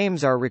 Their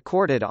names are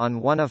recorded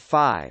on one of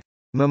 5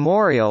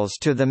 memorials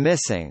to the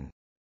missing.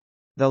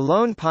 The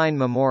Lone Pine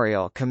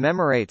Memorial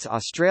commemorates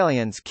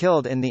Australians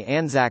killed in the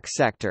ANZAC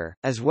sector,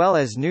 as well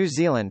as New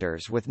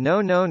Zealanders with no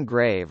known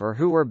grave or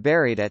who were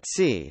buried at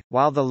sea,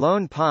 while the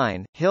Lone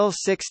Pine, Hill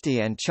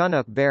 60 and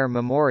Chinook Bear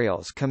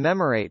memorials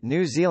commemorate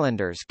New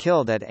Zealanders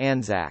killed at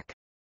ANZAC.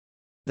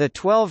 The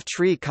 12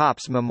 Tree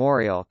Copse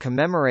Memorial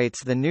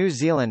commemorates the New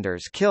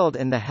Zealanders killed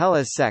in the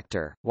Hellas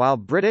sector, while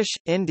British,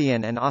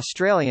 Indian and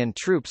Australian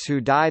troops who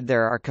died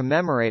there are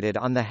commemorated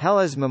on the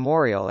Hellas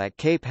Memorial at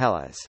Cape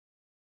Helles.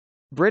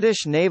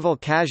 British naval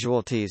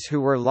casualties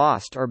who were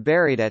lost or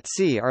buried at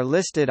sea are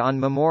listed on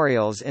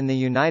memorials in the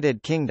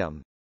United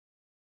Kingdom.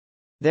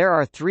 There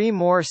are 3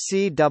 more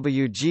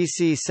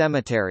CWGC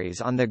cemeteries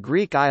on the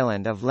Greek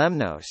island of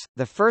Lemnos,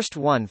 the first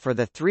one for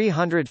the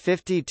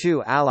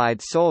 352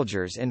 Allied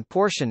soldiers in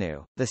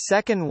Portinou, the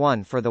second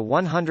one for the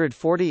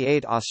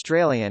 148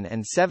 Australian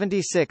and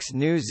 76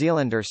 New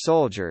Zealander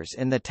soldiers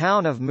in the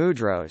town of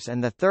Mudros,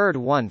 and the third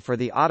one for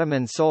the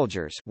Ottoman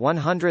soldiers,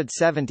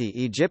 170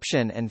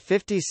 Egyptian and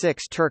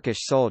 56 Turkish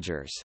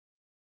soldiers.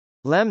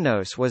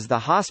 Lemnos was the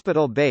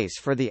hospital base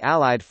for the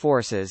Allied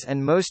forces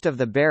and most of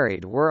the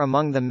buried were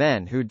among the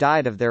men who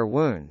died of their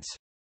wounds.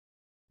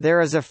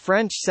 There is a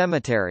French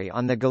cemetery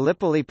on the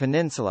Gallipoli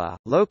Peninsula,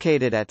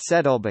 located at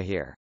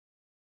Sedulbahir.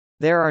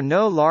 There are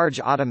no large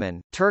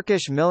Ottoman,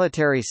 Turkish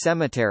military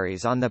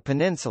cemeteries on the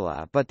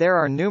peninsula, but there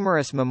are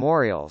numerous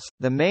memorials,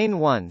 the main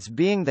ones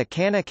being the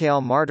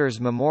Çanakkale Martyrs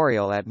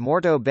Memorial at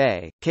Morto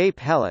Bay, Cape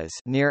Helles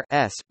near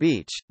S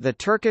Beach, the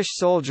Turkish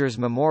Soldiers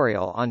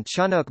Memorial on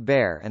Chinook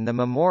Bear and the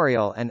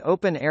memorial and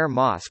open-air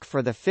mosque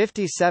for the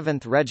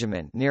 57th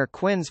Regiment near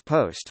Quinn's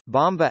Post,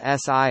 Bomba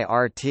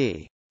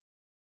Sirt.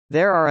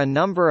 There are a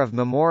number of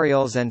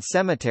memorials and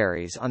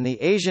cemeteries on the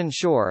Asian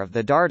shore of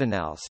the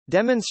Dardanelles,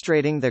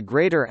 demonstrating the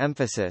greater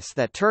emphasis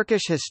that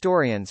Turkish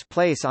historians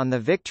place on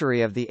the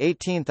victory of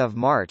 18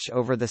 March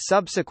over the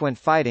subsequent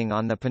fighting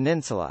on the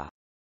peninsula.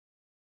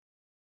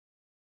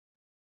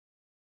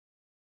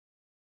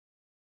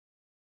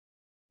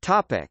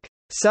 Topic: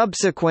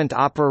 Subsequent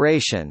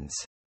operations.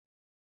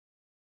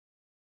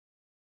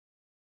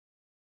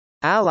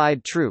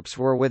 Allied troops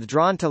were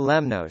withdrawn to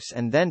Lemnos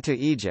and then to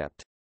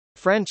Egypt.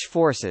 French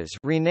forces,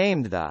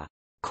 renamed the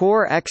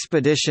Corps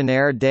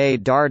Expéditionnaire des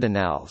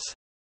Dardanelles,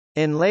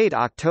 in late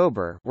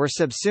October, were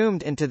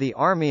subsumed into the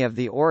Army of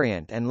the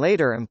Orient and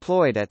later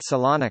employed at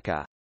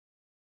Salonika.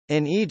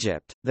 In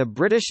Egypt, the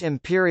British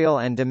Imperial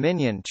and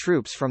Dominion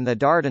troops from the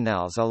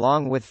Dardanelles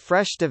along with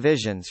fresh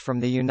divisions from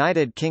the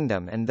United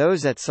Kingdom and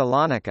those at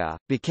Salonika,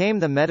 became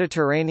the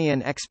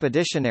Mediterranean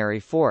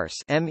Expeditionary Force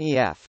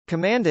 (MEF),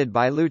 commanded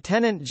by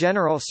Lieutenant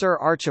General Sir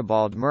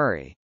Archibald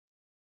Murray.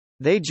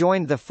 They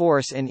joined the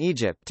force in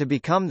Egypt to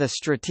become the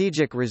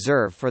strategic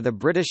reserve for the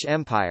British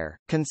Empire,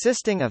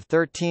 consisting of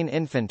 13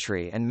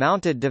 infantry and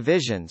mounted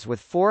divisions with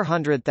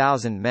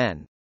 400,000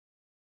 men.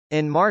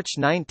 In March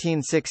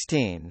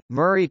 1916,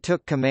 Murray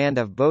took command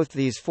of both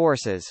these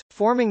forces,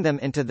 forming them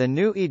into the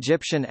new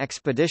Egyptian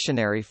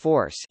Expeditionary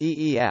Force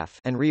 (EEF)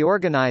 and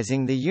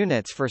reorganizing the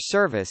units for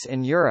service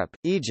in Europe,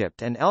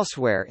 Egypt and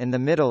elsewhere in the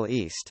Middle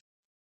East.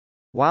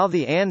 While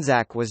the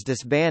ANZAC was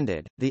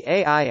disbanded, the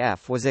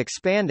AIF was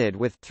expanded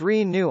with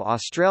 3 new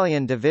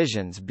Australian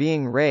divisions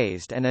being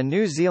raised and a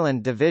New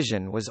Zealand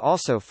division was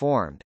also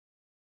formed.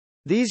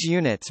 These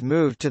units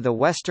moved to the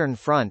Western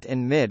Front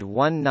in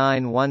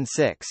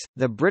mid-1916.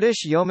 The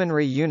British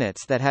yeomanry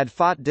units that had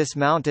fought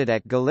dismounted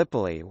at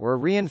Gallipoli were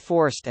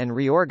reinforced and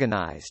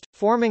reorganised,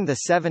 forming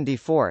the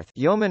 74th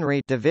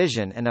Yeomanry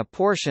Division and a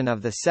portion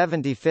of the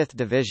 75th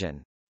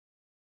Division.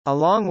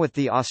 Along with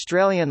the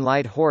Australian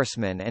Light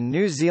Horsemen and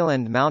New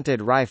Zealand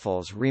Mounted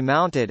Rifles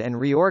remounted and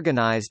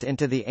reorganised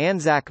into the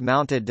ANZAC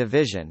Mounted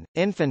Division,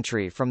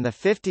 infantry from the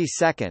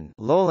 52nd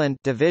Lowland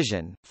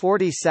Division,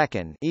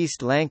 42nd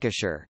East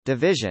Lancashire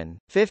Division,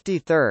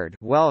 53rd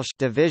Welsh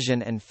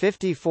Division and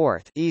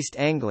 54th East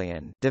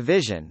Anglian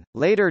Division,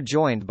 later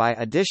joined by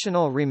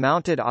additional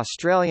remounted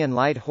Australian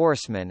Light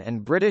Horsemen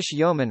and British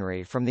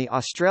Yeomanry from the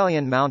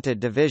Australian Mounted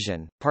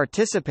Division,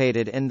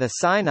 participated in the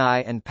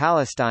Sinai and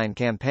Palestine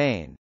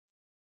Campaign.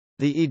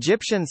 The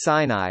Egyptian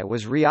Sinai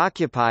was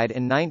reoccupied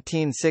in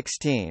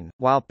 1916,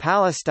 while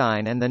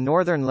Palestine and the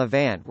northern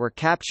Levant were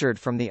captured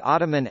from the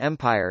Ottoman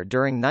Empire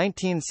during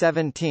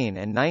 1917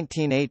 and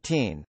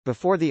 1918,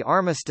 before the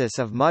Armistice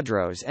of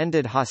Mudros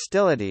ended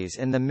hostilities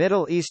in the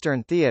Middle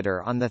Eastern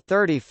theater on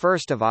 31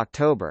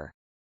 October.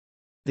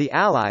 The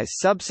Allies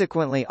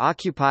subsequently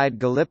occupied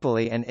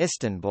Gallipoli and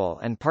Istanbul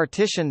and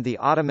partitioned the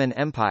Ottoman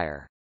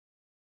Empire.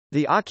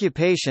 The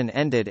occupation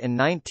ended in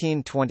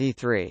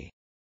 1923.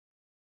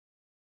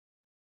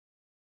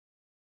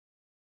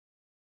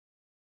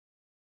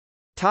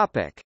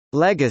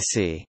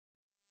 Legacy.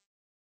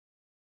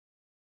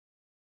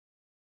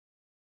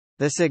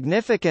 The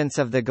significance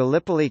of the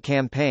Gallipoli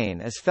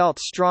Campaign is felt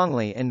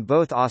strongly in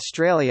both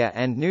Australia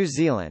and New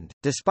Zealand.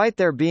 Despite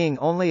there being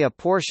only a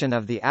portion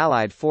of the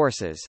Allied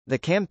forces, the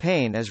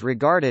campaign is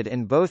regarded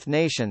in both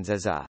nations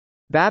as a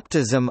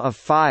baptism of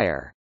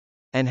fire,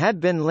 and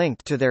had been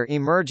linked to their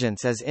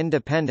emergence as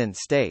independent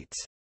states.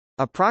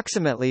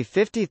 Approximately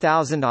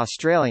 50,000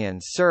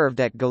 Australians served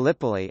at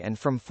Gallipoli and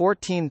from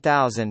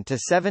 14,000 to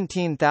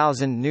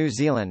 17,000 New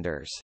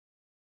Zealanders.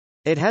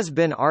 It has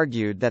been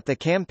argued that the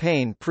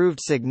campaign proved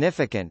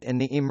significant in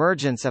the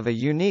emergence of a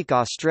unique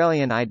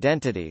Australian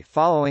identity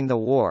following the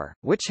war,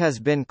 which has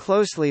been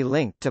closely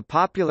linked to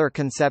popular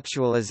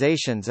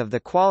conceptualizations of the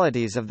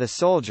qualities of the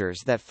soldiers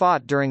that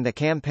fought during the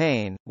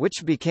campaign,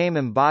 which became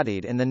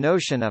embodied in the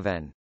notion of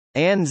an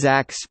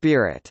ANZAC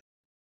spirit.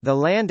 The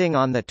landing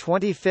on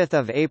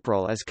 25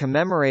 April is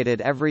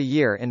commemorated every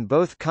year in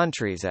both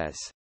countries as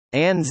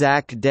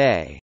ANZAC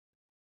Day.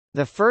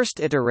 The first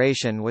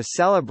iteration was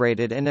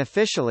celebrated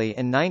unofficially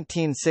in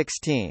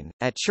 1916,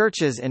 at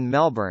churches in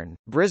Melbourne,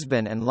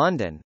 Brisbane and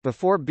London,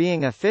 before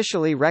being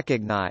officially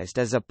recognised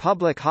as a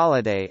public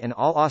holiday in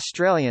all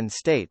Australian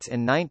states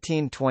in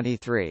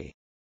 1923.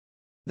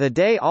 The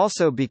day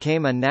also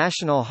became a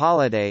national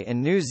holiday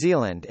in New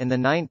Zealand in the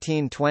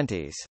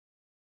 1920s.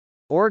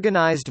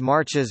 Organised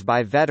marches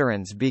by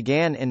veterans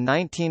began in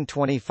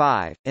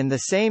 1925. In the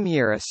same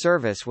year, a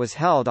service was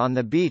held on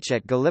the beach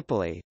at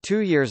Gallipoli. 2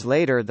 years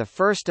later, the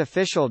first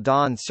official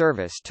dawn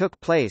service took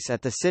place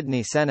at the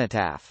Sydney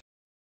Cenotaph.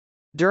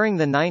 During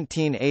the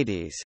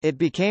 1980s, it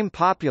became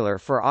popular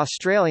for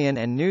Australian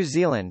and New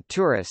Zealand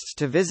tourists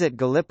to visit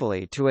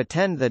Gallipoli to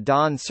attend the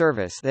dawn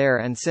service there,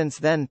 and since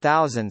then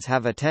thousands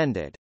have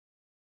attended.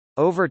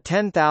 Over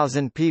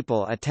 10,000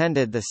 people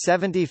attended the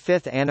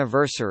 75th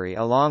anniversary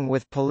along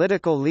with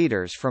political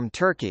leaders from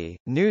Turkey,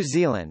 New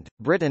Zealand,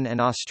 Britain and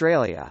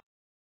Australia.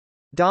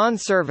 Dawn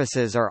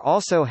services are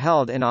also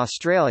held in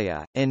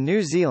Australia. In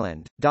New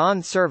Zealand,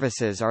 dawn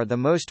services are the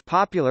most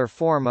popular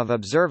form of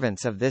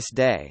observance of this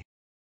day.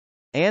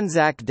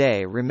 ANZAC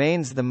Day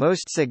remains the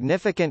most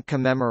significant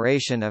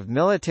commemoration of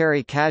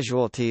military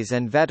casualties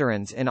and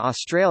veterans in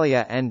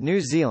Australia and New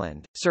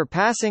Zealand,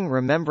 surpassing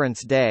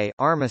Remembrance Day,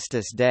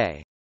 Armistice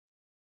Day.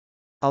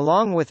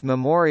 Along with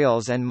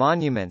memorials and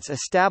monuments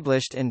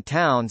established in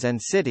towns and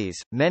cities,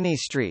 many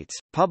streets,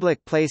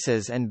 public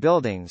places and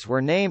buildings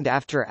were named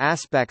after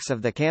aspects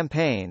of the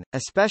campaign,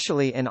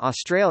 especially in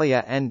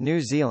Australia and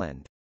New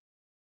Zealand.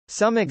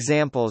 Some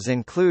examples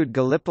include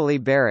Gallipoli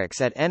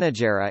Barracks at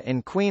Enoggera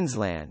in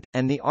Queensland,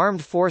 and the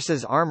Armed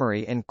Forces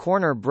Armoury in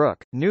Corner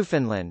Brook,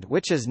 Newfoundland,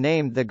 which is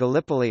named the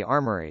Gallipoli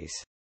Armouries.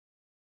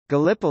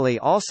 Gallipoli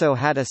also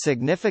had a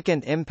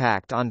significant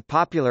impact on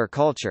popular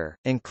culture,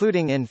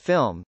 including in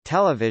film,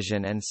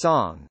 television and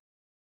song.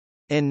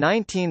 In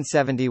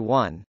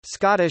 1971,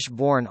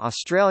 Scottish-born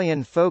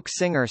Australian folk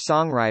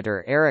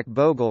singer-songwriter Eric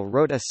Bogle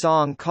wrote a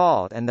song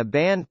called "And the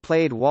Band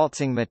Played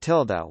Waltzing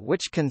Matilda",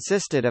 which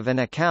consisted of an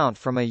account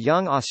from a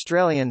young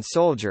Australian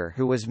soldier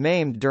who was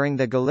maimed during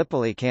the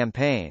Gallipoli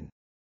campaign.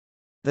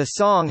 The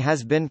song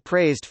has been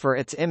praised for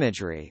its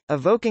imagery,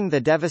 evoking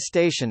the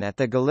devastation at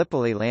the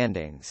Gallipoli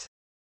landings.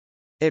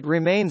 It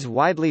remains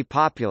widely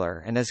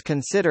popular and is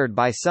considered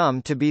by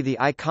some to be the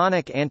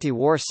iconic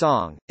anti-war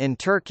song. In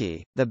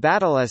Turkey, the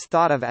battle is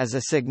thought of as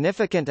a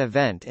significant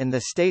event in the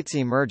state's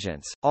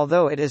emergence,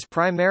 although it is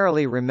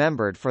primarily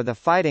remembered for the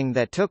fighting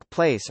that took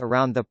place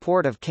around the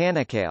port of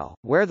Çanakkale,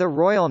 where the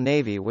Royal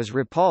Navy was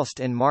repulsed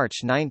in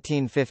March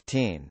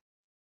 1915.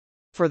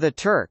 For the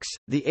Turks,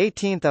 the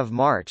 18th of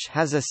March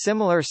has a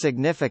similar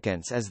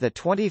significance as the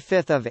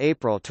 25th of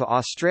April to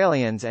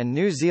Australians and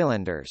New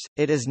Zealanders.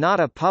 It is not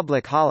a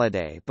public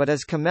holiday but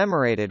is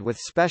commemorated with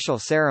special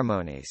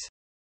ceremonies.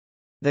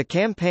 The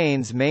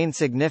campaign's main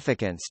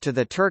significance to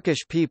the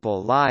Turkish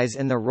people lies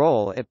in the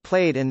role it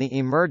played in the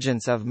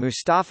emergence of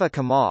Mustafa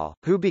Kemal,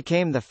 who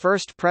became the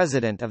first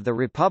president of the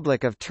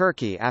Republic of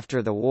Turkey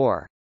after the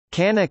war.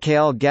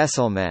 Çanakkale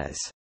Geçilmez,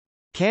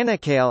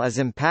 Çanakkale is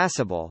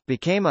impassable,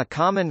 became a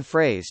common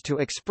phrase to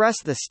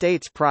express the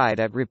state's pride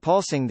at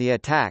repulsing the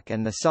attack,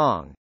 and the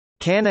song,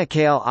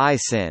 Çanakkale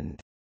Isind,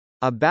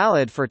 a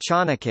ballad for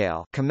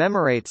Çanakkale,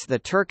 commemorates the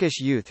Turkish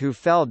youth who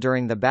fell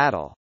during the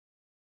battle.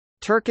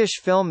 Turkish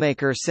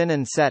filmmaker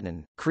Sinan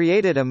Çetin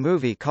created a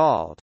movie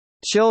called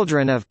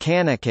Children of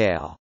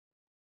Çanakkale.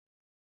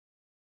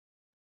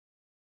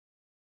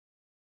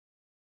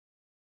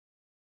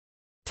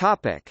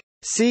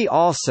 See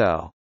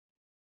also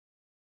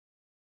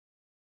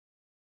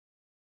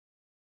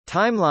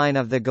Timeline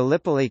of the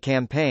Gallipoli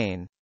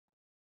Campaign.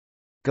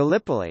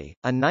 Gallipoli,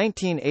 a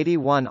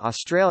 1981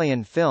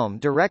 Australian film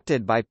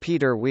directed by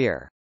Peter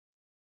Weir.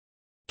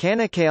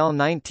 Çanakkale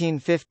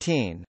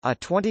 1915, a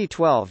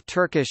 2012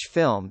 Turkish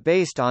film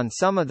based on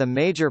some of the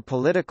major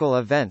political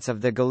events of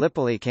the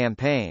Gallipoli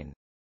Campaign.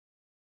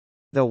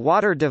 The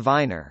Water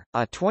Diviner,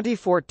 a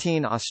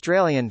 2014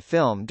 Australian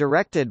film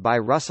directed by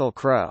Russell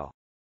Crowe.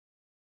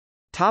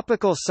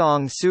 Topical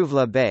song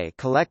Suvla Bay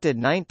collected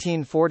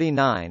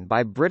 1949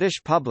 by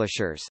British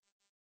publishers.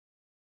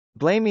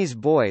 Blamey's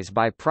Boys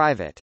by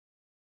Private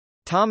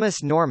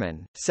Thomas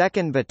Norman,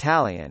 2nd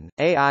Battalion,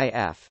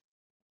 AIF.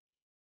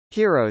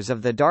 Heroes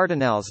of the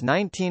Dardanelles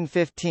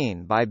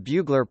 1915 by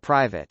Bugler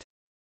Private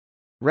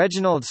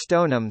Reginald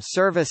Stoneham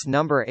Service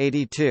No.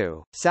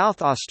 82,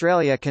 South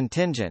Australia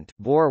Contingent,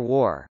 Boer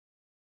War.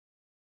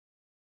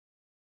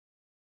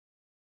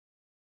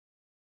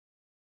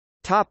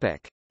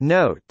 Topic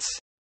Notes.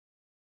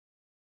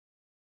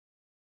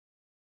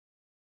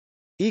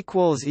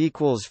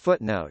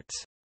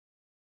 Footnotes